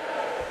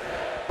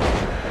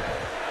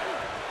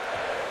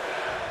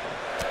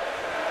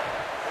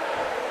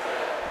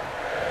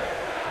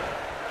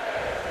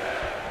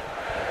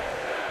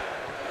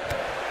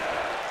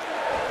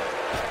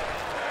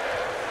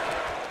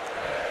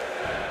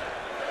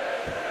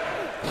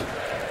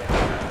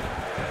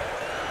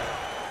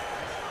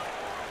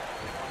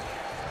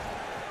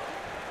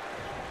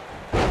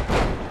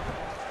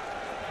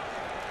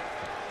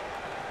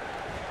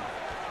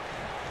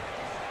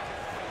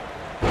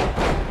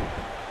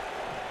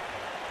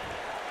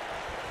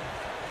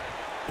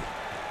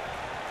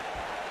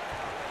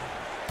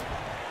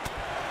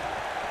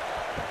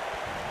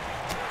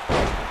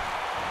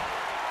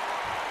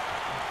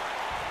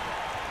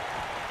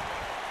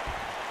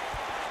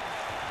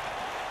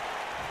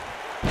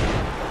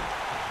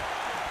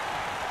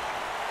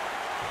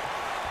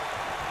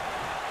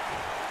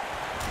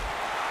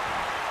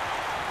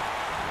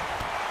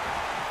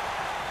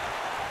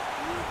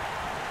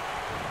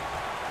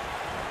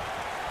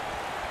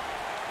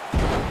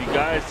 You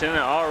guys didn't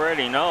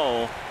already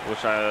know,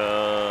 which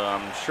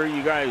I'm sure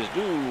you guys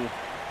do,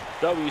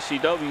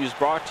 WCW is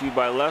brought to you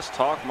by Less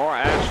Talk, More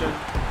Action.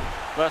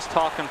 Less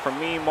talking from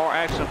me, more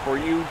action for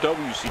you.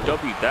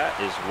 WCW, that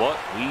is what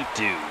we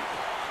do.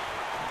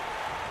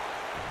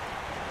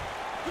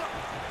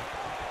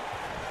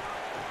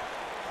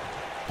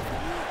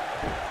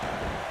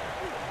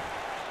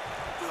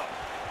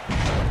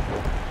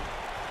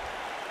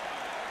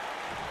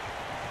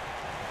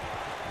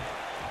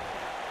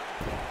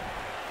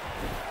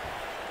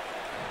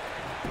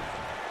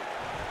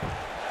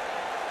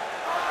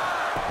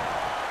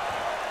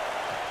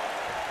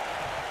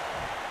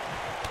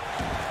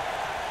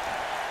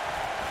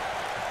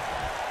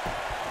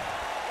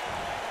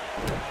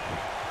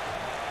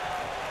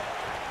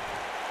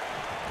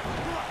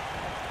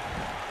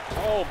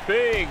 Oh,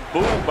 big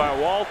boom by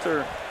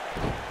Walter.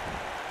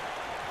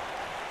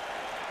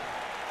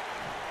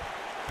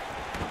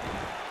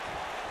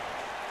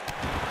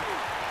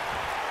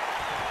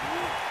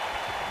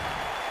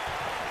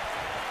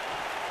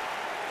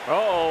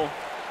 Uh-oh.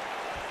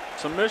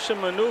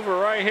 Submission maneuver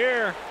right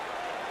here.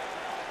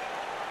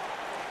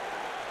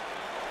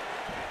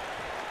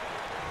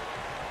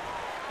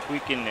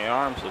 Tweaking the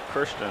arms of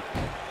Christian.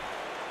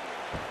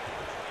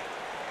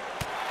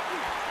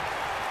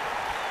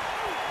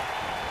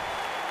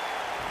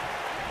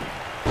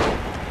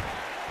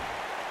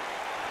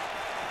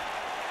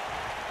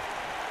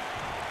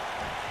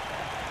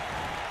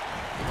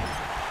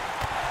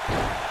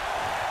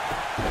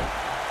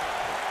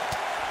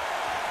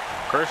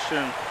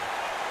 Christian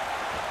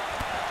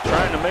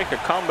trying to make a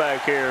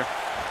comeback here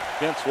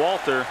against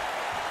Walter.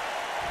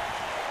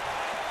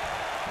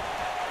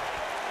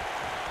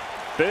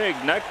 Big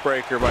neck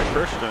breaker by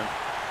Christian.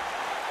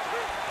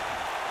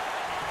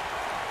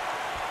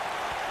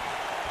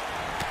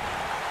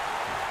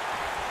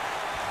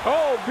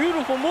 Oh,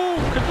 beautiful move.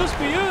 Could this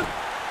be it?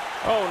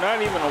 Oh,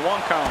 not even a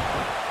 1 count.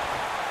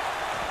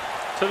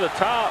 To the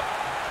top.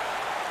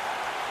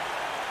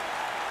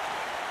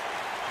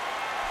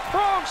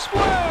 Frog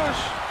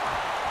splash!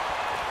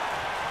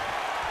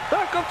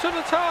 Back up to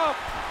the top.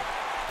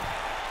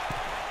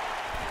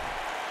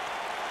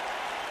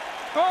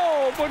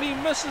 Oh, but he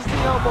misses the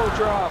elbow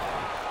drop.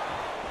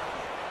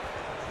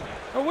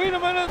 Oh, wait a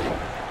minute.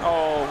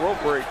 Oh,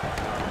 rope break.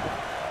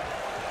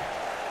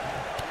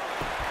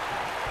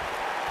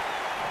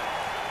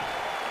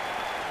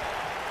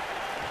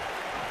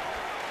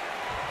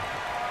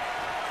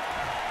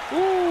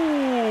 Ooh.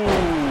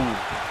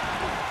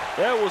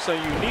 That was a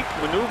unique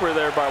maneuver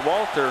there by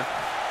Walter.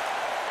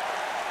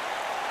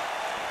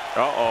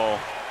 Uh-oh.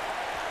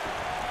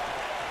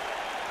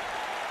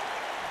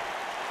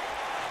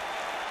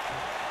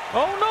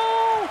 Oh,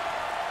 no!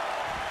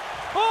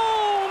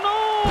 Oh, no!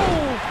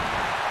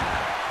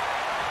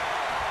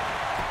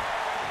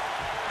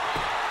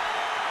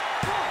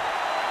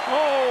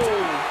 Oh,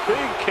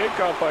 big kick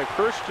out by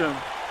Christian.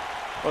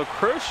 But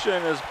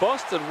Christian is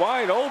busted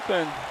wide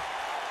open.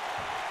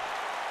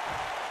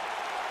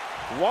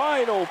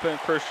 Wide open,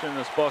 Christian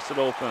is busted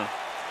open.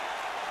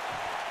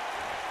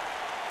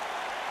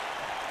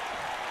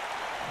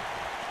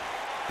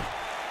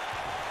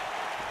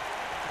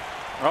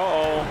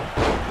 Uh-oh.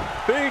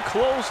 Big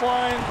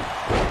clothesline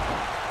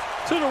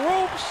to the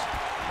ropes.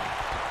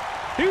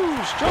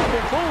 Huge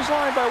jumping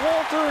clothesline by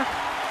Walter.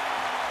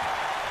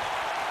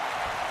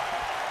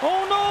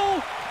 Oh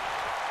no!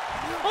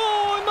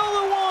 Oh,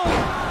 another one!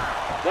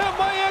 That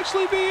might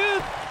actually be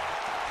it.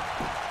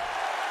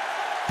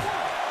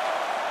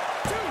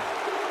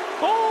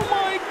 Oh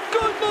my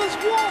goodness,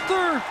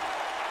 Walter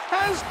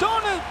has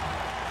done it!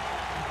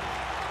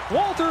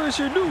 Walter is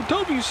your new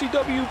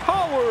WCW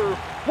Power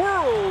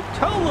World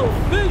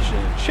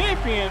Television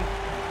Champion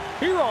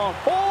here on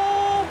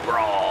Fall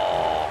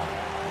Brawl.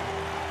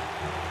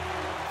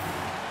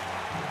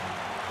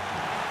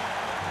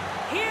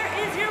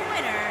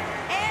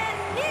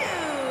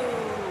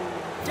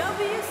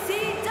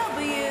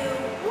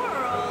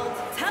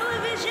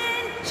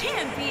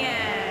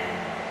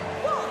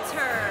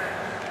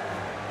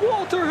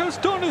 Walter has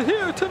done it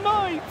here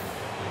tonight.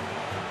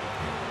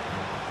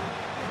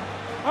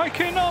 I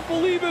cannot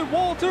believe it.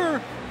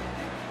 Walter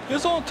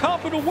is on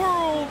top of the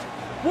world.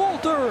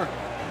 Walter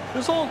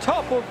is on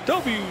top of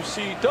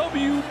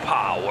WCW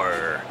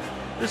Power.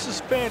 This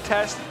is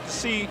fantastic to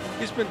see.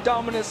 He's been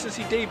dominant since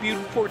he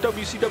debuted for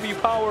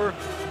WCW Power,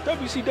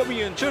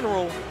 WCW in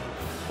general.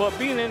 But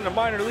being in the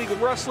minor league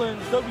of wrestling,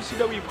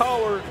 WCW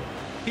Power,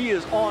 he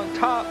is on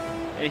top,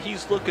 and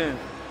he's looking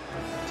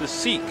to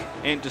seek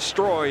and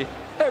destroy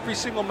every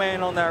single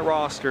man on that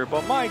roster.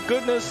 But my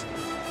goodness,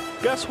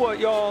 guess what,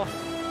 y'all?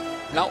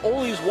 Not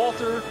only is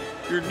Walter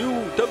your new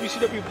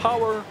WCW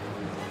Power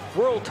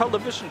World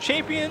Television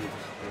Champion,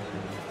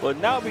 but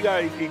now we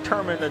gotta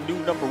determine a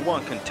new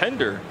 #1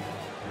 contender.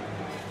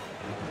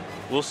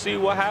 We'll see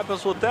what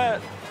happens with that.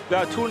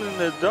 Gotta tune in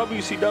to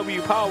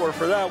WCW Power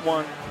for that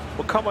one.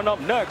 But coming up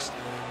next,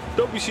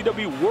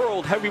 WCW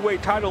World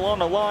Heavyweight title on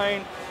the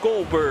line,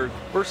 Goldberg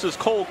versus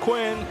Cole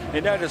Quinn,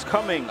 and that is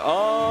coming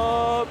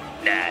up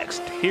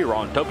next here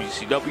on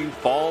WCW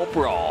Fall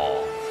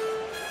Brawl.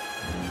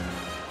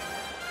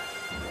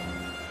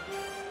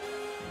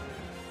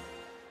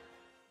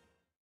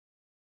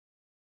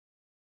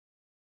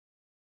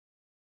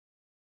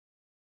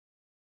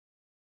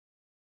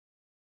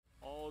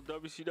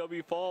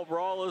 WCW Fall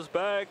Brawl is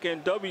back,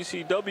 and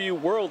WCW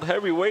World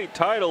Heavyweight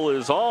title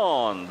is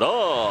on the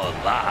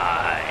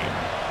line.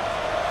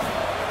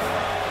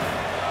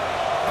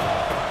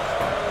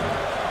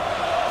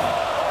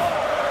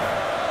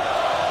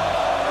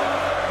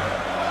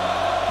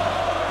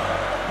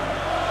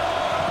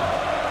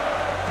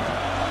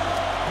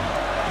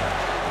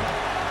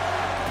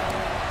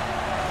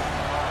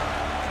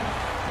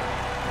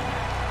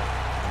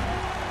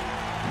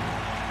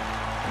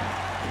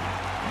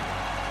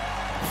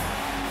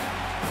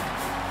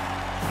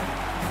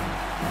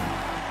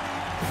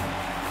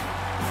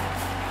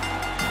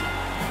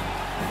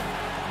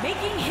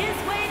 Making his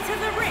way to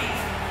the ring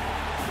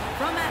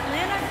from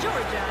Atlanta,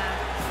 Georgia,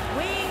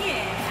 weighing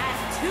in at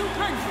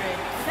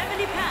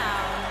 270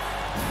 pounds,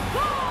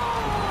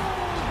 Goldberg!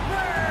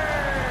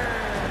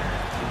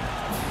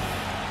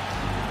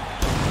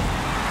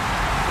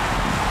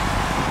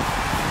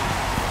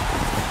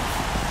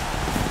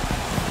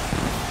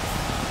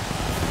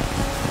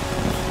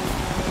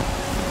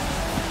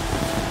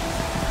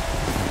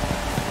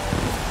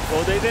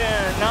 Well, they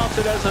didn't announce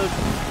it as a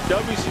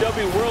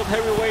WCW World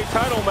Heavyweight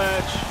title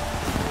match.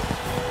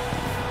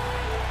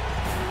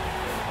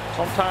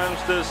 Sometimes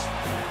this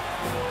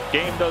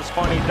game does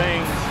funny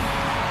things,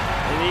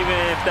 and even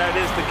if that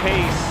is the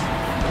case,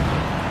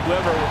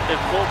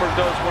 if Goldberg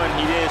does win,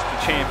 he is the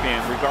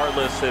champion,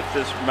 regardless if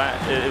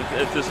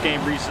this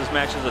game reaches this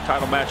match as a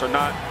title match or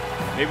not.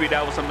 Maybe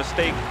that was a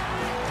mistake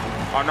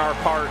on our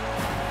part,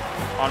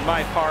 on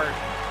my part,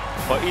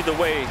 but either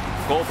way,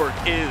 Goldberg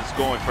is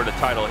going for the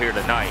title here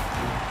tonight.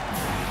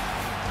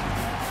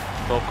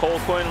 So if Cole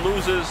Quinn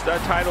loses,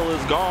 that title is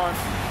gone.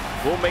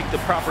 We'll make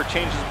the proper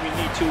changes we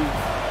need to.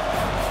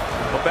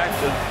 But back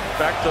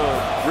to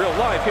real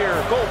life here.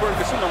 Goldberg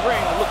is in the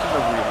ring looking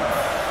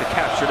to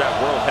capture that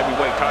World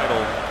Heavyweight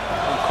title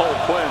from Cole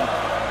Quinn.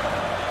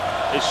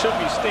 It should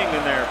be Sting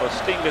in there, but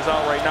Sting is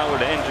out right now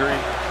with an injury,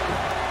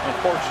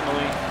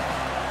 unfortunately.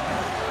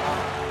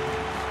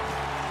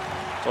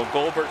 So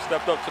Goldberg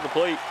stepped up to the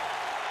plate.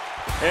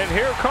 And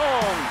here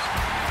comes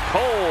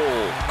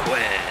Cole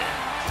Quinn.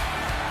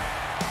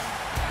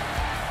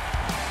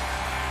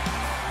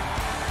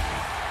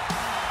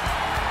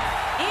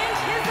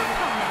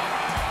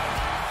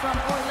 From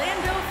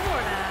Orlando,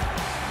 Florida,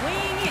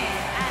 weighing in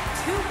at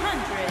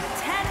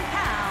 210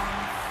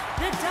 pounds,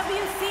 the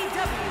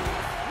WCW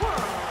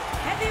World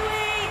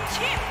Heavyweight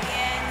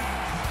Champion,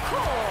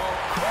 Cole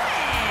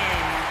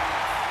Quinn.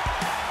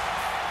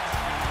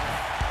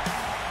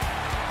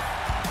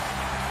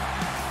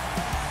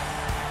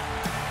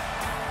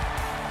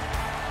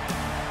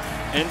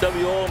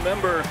 NWO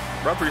member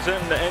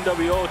representing the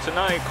NWO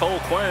tonight,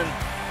 Cole Quinn.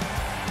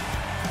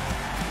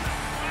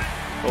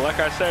 But like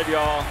I said,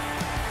 y'all,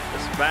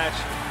 this match,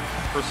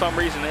 for some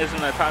reason,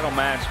 isn't a title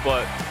match,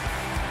 but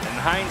in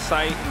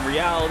hindsight, in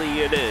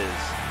reality, it is.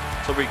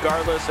 So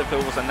regardless if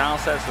it was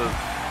announced as a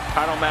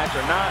title match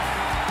or not,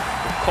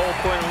 if Cole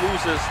Quinn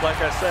loses, like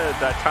I said,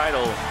 that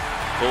title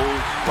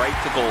goes right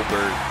to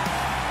Goldberg.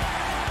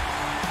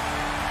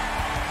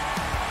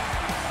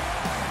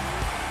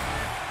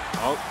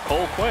 Oh,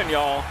 Cole Quinn,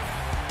 y'all.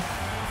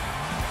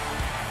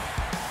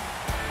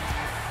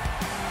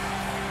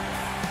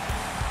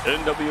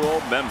 NWO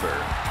member.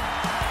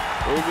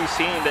 We'll be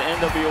seeing the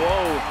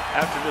NWO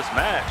after this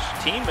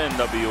match. Team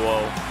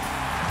NWO.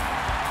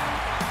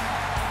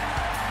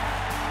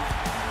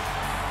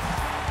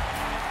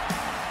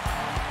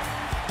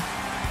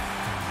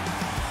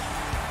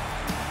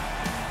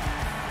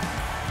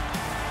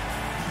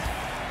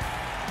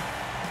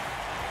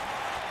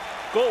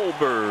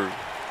 Goldberg,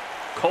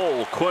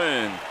 Cole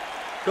Quinn.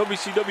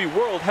 WCW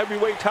World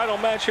Heavyweight title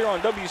match here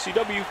on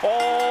WCW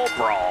Fall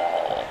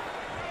Brawl.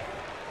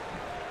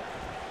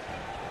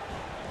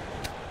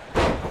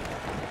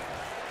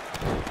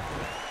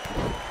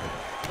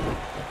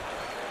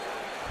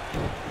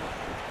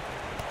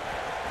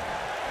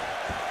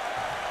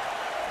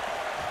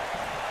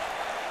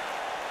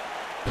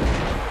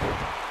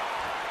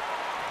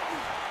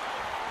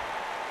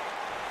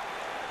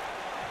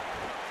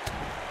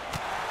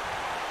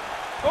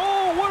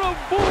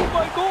 Boom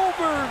by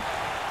Goldberg.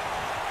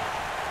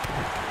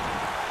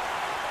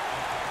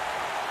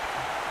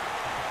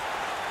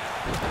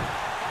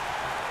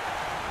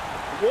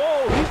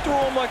 Whoa, he threw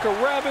him like a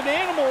rabid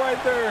animal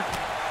right there.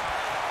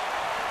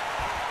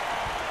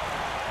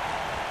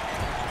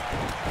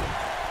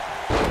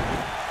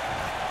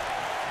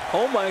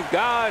 Oh my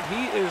God,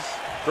 he is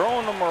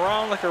throwing them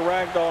around like a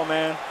rag doll,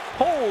 man.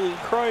 Holy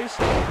Christ.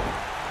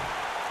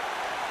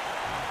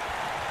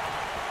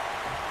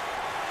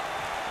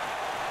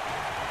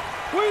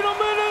 Wait a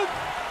minute.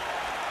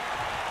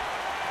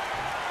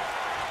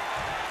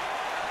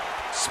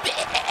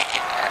 Spear.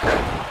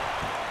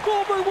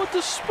 Goldberg with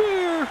the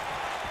spear.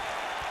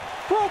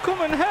 Broke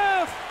him in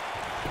half.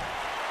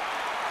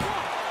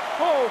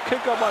 Oh,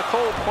 kick out by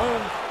Cole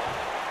Quinn.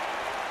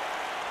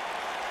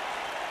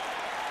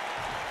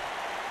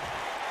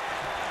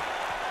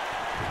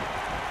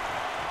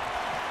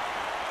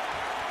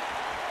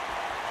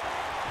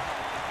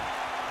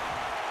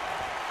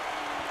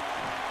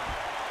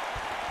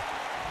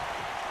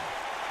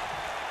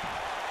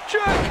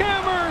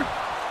 Jackhammer!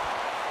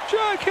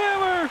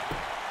 Jackhammer!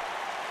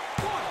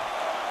 1,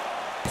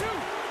 2.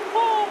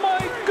 Oh my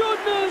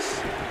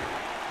goodness!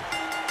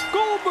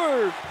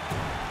 Goldberg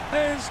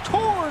has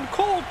torn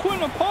Cole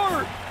Quinn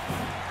apart.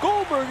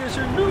 Goldberg is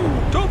your new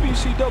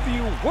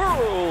WCW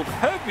World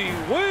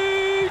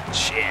Heavyweight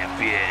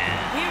Champion.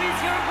 Here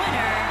is your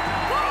winner,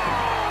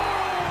 Goldberg.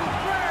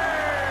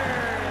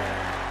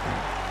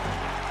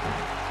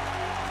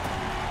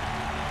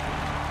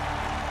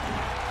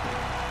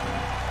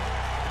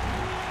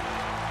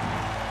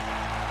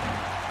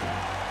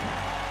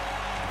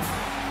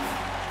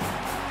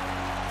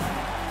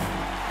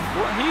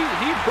 Well,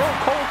 he broke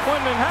Cole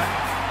Quinn in half.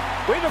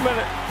 Wait a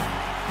minute.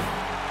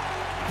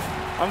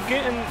 I'm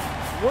getting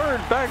word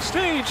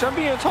backstage. I'm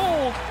being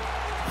told.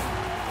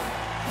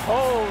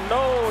 Oh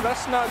no,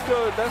 that's not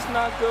good. That's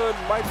not good.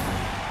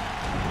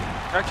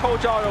 I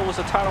told y'all it was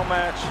a title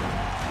match.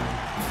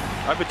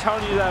 I've been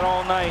telling you that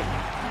all night.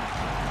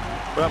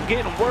 But I'm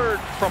getting word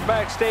from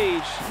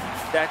backstage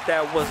that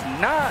that was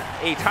not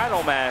a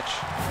title match.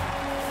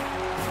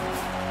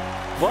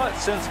 But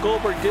since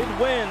Goldberg did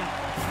win,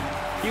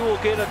 he will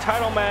get a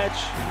title match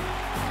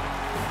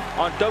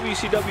on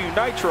WCW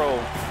Nitro.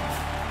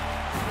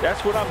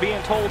 That's what I'm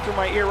being told through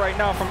my ear right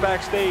now from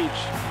backstage.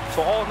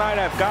 So all night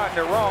I've gotten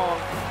it wrong.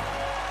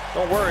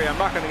 Don't worry, I'm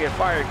not gonna get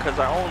fired because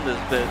I own this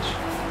bitch.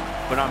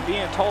 But I'm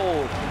being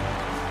told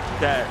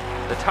that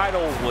the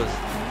title was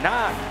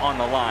not on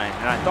the line.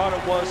 And I thought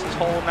it was this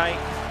whole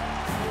night,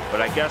 but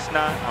I guess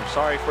not. I'm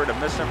sorry for the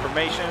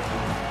misinformation.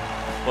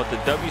 But the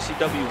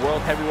WCW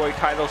World Heavyweight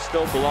title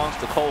still belongs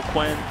to Cole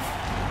Quinn.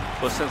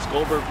 But since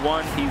Goldberg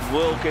won, he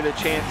will get a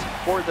chance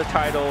for the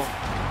title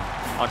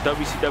on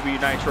WCW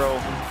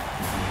Nitro.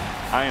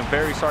 I am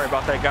very sorry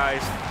about that,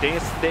 guys.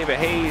 David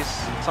Hayes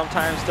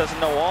sometimes doesn't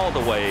know all the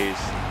ways.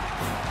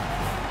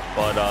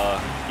 But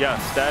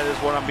yes, that is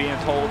what I'm being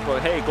told.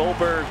 But hey,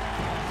 Goldberg,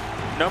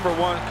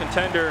 #1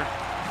 contender.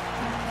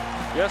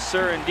 Yes,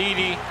 sir,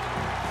 indeedy.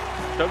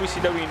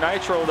 WCW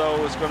Nitro,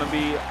 though, is going to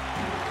be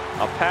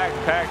a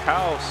packed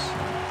house,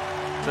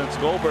 since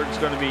Goldberg's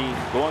going to be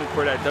going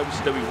for that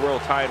WCW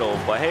World title.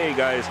 But hey,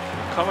 guys,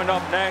 coming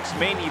up next,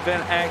 main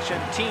event action,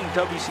 Team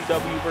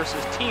WCW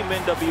versus Team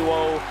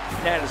NWO.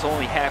 And that is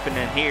only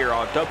happening here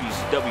on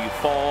WCW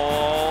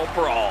Fall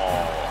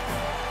Brawl.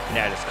 And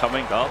that is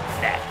coming up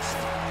next.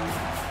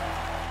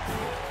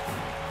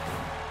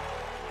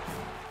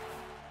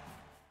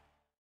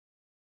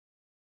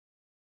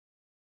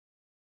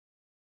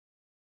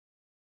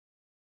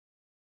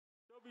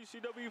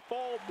 WCW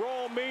Fall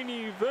Brawl main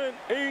event,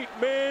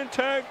 8-man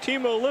tag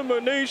team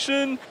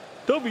elimination,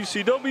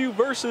 WCW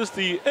versus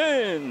the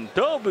NWO.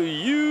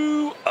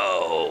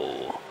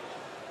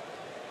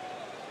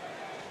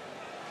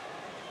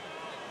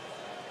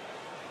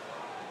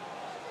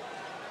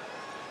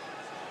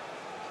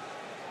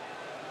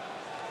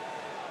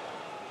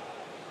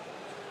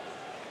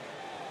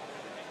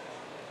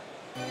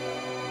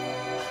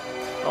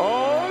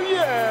 Oh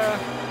yeah.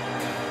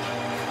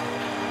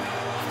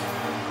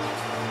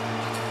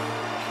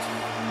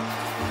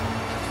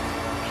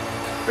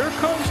 Here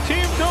comes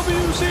Team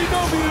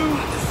WCW.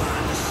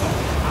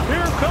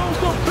 Here comes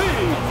the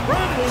big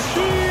red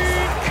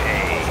machine.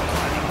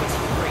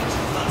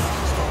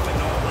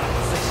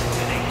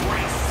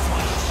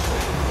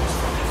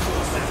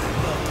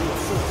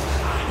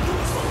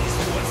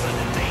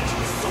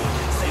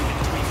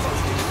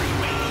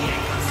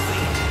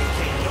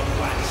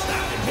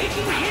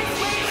 Making his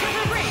way to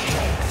the ring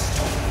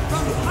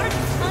from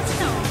parts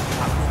unknown,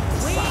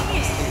 weighing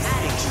in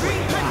at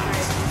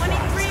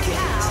 323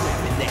 pounds,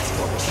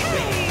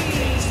 Kenny.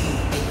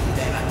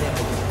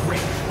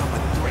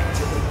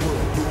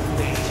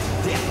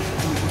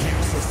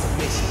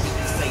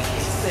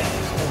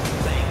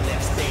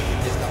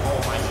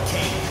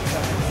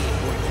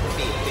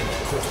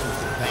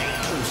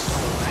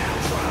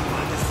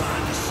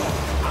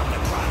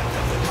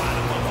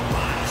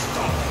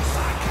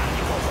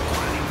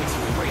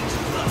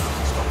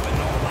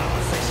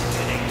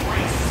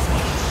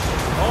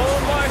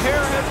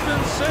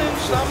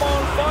 I'm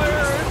on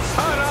fire. It's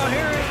hot out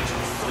here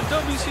in the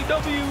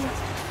WCW.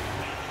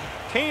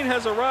 Kane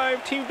has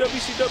arrived. Team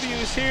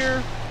WCW is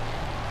here.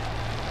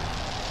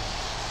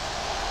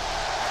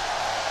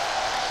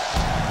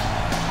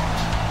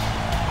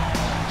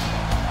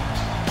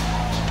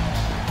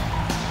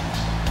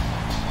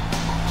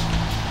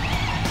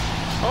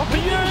 Oh,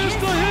 yeah, it's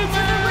the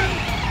Hitman!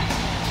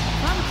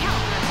 From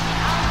Calgary,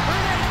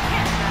 Alberta,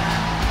 Canada,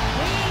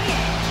 weighing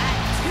in at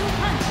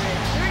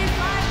 235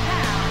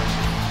 pounds,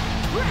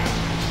 Bret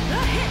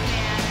the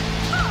Hitman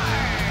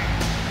Hart.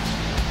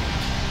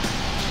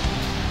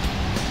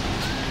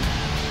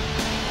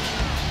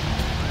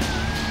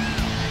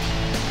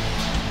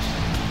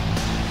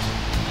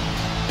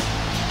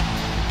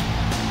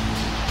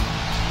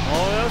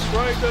 Oh, that's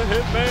right, the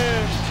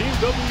Hitman. Team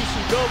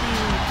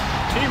WCW,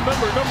 team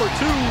member number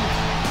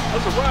 2.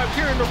 Has arrived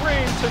here in the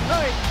ring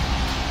tonight.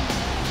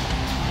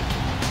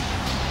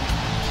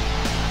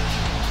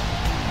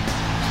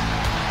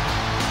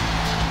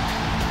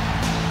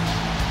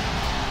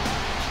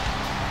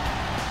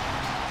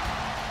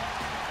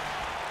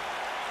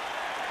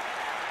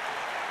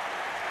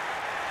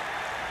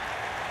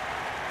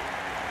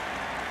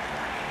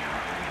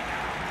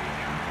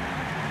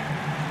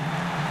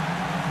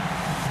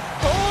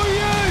 Oh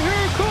yeah,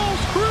 here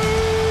comes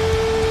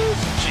Chris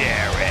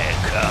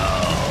Jericho.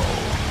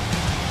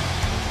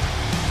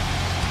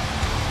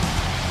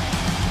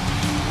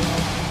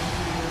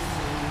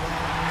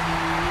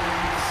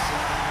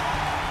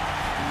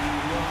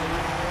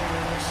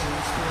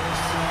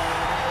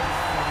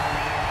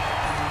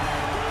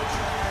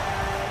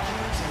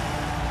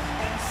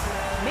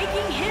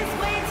 Making his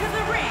way to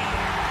the ring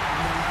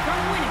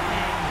from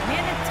Winnipeg,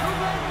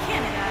 Manitoba,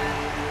 Canada,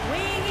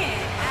 weighing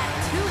in at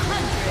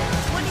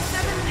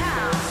 227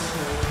 pounds,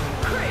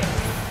 Chris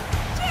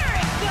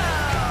Jericho.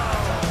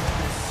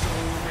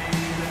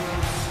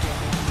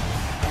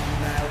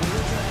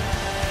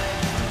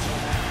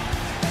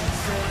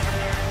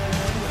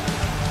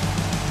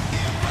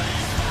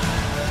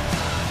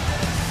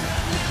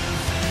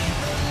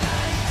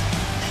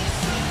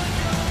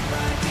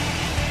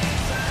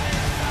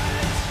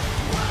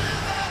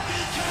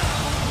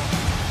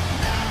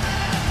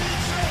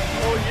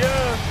 Oh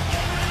yeah.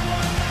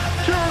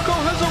 Jericho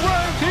has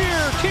arrived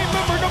here. Team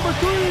member number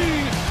 3.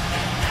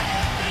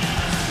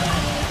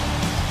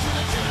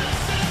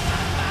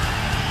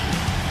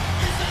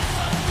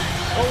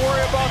 Don't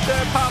worry about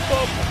that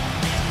pop-up.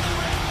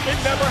 It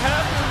never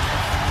happened.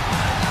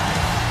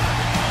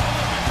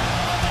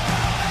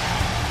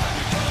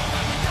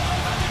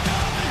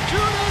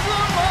 Judas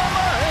on my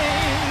mind.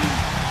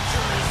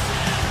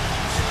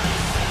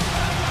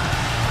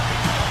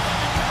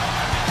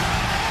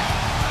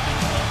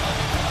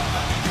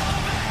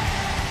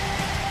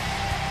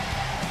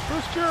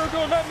 Chris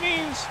Jericho, that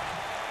means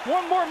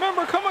one more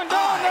member coming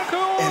down. That could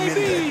only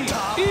be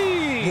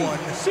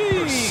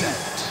EC3.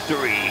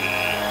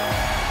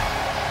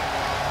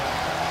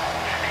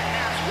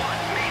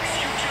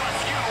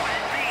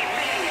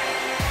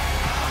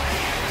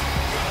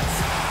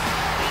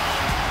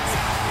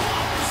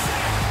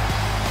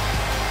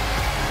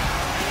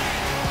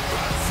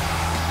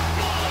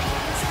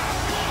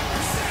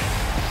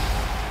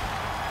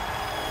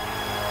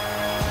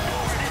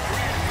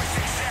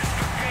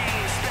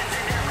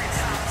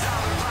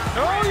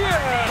 Oh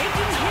yeah!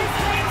 Making his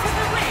way to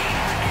the ring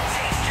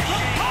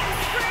from Palm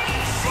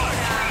Springs,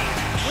 Florida,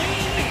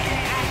 weighing in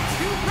at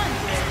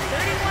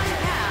 231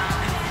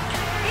 pounds,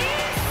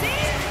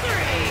 EC3.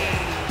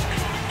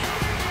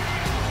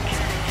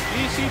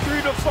 EC3,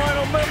 the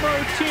final member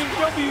of Team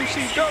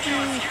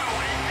WCW.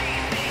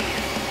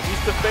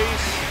 He's the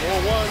face, or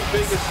one of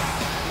the biggest,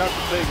 not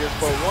the biggest,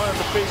 but one of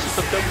the faces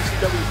of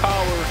WCW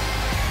Power.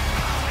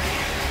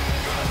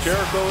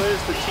 Jericho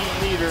is the team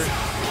leader.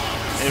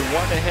 And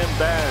wanted him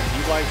bad. He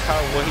likes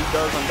what he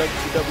does on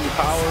WCW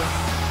Power.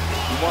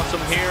 He wants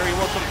him here. He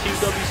wants him Team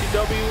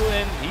WCW,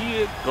 and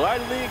he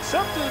gladly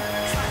accepted.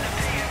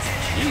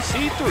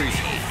 EC3.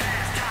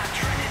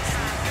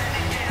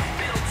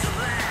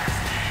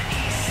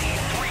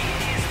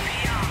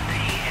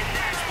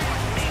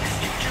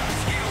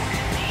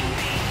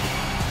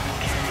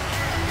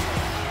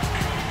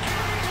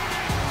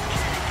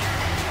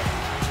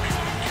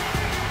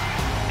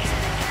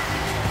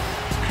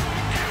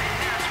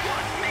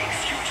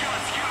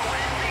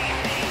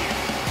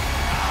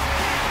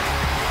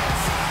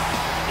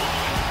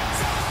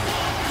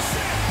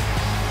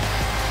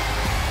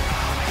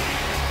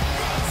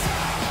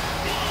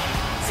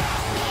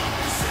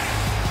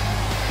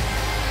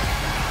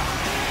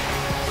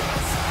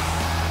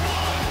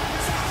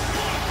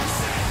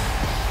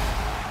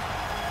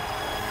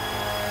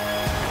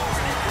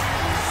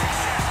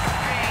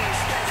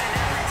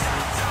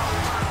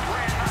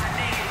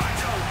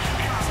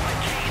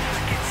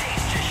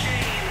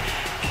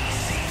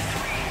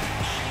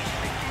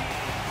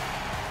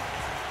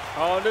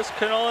 Oh, this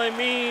can only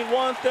mean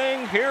one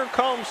thing. Here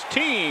comes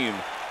Team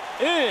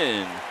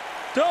NWO.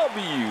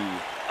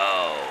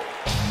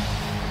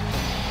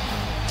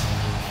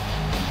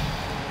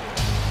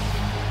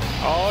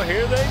 Oh,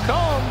 here they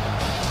come.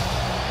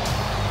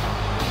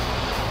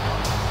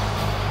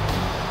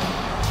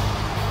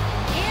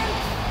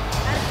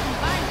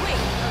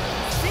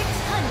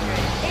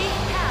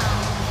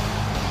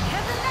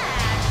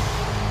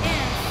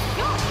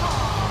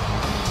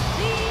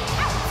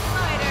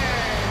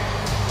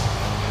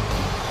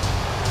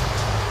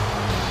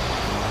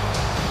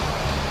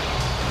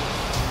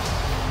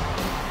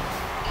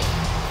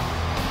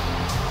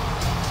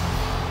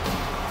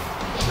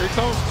 Here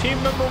comes team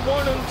number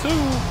 1 and 2.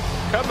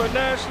 Kevin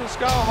Nash and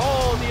Scott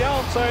Hall, the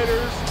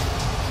outsiders.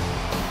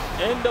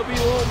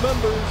 NWO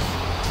members,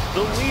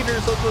 the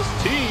leaders of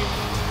this team.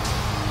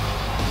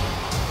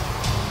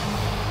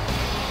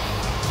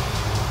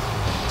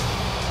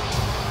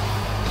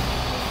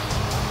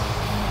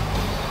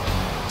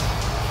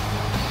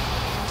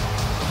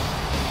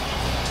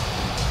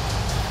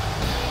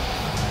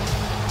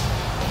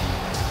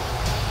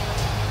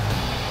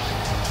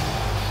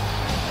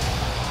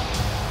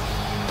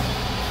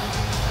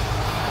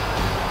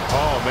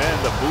 Oh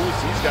man, the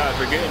boost these guys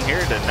are getting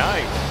here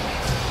tonight.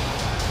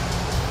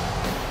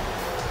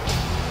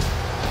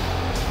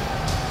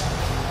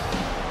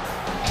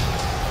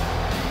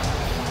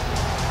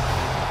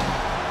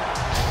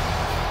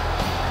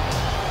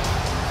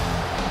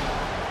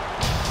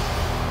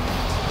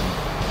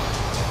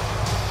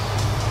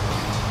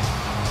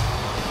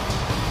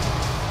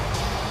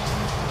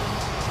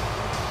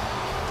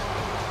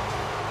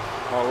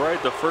 All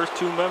right, the first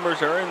 2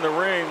 members are in the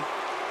ring.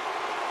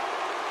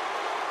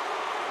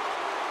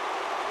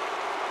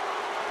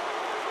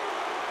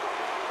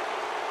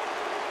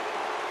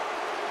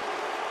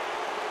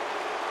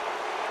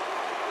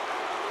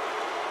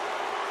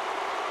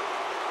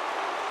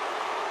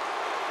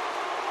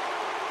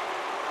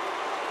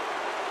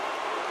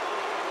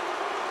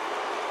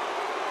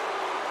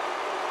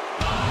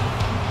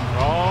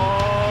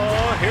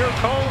 Oh, here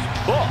comes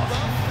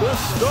Buff, the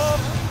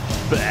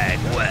Stuff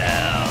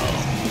Bagwell.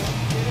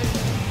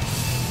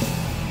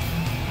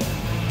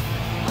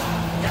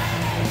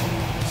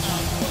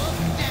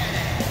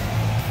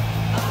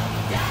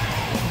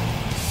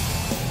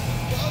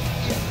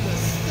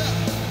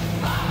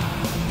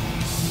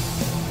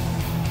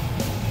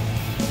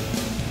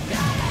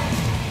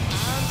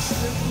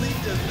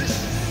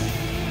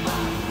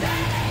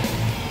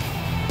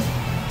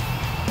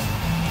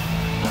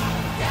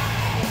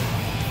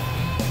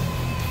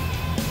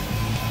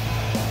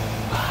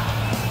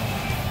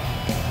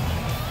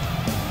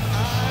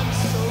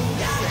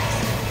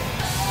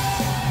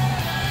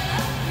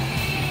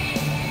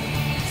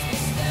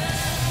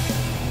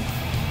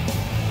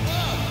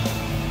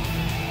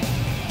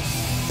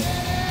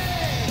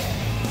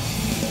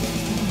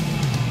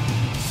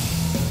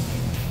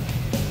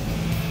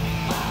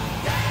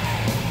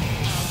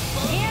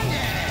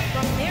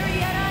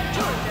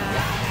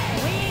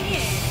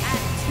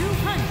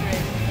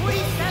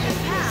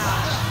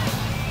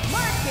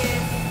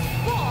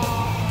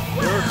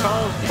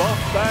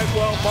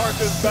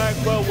 Marcus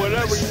Bagwell,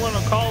 whatever you want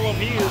to call him,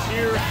 he is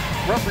here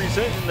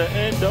representing the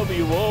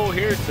NWO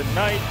here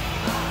tonight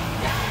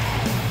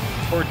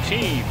for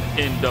Team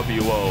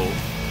NWO.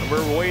 And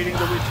we're waiting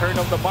the return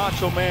of the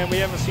Macho Man. We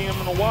haven't seen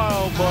him in a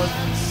while, but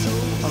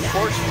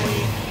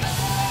unfortunately,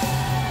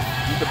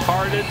 he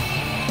departed.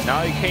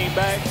 Now he came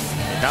back,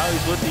 and now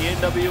he's with the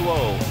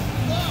NWO.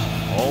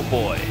 Oh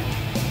boy.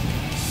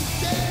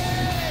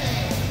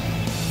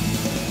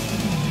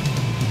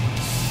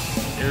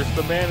 Here's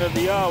the man of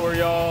the hour,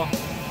 y'all.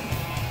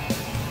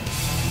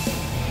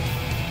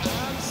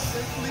 I'm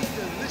simply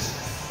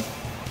delicious.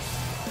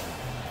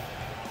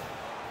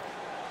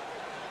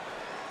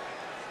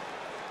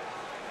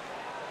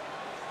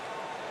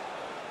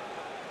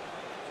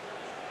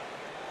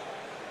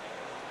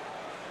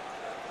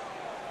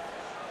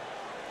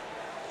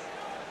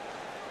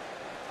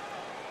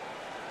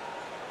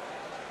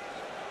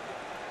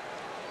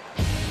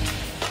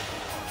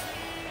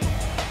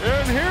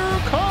 And here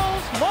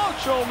comes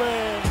Macho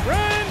Man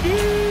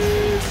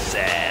Randy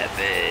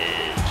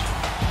Savage.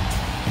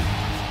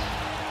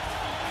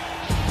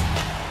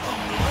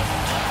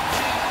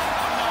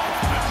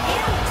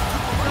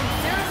 From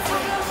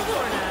Sarasota,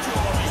 Florida,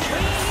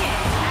 weighing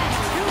in at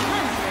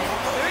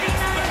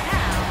 239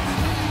 pounds,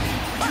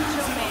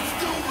 Macho Man Randy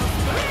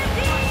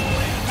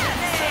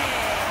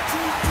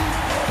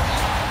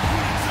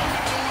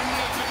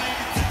Savage.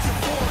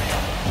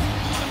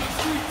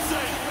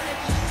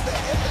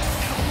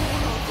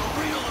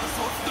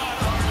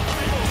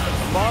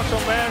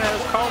 Macho Man has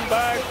come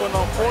back, but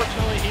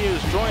unfortunately he has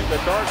joined the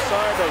dark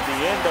side of the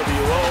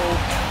NWO.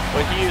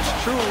 But he is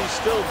truly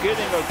still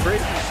getting a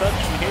great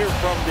reception here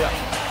from the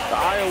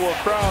Iowa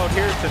crowd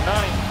here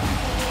tonight.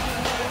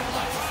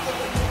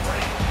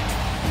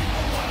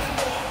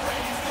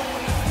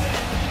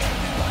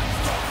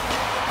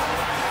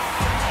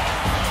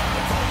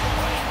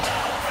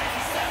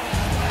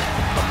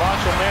 The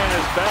Macho Man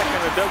is back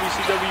in the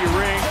WCW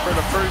ring for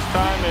the first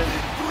time in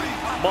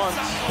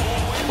months,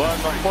 but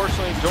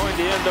unfortunately joined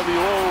the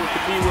NWO to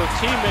be with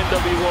Team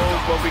NWO,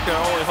 but we can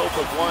only hope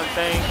of one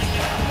thing,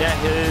 that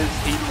is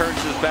he turns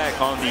his back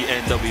on the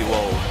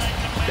NWO.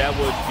 That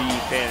would be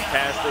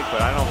fantastic,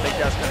 but I don't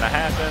think that's going to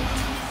happen.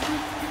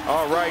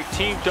 All right,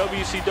 Team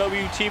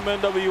WCW, Team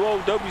NWO,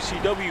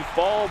 WCW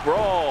Fall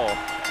Brawl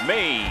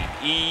main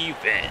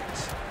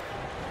event.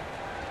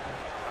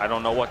 I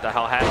don't know what the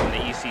hell happened to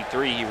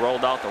EC3. He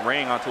rolled out the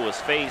ring onto his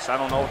face. I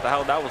don't know what the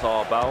hell that was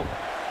all about.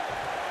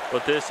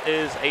 But this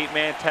is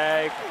 8-man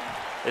tag.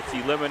 It's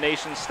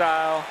elimination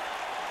style.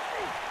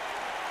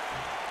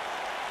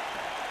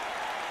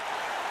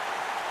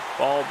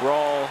 Fall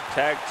Brawl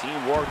Tag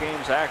Team War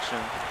Games action.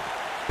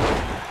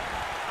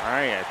 All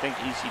right, I think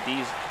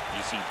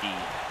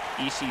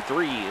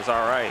EC3 is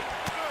all right.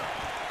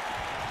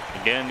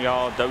 Again,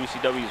 y'all,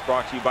 WCW is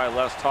brought to you by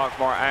Less Talk,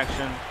 More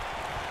Action.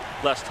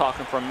 Less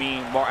talking from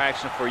me, more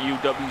action for you,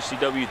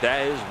 WCW.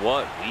 That is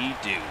what we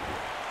do.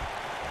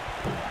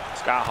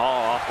 Scott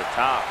Hall off the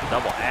top,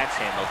 double axe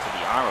handle to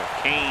the arm of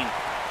Kane.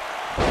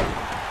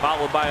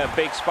 Followed by a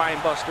big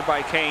spine buster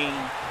by Kane.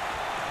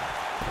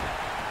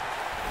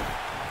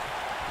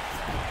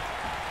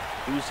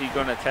 Who's he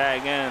gonna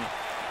tag in?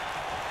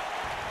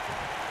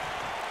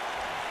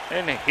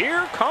 And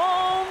here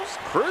comes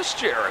Chris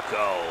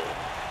Jericho.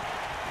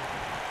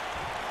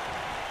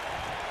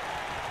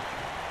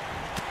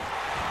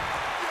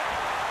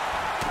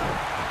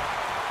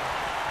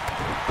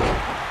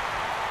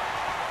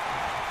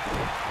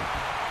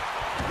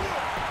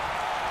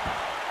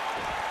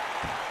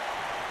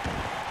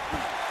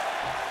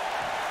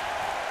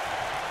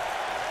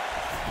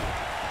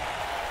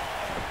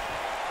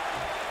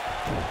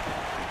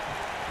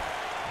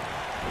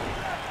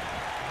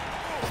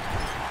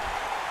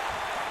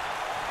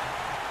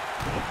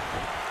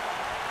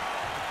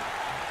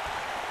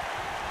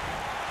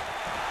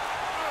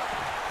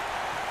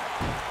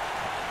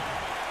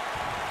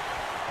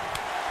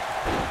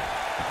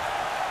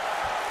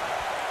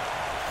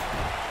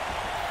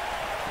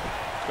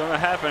 Gonna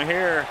happen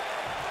here.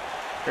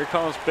 Here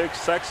comes Big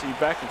Sexy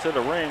back into the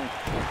ring.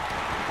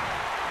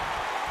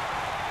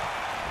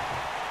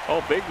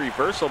 Oh, big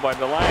reversal by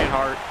the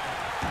Lionheart.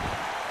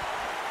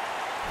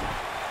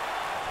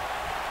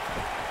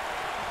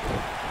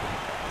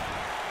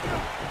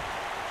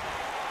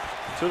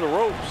 To the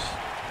ropes.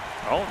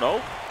 Oh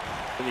no,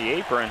 to the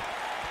apron.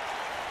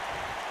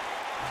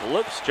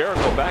 Flips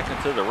Jericho back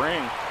into the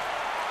ring.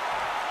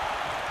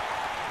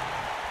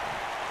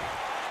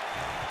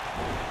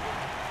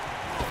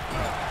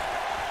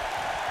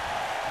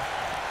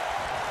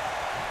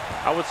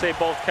 I would say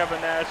both Kevin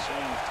Nash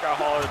and Scott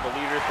Hall are the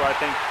leaders, but I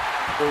think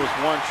there was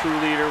one true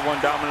leader, one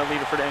dominant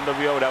leader for the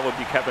NWO, that would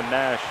be Kevin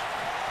Nash.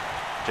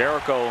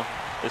 Jericho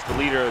is the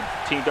leader of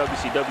Team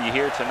WCW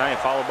here tonight,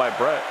 followed by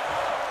Brett.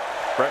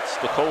 Brett's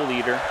the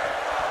co-leader.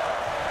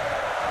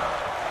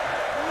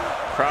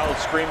 Crowd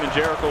screaming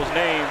Jericho's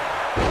name.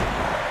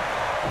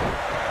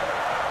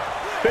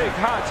 Big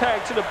hot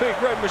tag to the Big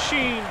Red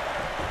Machine.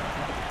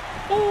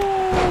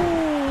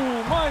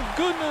 Oh, my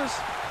goodness.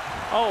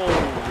 Oh,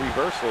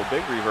 reversal,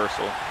 big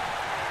reversal.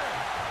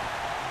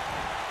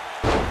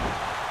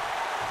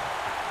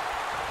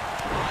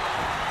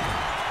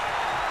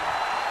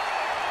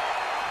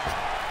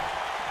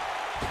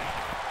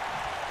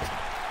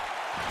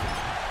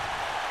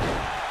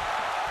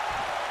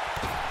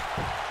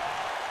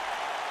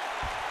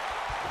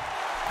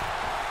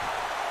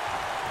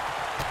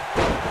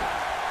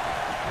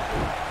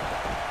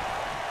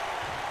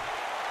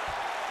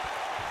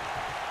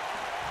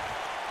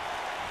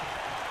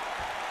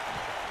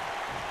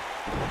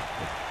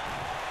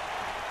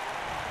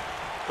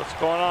 What's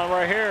going on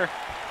right here?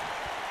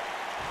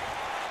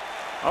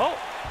 Oh.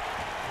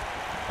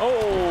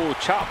 Oh,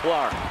 chop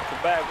block to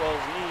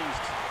Bagwell's knees.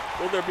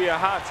 Will there be a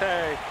hot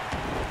tag?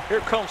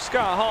 Here comes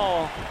Scott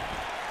Hall.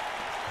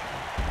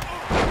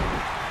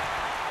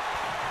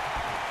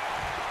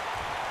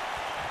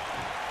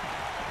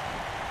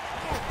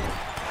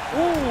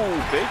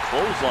 Ooh, big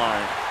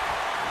clothesline.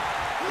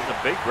 This is a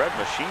Big Red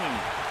Machine.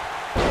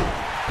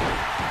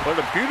 What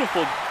a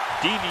beautiful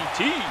DDT.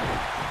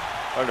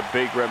 Or the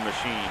Big Red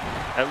Machine.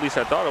 At least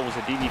I thought it was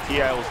a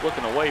DDT. I was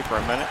looking away for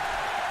a minute.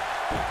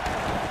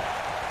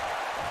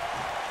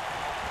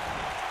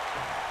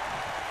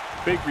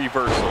 Big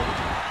reversal.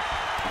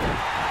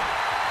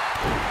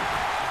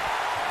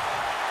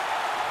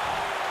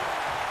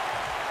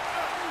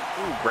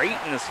 Ooh, great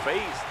in his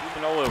face,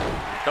 even though it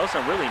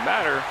doesn't really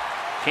matter.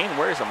 Kane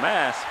wears a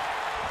mask.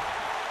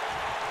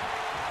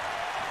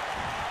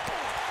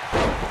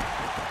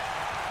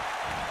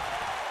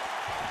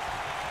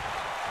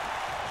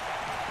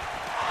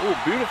 Ooh,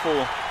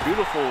 beautiful,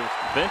 beautiful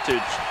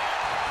vintage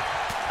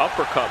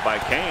uppercut by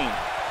Kane.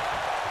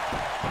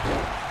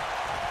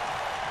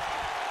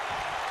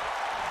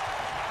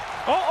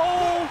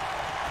 Uh-oh!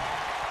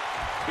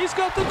 He's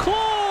got the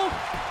claw!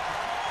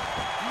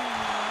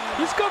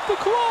 He's got the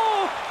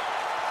claw!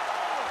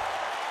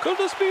 Could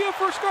this be it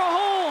for Scott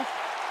Hall?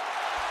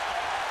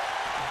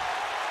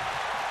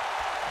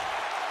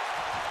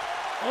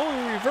 Oh,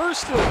 he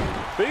reversed it.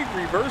 Big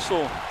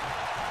reversal.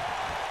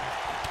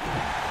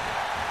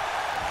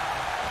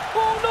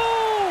 Oh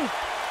no!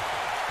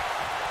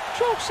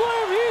 Choke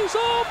slam, he's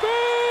up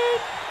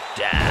and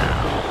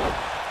down.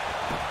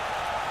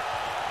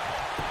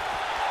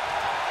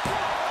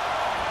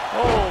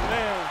 Oh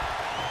man.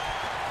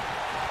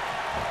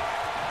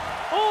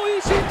 Oh,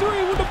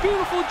 EC3 with a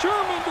beautiful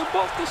German to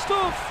buff the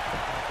stuff.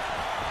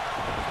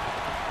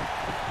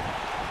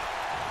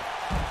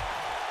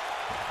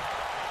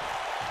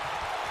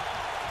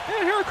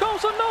 And here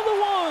comes another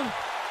one.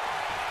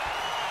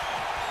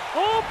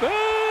 Up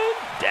and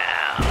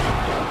down.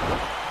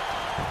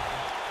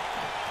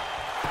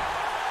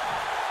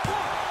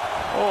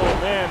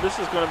 man, this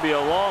is going to be a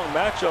long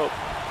matchup.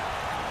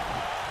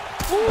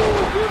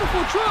 Ooh,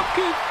 beautiful drop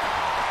kick.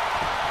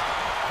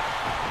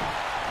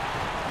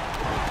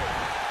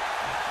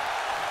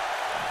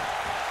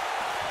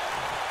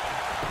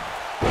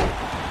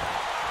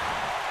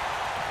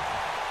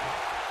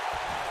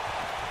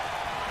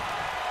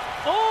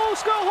 Oh,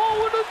 Scott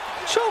Hall with a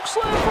choke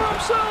slam for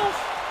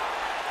himself.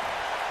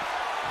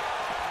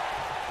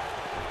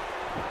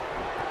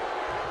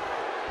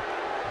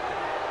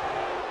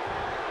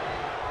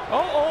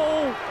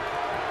 Uh-oh,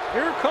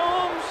 here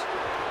comes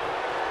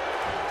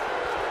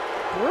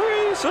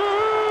Razor's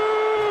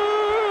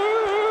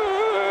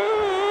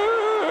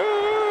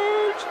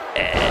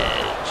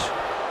Edge.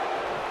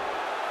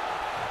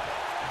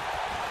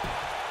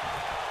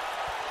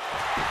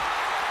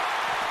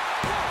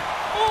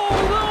 Oh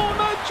no,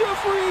 not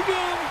Jeffrey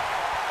again.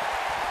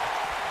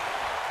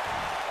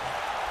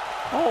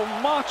 Oh,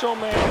 Macho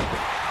Man.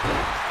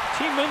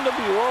 Team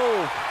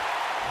NWO.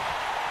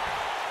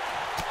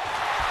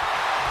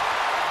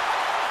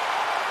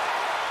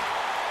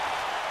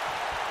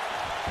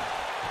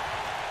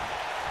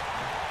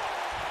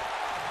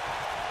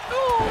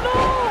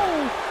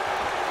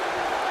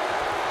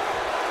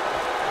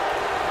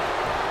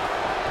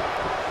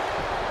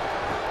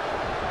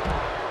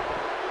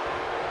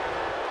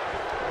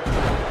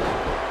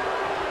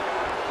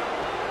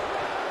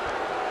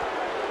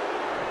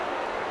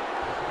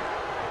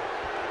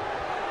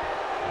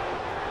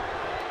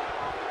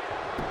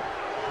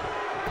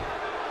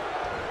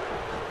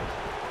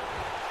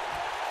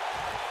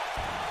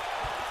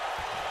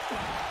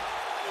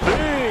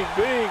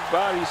 Big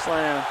body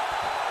slam.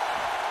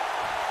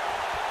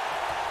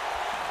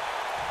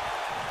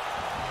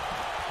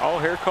 Oh,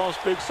 here comes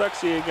Big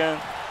Sexy again.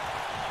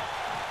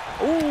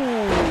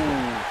 Ooh.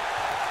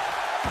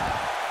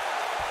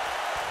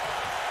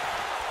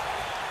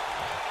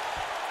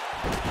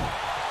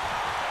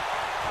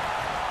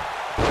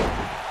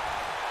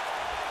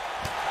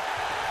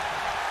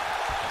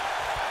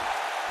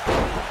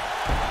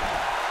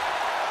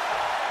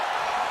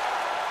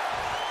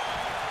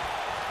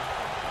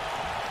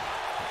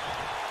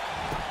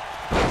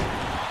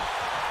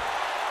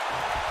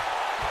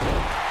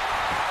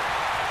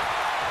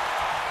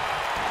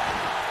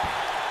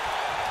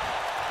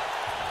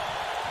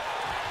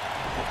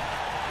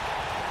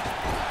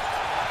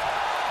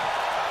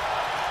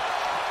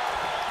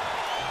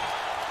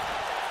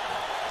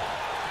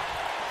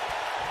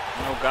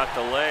 Got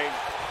the leg,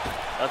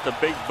 got the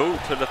big boot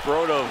to the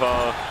throat of,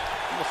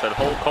 almost said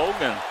Hulk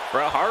Hogan,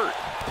 Bret Hart.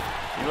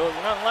 You know,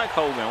 nothing like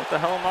Hogan. What the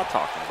hell am I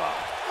talking about?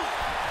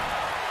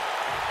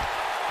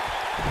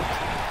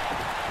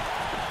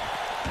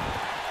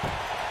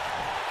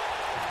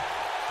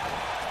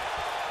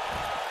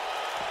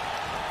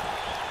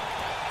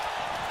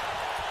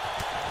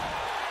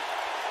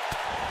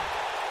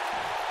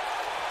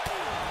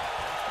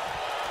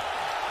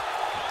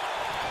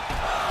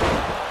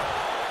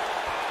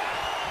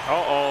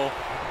 Uh-oh.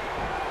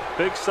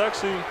 Big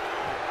Sexy.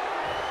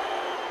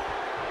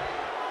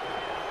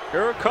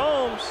 Here it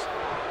comes.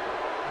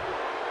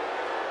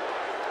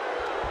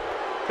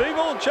 Big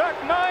old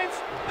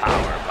jackknife.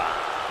 Powerbomb.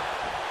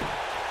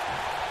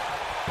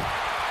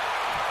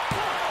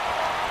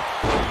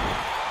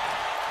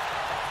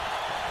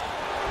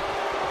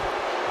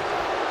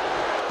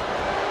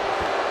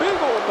 Big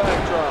old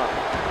backdrop.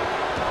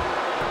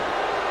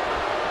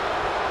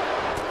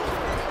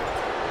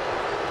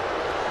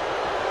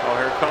 Oh,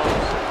 here it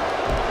comes.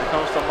 Here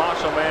comes the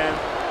Macho Man.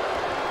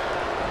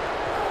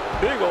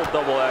 Big old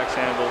double axe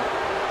handle.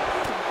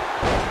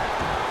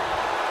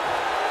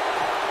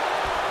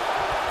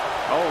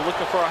 Oh,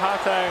 looking for a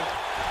hot tag.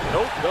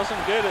 Nope,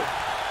 doesn't get it.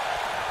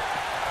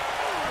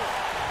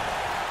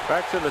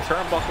 Back to the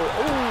turnbuckle.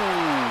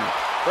 Ooh,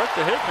 Bret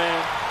the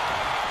Hitman.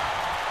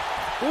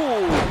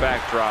 Ooh,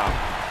 backdrop.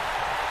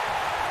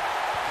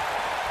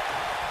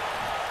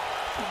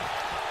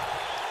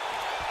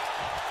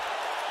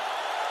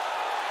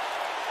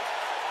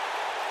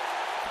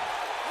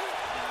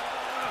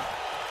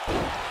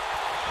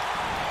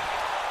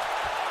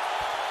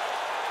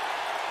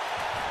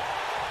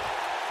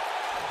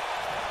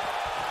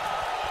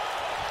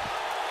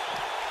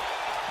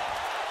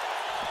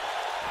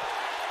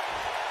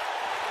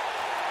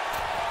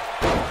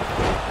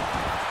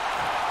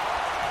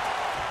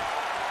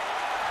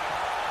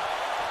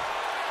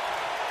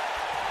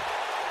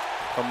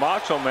 The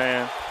Macho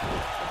Man.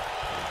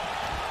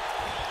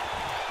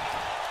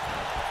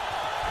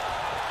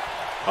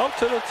 Up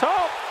to the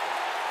top.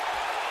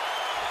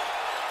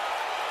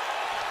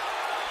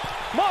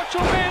 Macho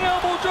Man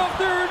elbow drop.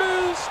 There it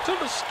is. To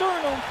the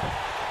sternum.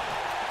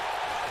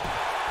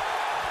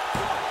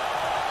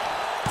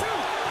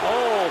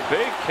 Oh,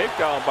 big kick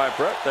out by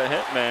Bret the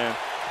Hitman.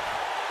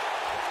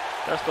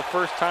 That's the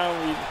first time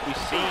we've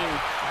seen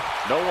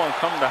no one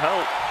come to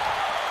help.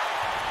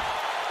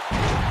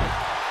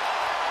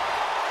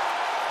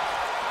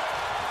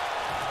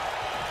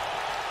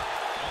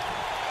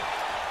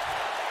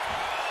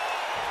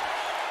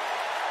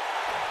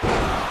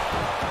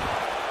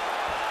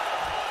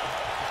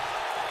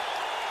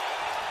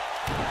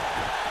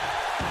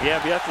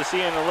 Yeah, we have to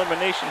see an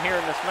elimination here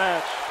in this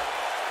match.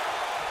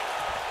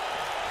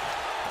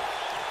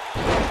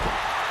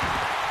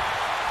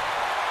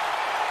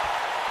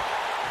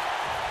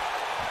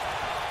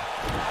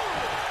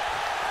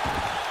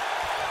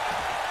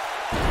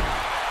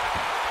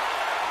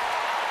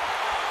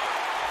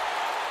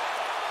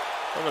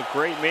 What a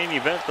great main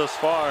event thus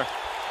far.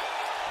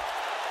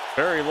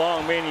 Very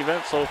long main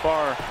event so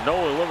far.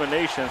 No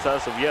eliminations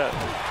as of yet.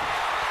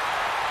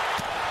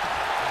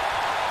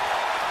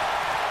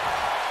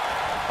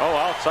 Oh,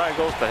 outside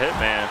goes the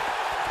Hitman.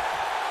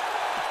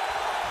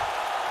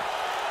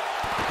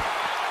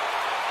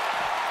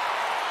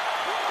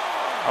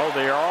 Oh,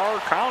 there are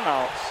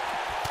countouts.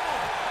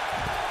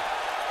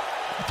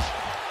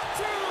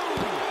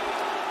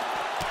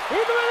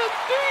 Wait a minute,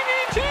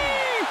 DDT!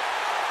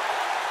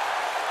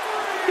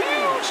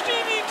 Huge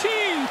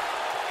DDT!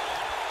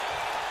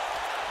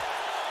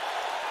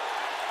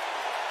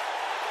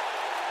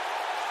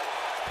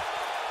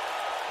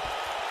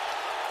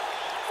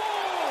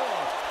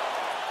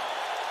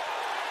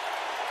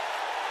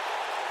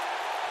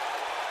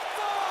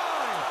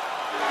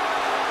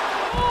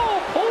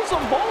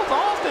 Some balls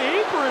off the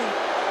apron.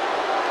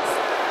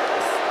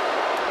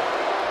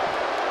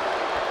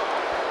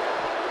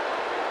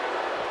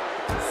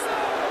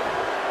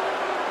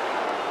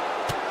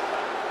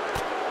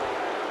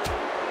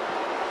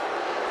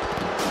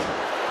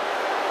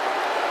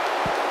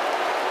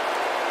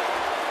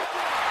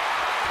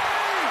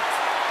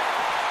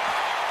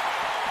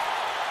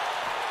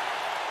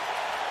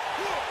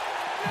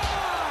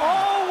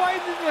 Oh, why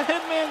did the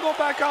Hitman go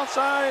back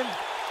outside?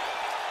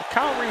 The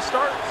count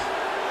restarts.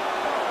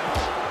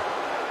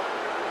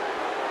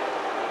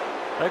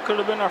 That could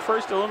have been our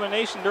first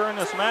elimination during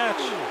this match.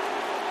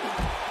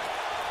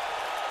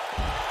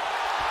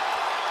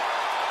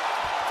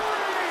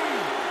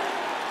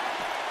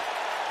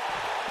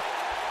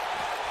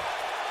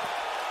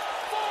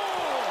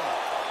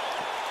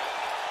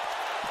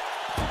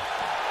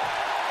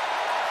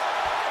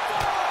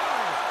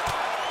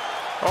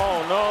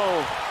 Oh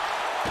no.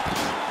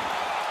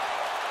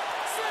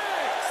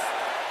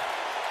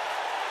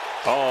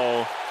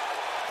 Uh-oh.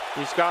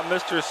 He's got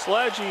Mr.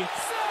 Sledgy.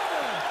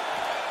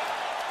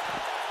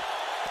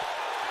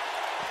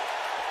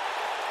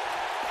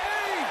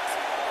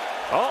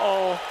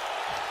 Uh-oh.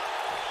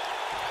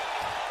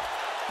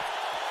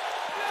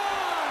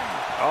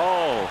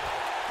 Oh.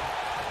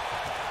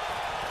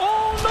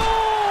 Oh, no!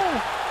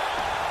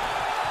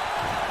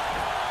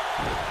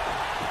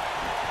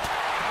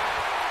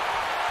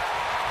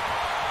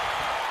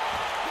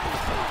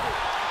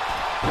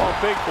 Oh,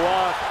 big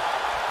block.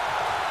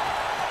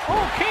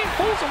 Oh, Kane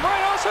pulls him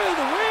right outside of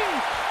the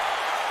ring.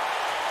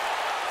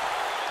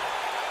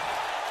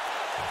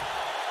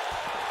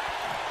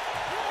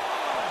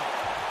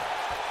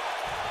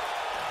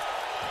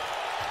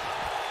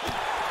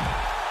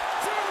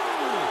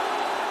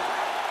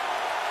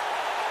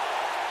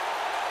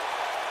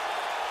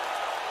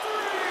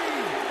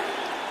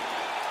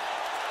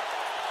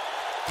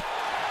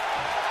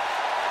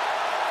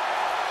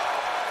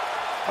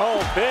 Oh,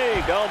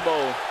 big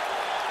elbow.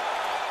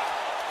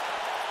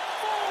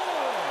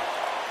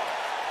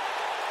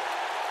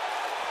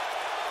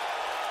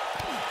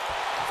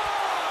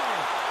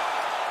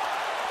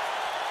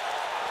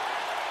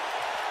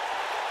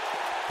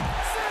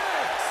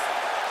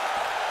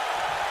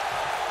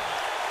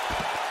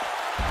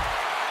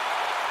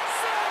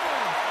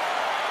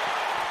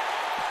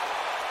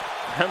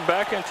 And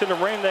back into the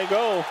ring they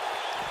go.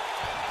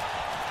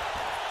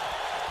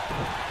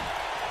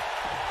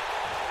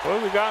 What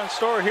do we got in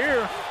store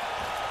here?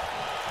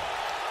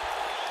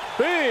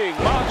 Big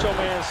Macho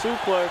Man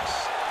suplex.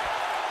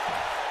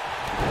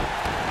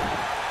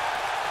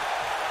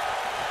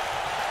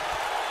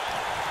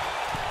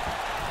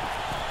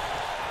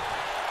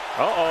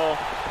 Uh-oh.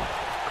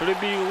 Could it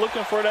be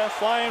looking for that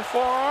flying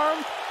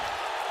forearm?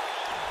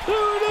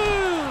 There it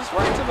is!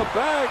 Right to the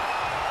back.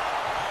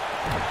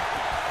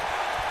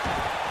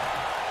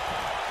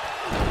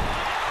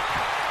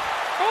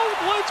 Oh,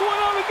 the lights went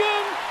out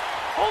again.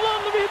 Hold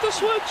on, let me hit the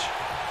switch.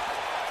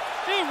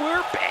 And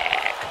we're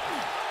back.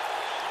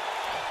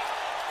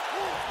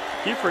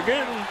 Keep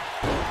forgetting.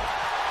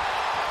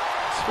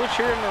 Switch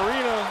here in the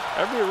arena.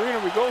 Every arena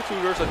we go to,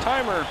 there's a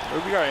timer.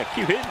 We gotta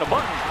keep hitting the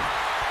button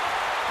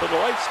so the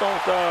lights don't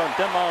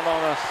dim out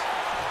on us.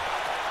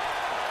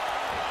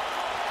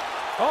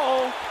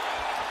 Uh-oh.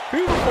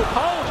 Beautiful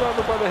power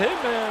driver by the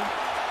Hitman.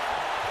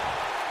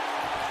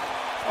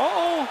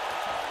 Uh-oh.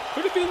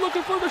 Could it be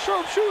looking for the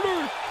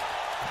sharpshooter?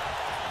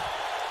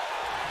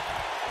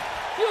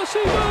 Yes,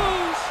 he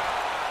does.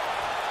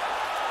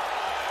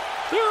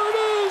 There it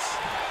is.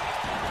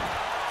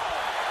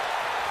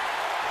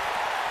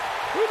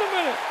 Wait a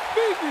minute.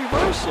 Big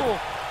reversal.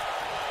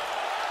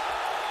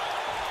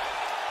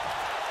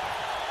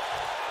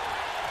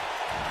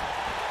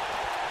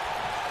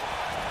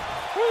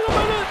 Wait a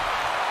minute.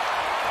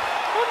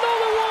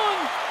 Another one.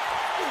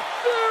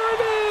 There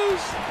it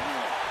is.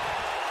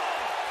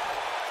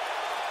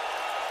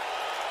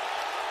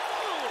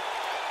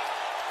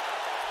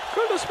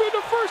 Could this be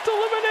the first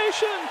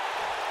elimination?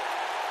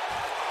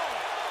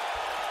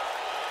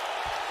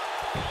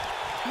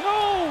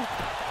 No!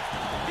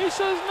 He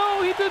says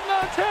no, he did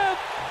not tap.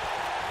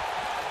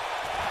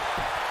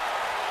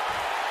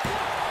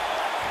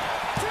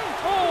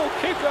 Oh,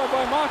 kick out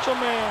by Macho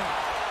Man.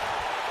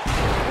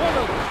 What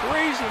a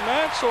crazy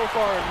match so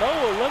far. No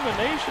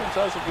eliminations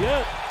as of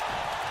yet.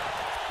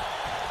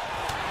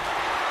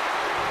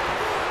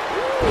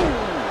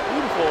 Ooh,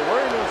 beautiful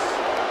awareness.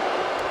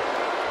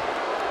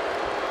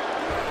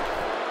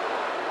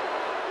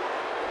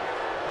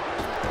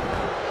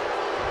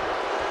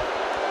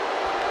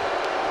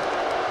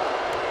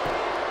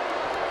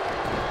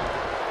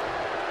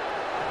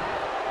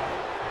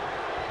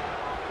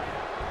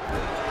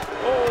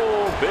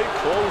 Big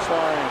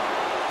clothesline.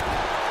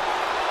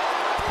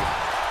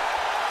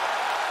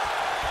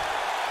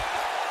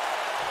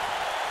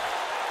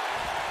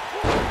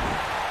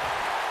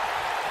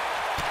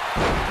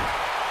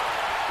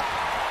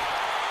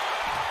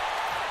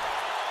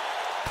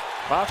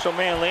 Macho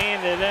Man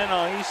laying it in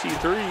on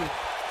EC3.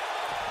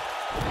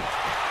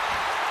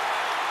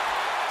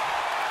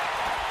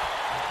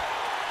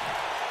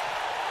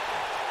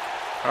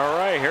 All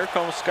right, here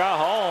comes Scott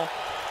Hall.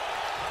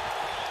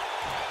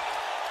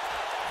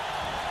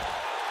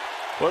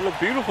 What a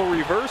beautiful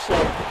reversal.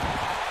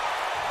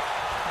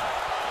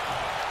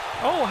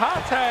 Oh,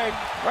 hot tag.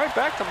 Right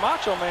back to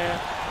Macho Man.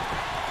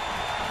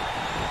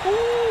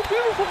 Ooh,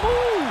 beautiful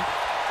move.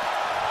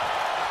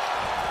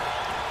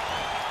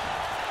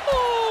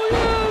 Oh,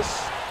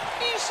 yes.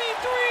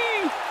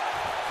 EC3.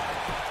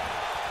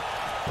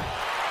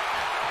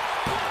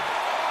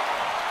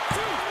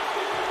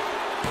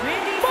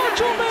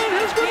 Macho Man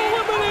has been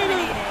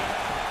eliminated.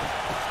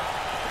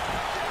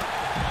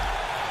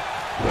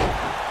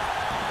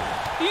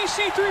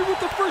 EC3 with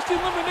the first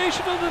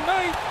elimination of the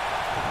night.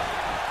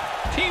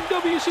 Team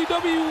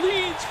WCW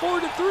leads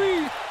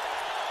 4-3.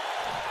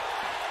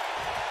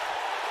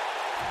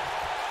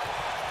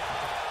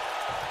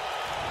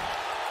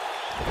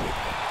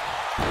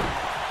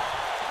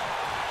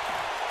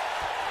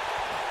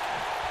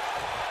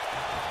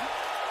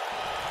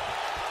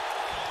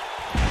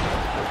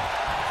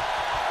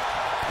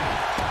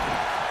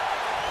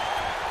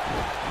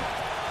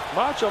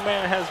 Macho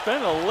Man has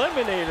been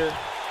eliminated.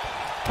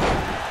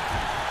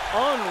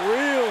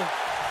 Unreal.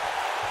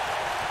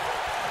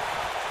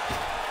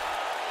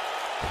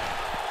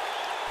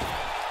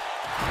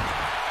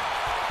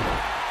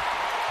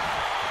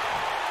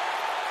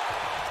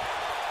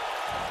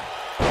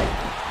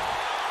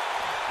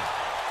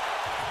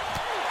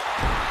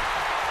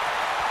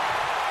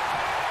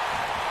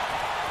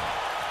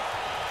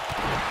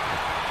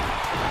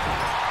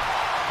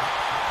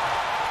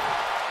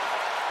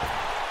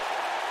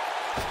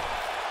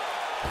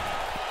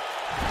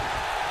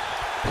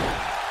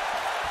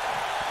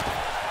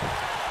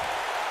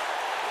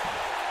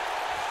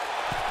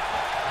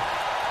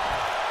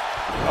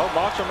 Oh,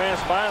 Macho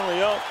Man's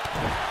finally up.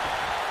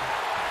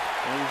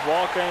 And he's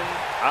walking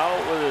out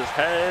with his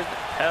head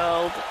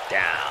held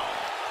down.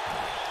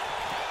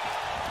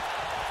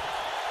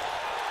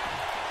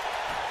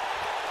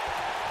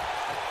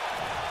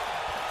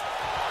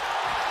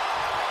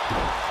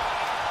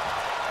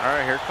 All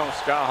right, here comes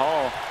Scott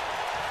Hall.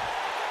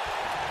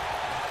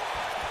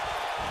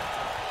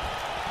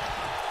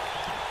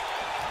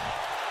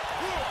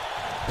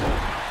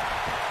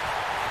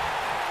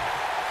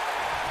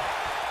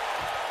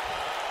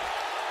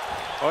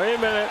 Wait a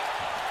minute.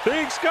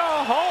 Big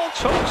Scott Hall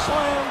choke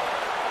slam.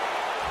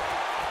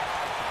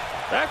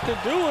 Back to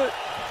do it.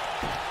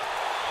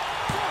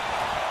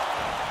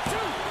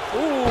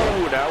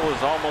 Ooh, that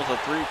was almost a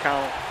 3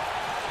 count.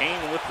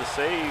 Kane with the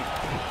save.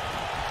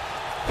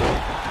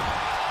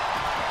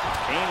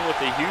 Kane with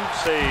the huge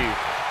save.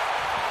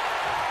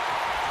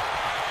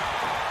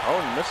 Oh,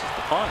 and misses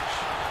the punch.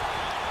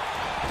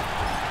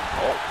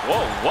 Oh,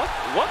 whoa,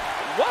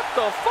 what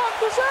the fuck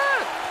was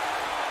that?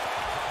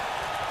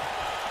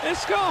 Is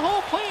Scott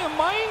Hall playing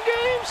mind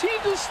games? He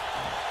just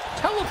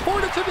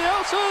teleported to the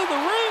outside of the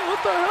ring.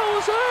 What the hell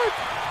is that?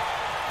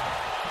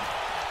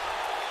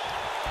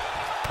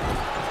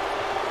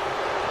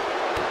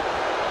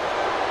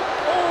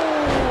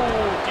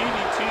 Oh,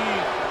 DDT.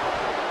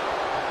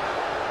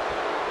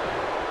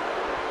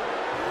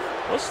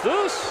 What's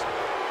this?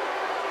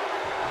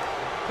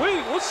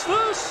 Wait, what's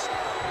this?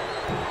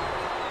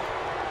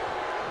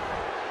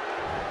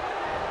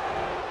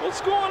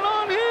 What's going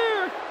on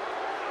here?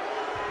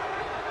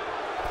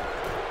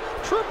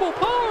 Triple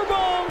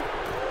powerbomb.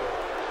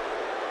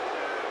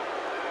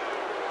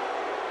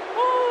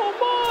 Oh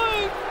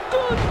my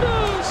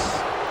goodness.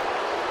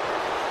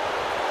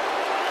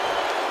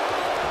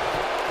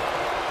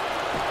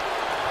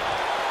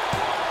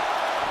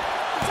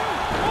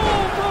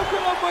 Oh,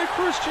 broken up by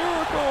Chris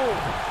Jericho.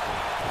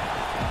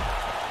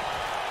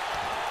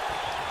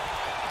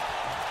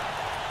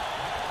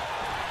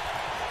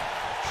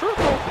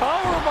 Triple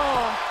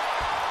powerbomb.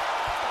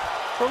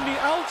 From the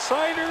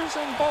Outsiders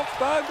and Buff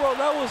Bagwell,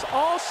 that was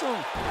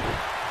awesome.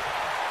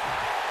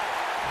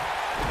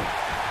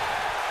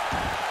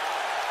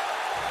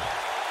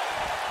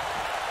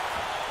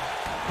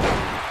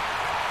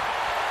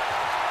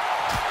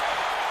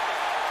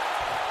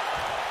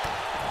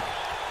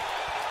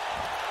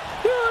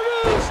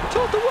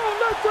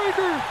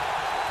 Breaker.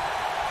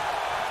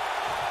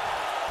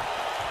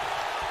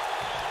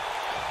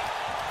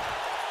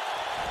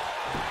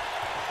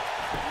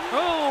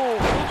 Oh,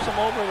 flips him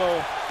over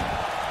though.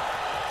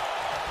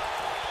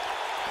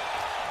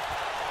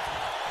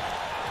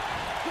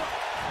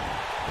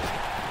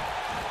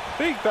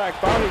 Big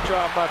back body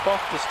drop by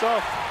Buff the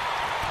Stuff.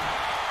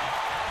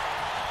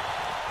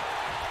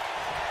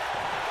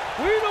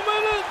 Wait a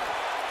minute.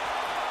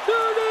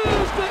 There it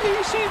is, the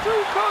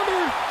EC3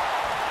 cutter.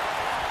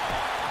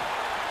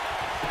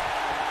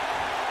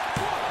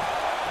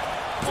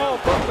 Oh,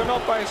 broken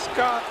up by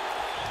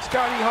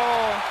Scotty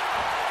Hall.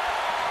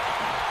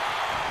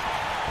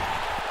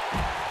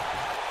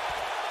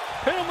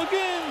 Pin him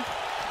again.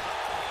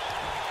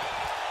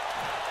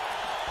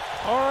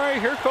 All right,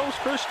 here comes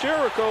Chris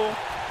Jericho.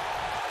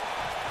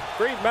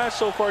 Great match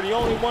so far. The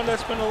only one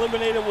that's been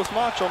eliminated was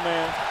Macho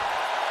Man.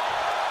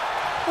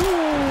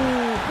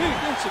 Ooh, big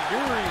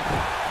insecurity.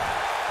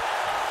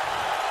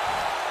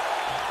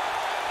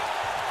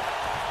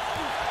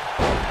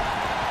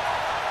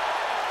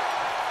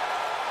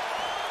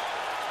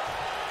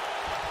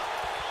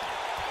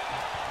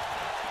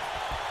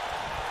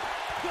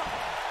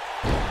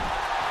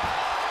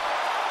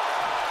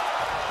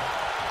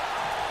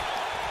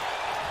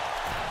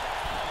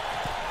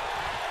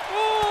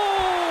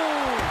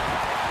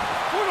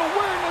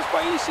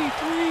 EC3.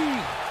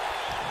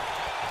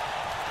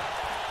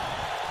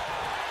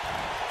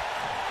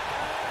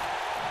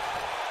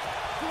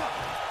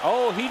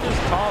 Oh, he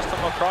just tossed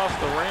him across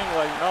the ring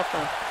like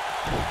nothing.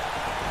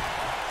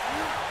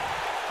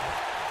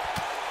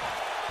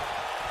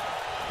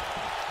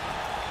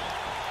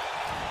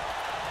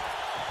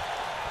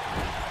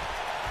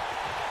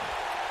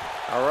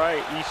 All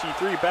right,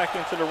 EC3 back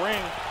into the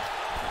ring.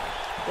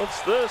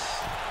 What's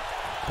this?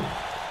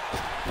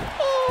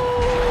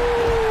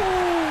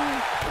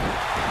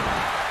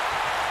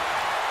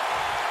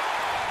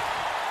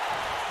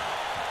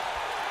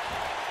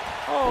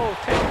 Oh,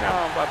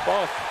 takedown by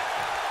Buff.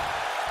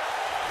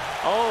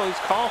 Oh, he's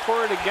calling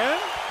for it again?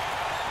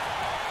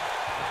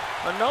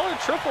 Another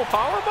triple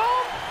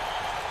powerbomb?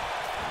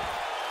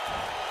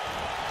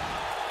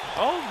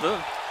 Oh,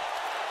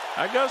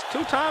 I guess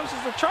 2 times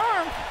is the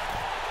charm.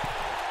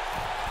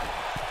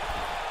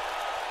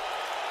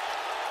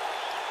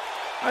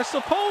 I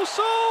suppose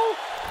so.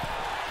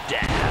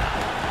 Down.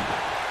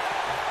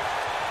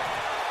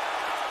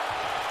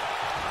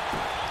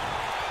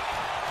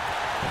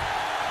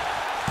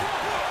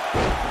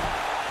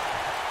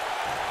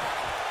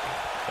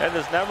 That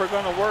is never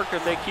going to work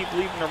if they keep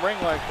leaving the ring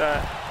like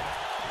that.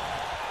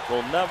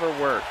 Will never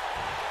work.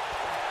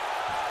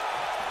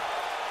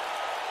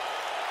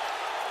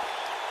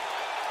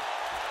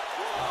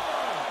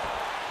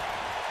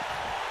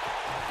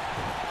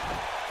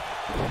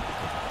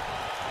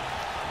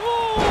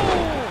 Oh!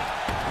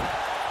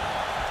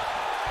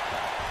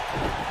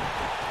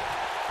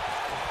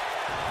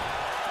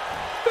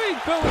 Big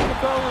belly to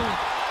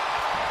belly.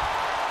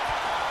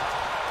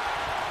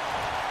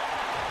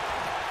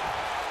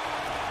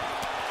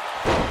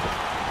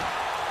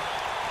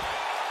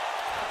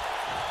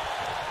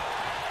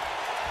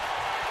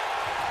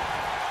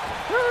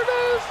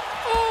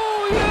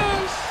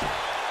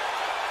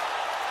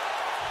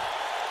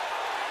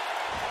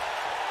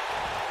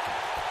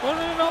 But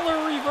another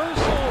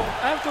reversal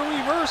after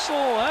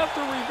reversal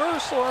after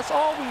reversal. That's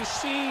all we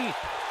see.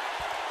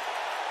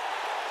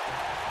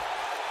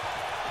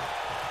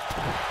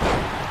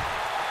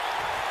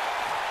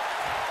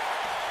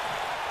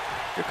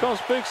 Here comes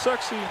Big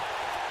Sexy.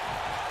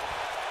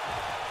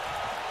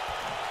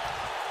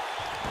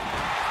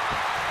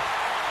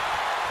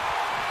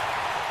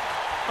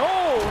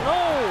 Oh,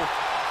 no.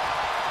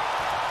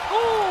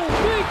 Oh,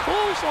 big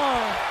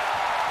clothesline.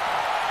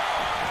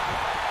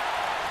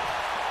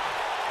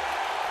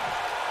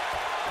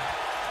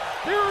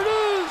 Here it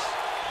is,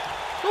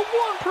 the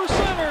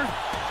 1%er.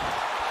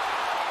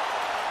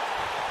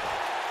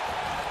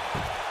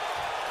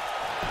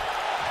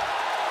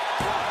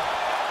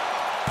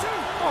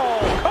 Oh,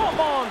 come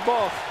on,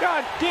 Buff.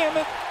 God damn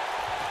it.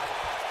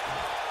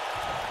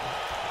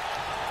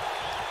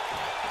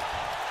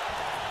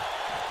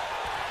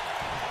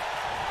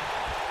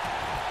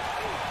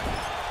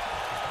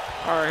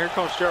 All right, here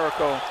comes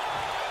Jericho.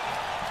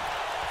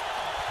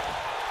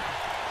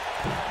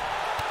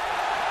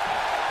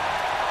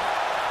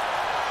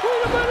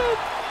 Wait a minute!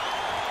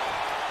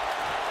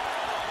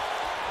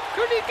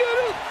 Could he get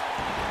it?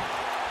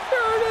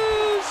 There it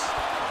is!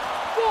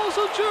 Walls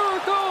of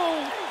Jericho!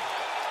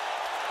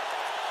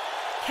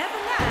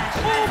 Kevin Nash.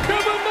 Oh,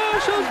 Kevin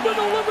Nash has been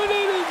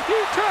eliminated! He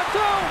tapped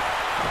out!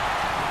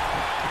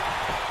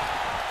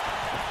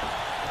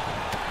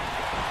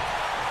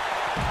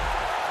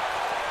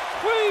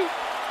 Wait!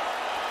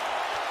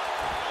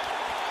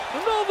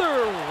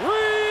 Another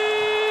Razor's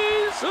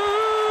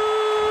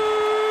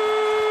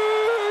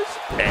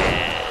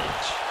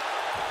Edge!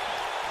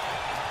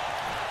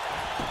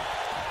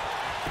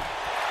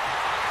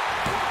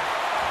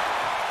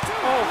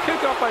 Oh,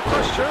 kick out by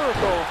Chris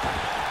Jericho.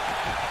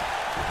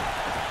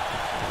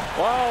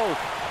 Wow.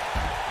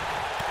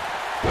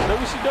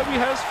 WCW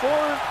has 4,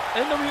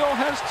 NWO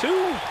has 2.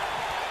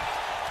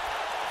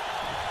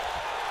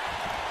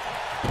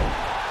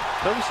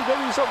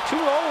 WCW's up 2-0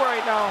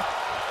 right now.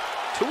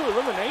 2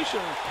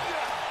 elimination.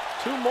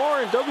 2 more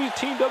and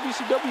Team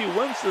WCW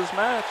wins this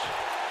match.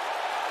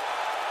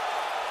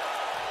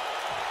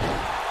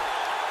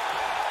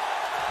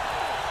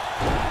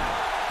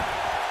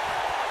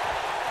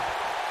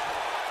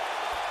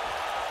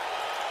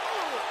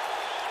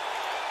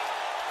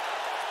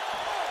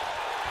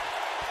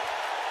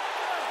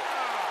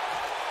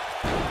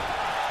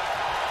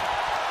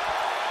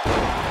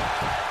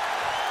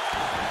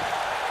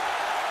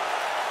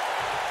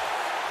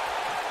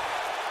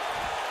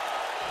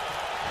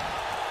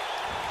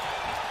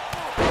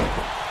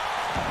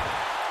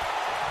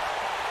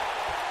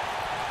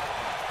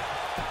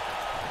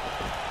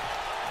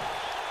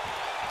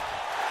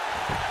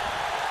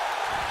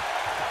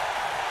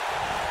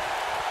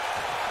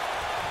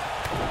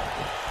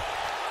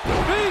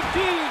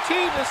 DDT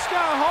to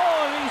Scott Hall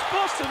and he's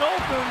busted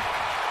open.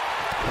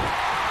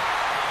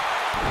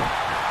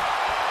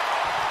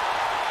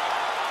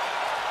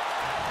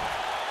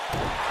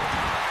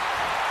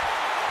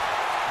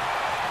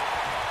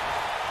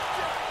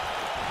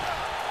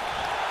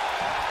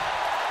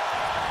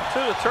 To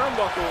the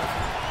turnbuckle.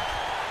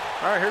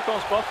 All right, here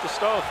comes Buff the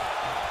Stuff.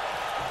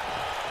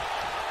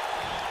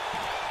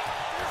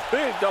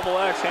 Big double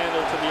axe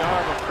handle to the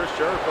arm of Chris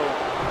Jericho.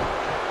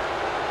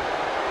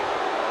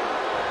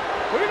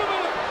 Wait a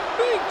minute,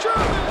 big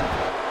German!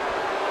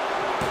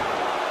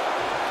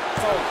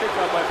 Oh, kick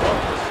out by Buff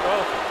the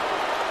Stuff.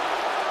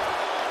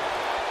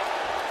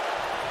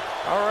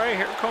 All right,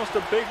 here comes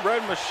the big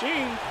red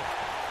machine.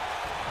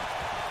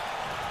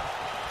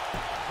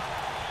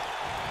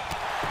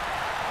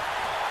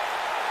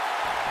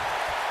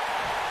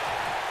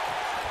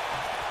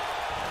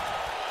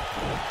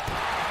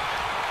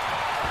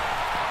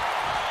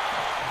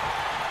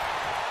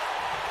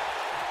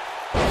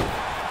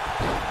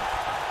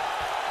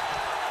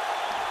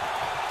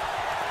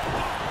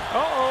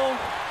 Uh-oh.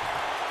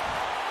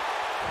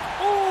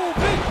 Oh,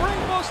 big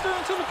brainbuster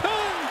into the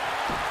pin.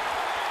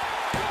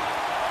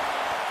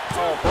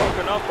 Oh,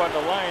 broken up by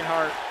the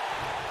Lionheart.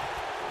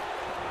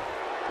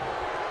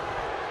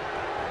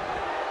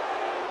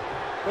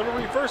 But a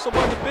reversal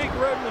by the big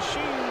red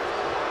machine.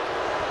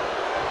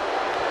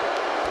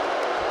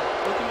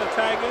 Looking to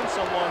tag in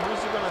someone.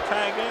 Who's he going to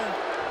tag in?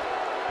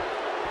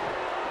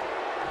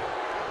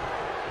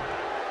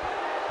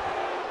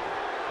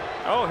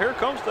 Oh, here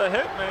comes the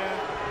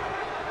Hitman.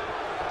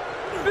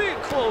 Big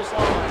clothesline.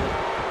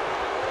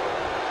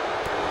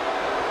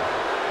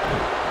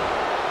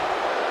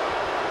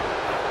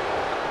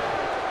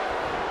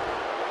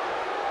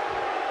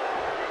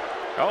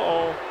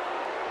 Uh-oh.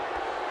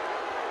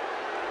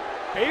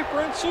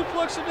 Apron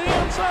suplex to the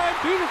outside.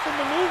 Beautiful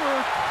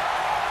maneuver.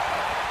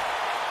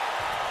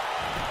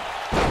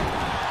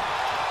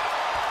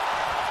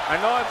 I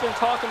know I've been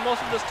talking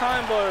most of this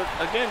time, but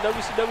again,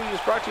 WCW is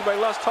brought to you by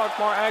Let's Talk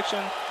More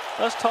Action.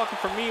 Let's talk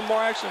for me,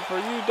 more action for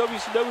you.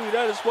 WCW,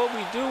 that is what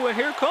we do. And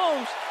here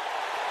comes.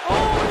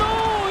 Oh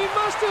no, he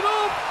messed it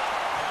up.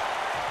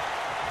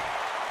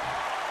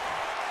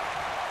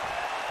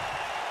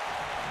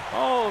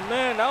 Oh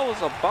man, that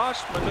was a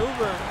botched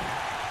maneuver.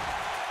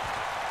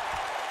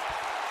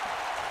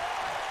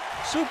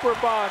 Super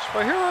botched,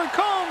 but here it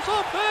comes,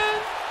 up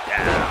and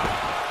down.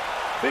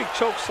 Big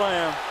choke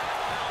slam.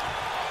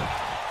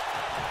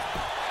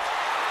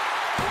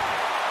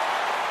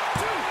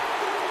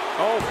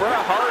 Oh, Bret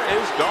Hart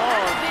is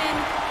gone.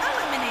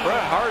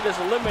 Bret Hart is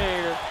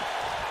eliminated.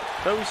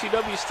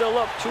 WCW still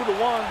up 2-1.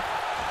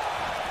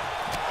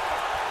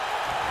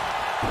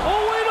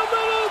 Oh, wait a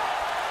minute.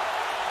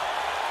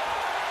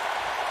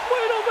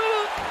 Wait a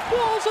minute.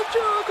 Walls of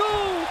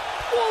Jericho.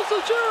 Walls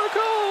of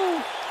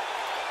Jericho.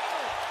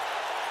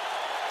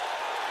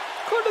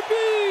 Could it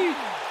be?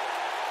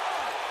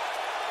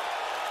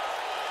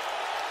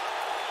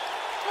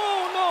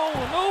 Oh, no.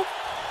 Nope.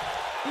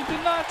 He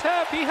did not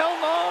tap. He held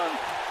on.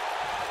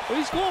 But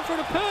he's going for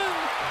the pin.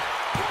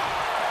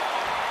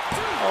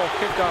 Oh,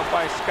 kick out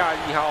by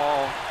Scotty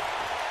Hall.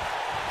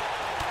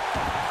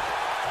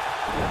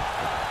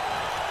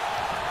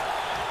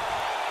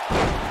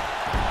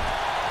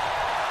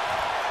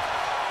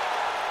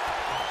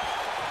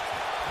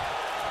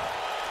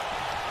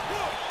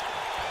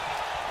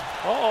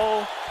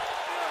 Uh-oh.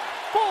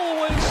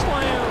 Fallaway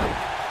slam.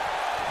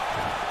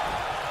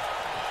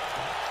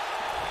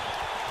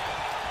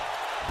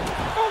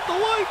 Off the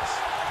lights.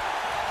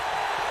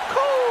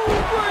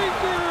 Code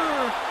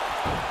breaker.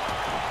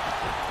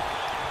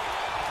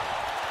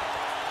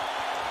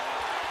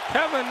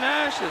 Kevin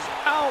Nash is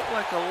out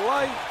like a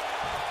light.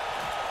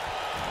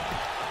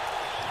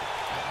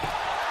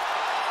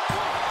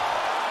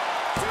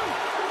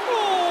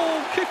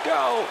 Oh, kick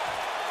out.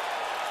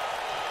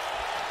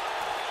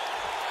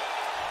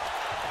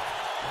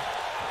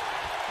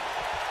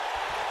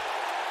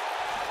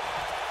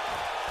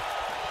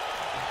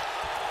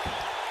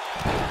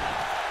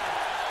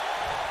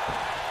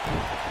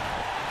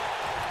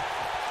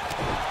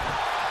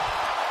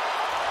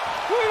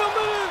 Wait a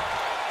minute.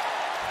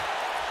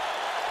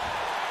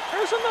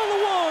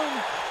 Another one.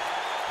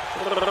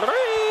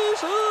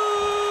 Razor's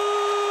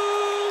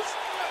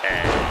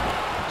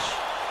Edge.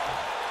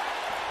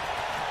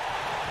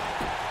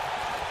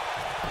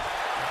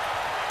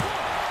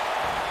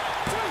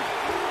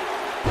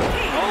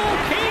 Oh,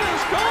 Kane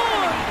is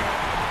gone.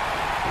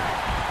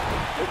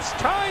 It's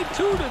tied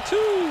 2-2.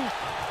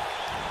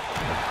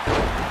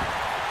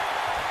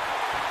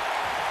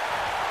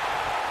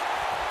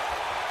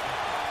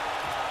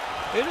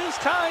 It is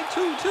tied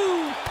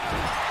 2-2.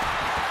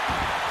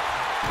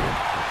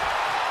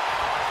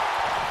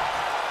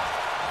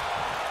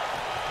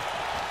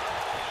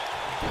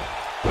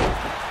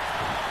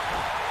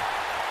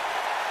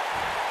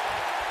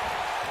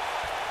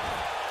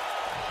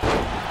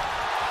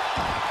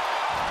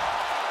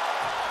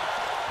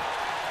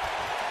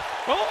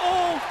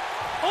 Uh-oh.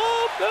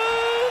 Up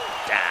and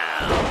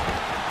down.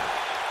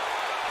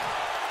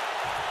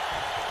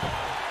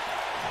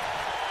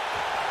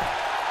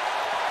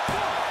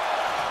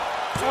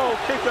 Oh,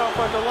 kick out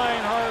by the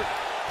Lionheart.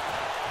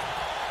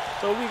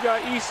 So we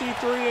got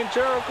EC3 and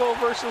Jericho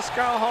versus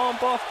Scott Hall and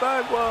Buff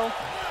Bagwell.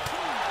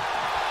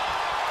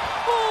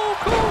 Oh,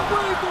 code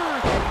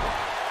breaker.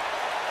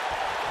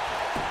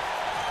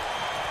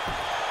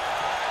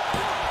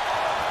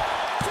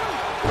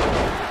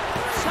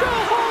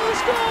 Scott Hall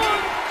is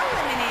gone.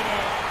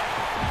 Eliminated.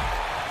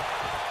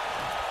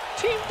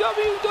 Team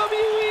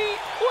WWE.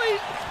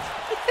 Wait.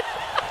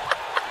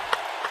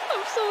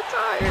 I'm so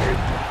tired.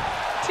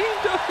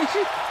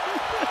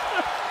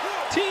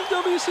 Team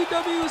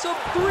WCW is up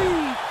 3-2.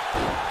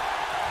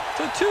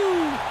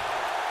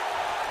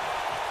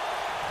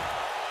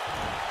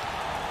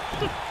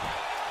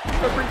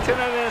 I pretend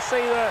I didn't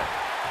say that.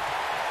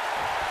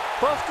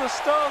 Buff the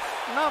stuff,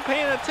 not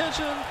paying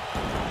attention.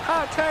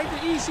 Hot tag to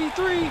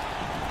EC3.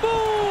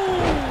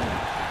 Boom!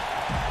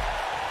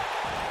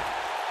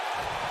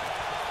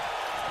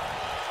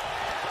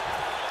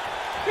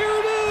 Here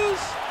it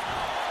is.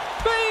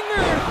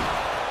 Banger!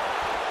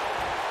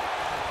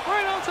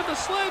 Right onto the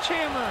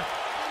sledgehammer.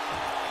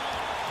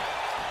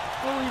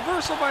 A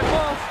reversal by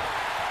Buff.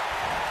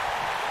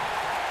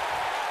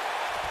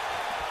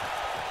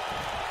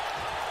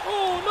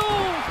 Oh no!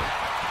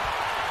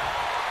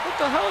 What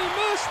the hell, he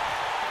missed?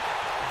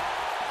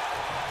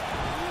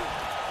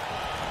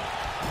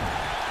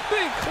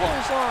 Big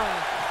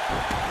clothesline.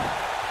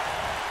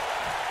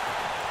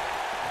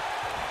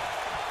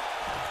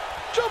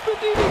 Jumping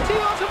DDT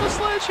onto the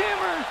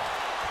sledgehammer.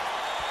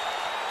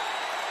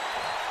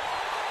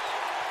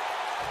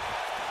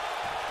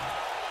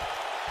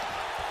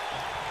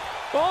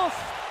 Buff.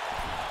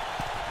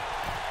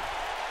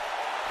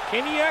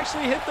 Can he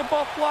actually hit the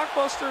Buff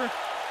blockbuster?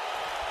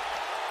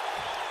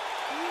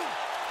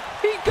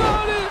 He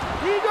got it!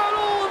 He got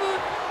all of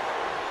it!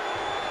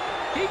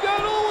 He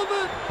got all of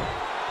it!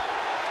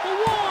 The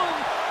 1,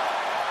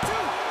 2,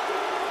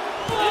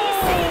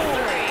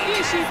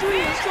 EC3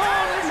 is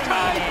gone! It's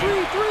tied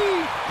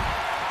 3-3!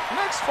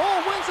 Next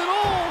fall wins it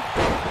all!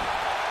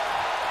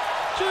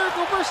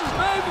 Jericho versus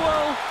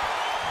Bagwell!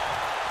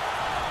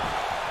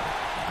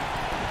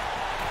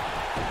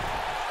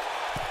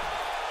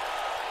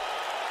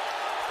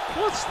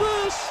 What's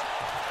this?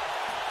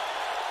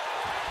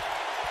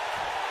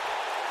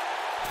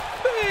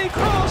 Big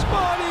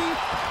crossbody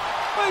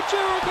by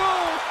Jericho.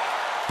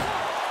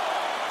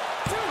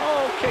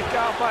 Oh, kick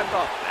out by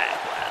Buff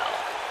Bagwell.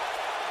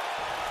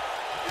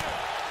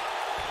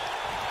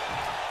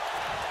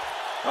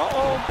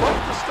 Uh-oh, Buff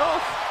the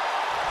stuff.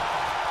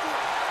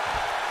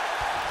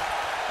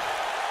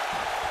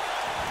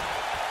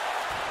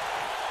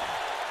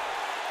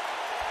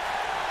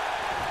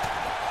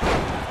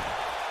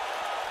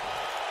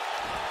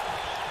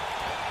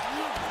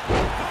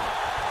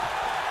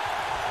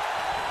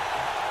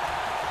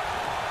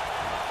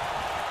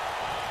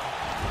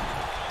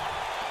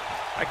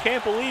 I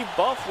can't believe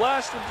Buff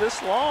lasted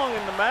this long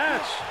in the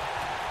match.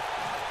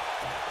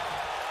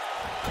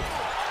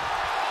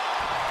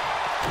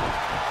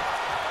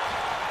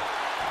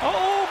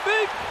 Uh-oh,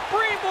 big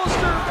brain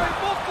buster by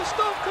Buff the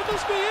stuff. Could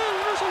this be it?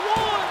 There's a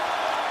 1,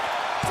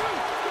 2.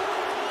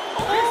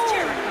 Chris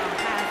Jericho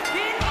has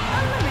been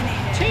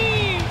eliminated.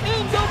 Team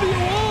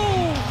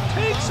NWO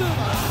takes it.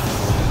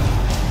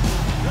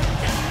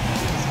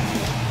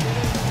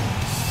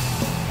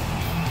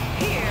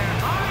 Here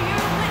are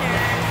your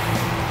winners.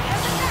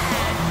 And the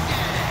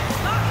man,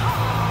 Scott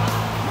Hall,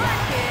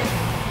 Marcus,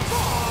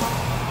 Brawl,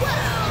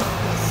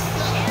 Wells,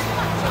 and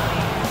lastly,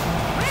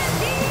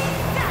 Randy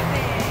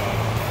Savage.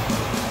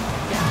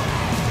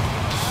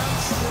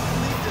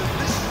 Simply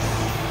delicious.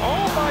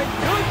 Oh my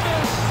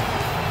goodness!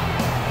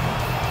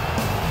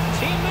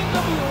 Team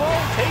NWO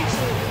takes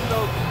it.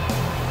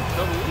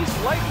 The least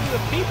likely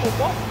of people.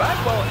 Buff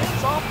Bagwell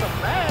ends off the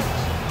match.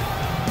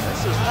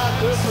 This is not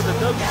good for the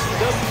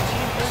WCW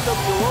Team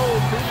NWO.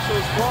 Proves so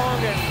strong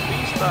and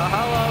beats the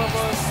hell out of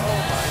us.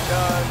 Oh my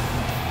god.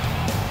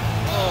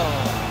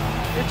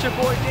 Oh. It's your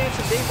boy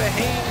Dancing David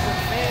Haynes,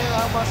 and man,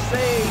 I must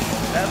say,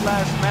 that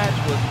last match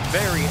was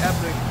very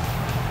epic.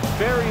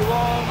 Very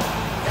long.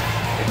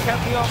 It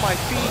kept me on my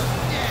feet.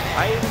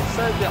 I even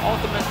said the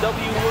ultimate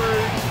W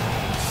word.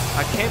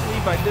 I can't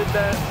believe I did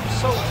that. I'm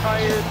so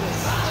tired.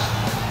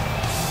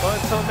 But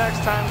until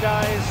next time,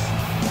 guys,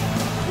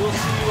 we'll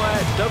see you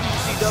at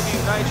WCW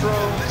Nitro.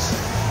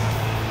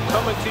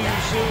 Coming to you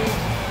soon.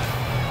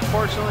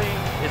 Unfortunately,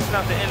 it's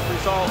not the end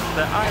result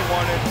that I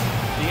wanted.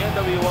 The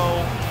NWO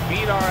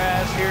beat our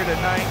ass here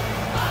tonight.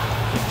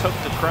 We took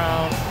the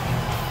crown,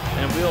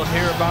 and we'll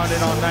hear about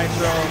it on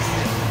Nitro.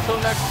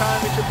 Until next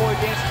time, it's your boy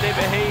Gangsta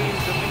David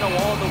Hayes, and we know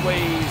all the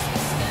ways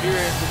here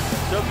at the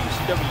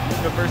WCW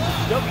Universe,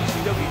 the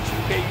WCW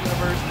 2K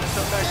Universe.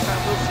 Until next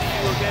time, we'll see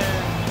you again.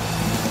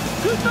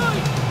 Good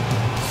night.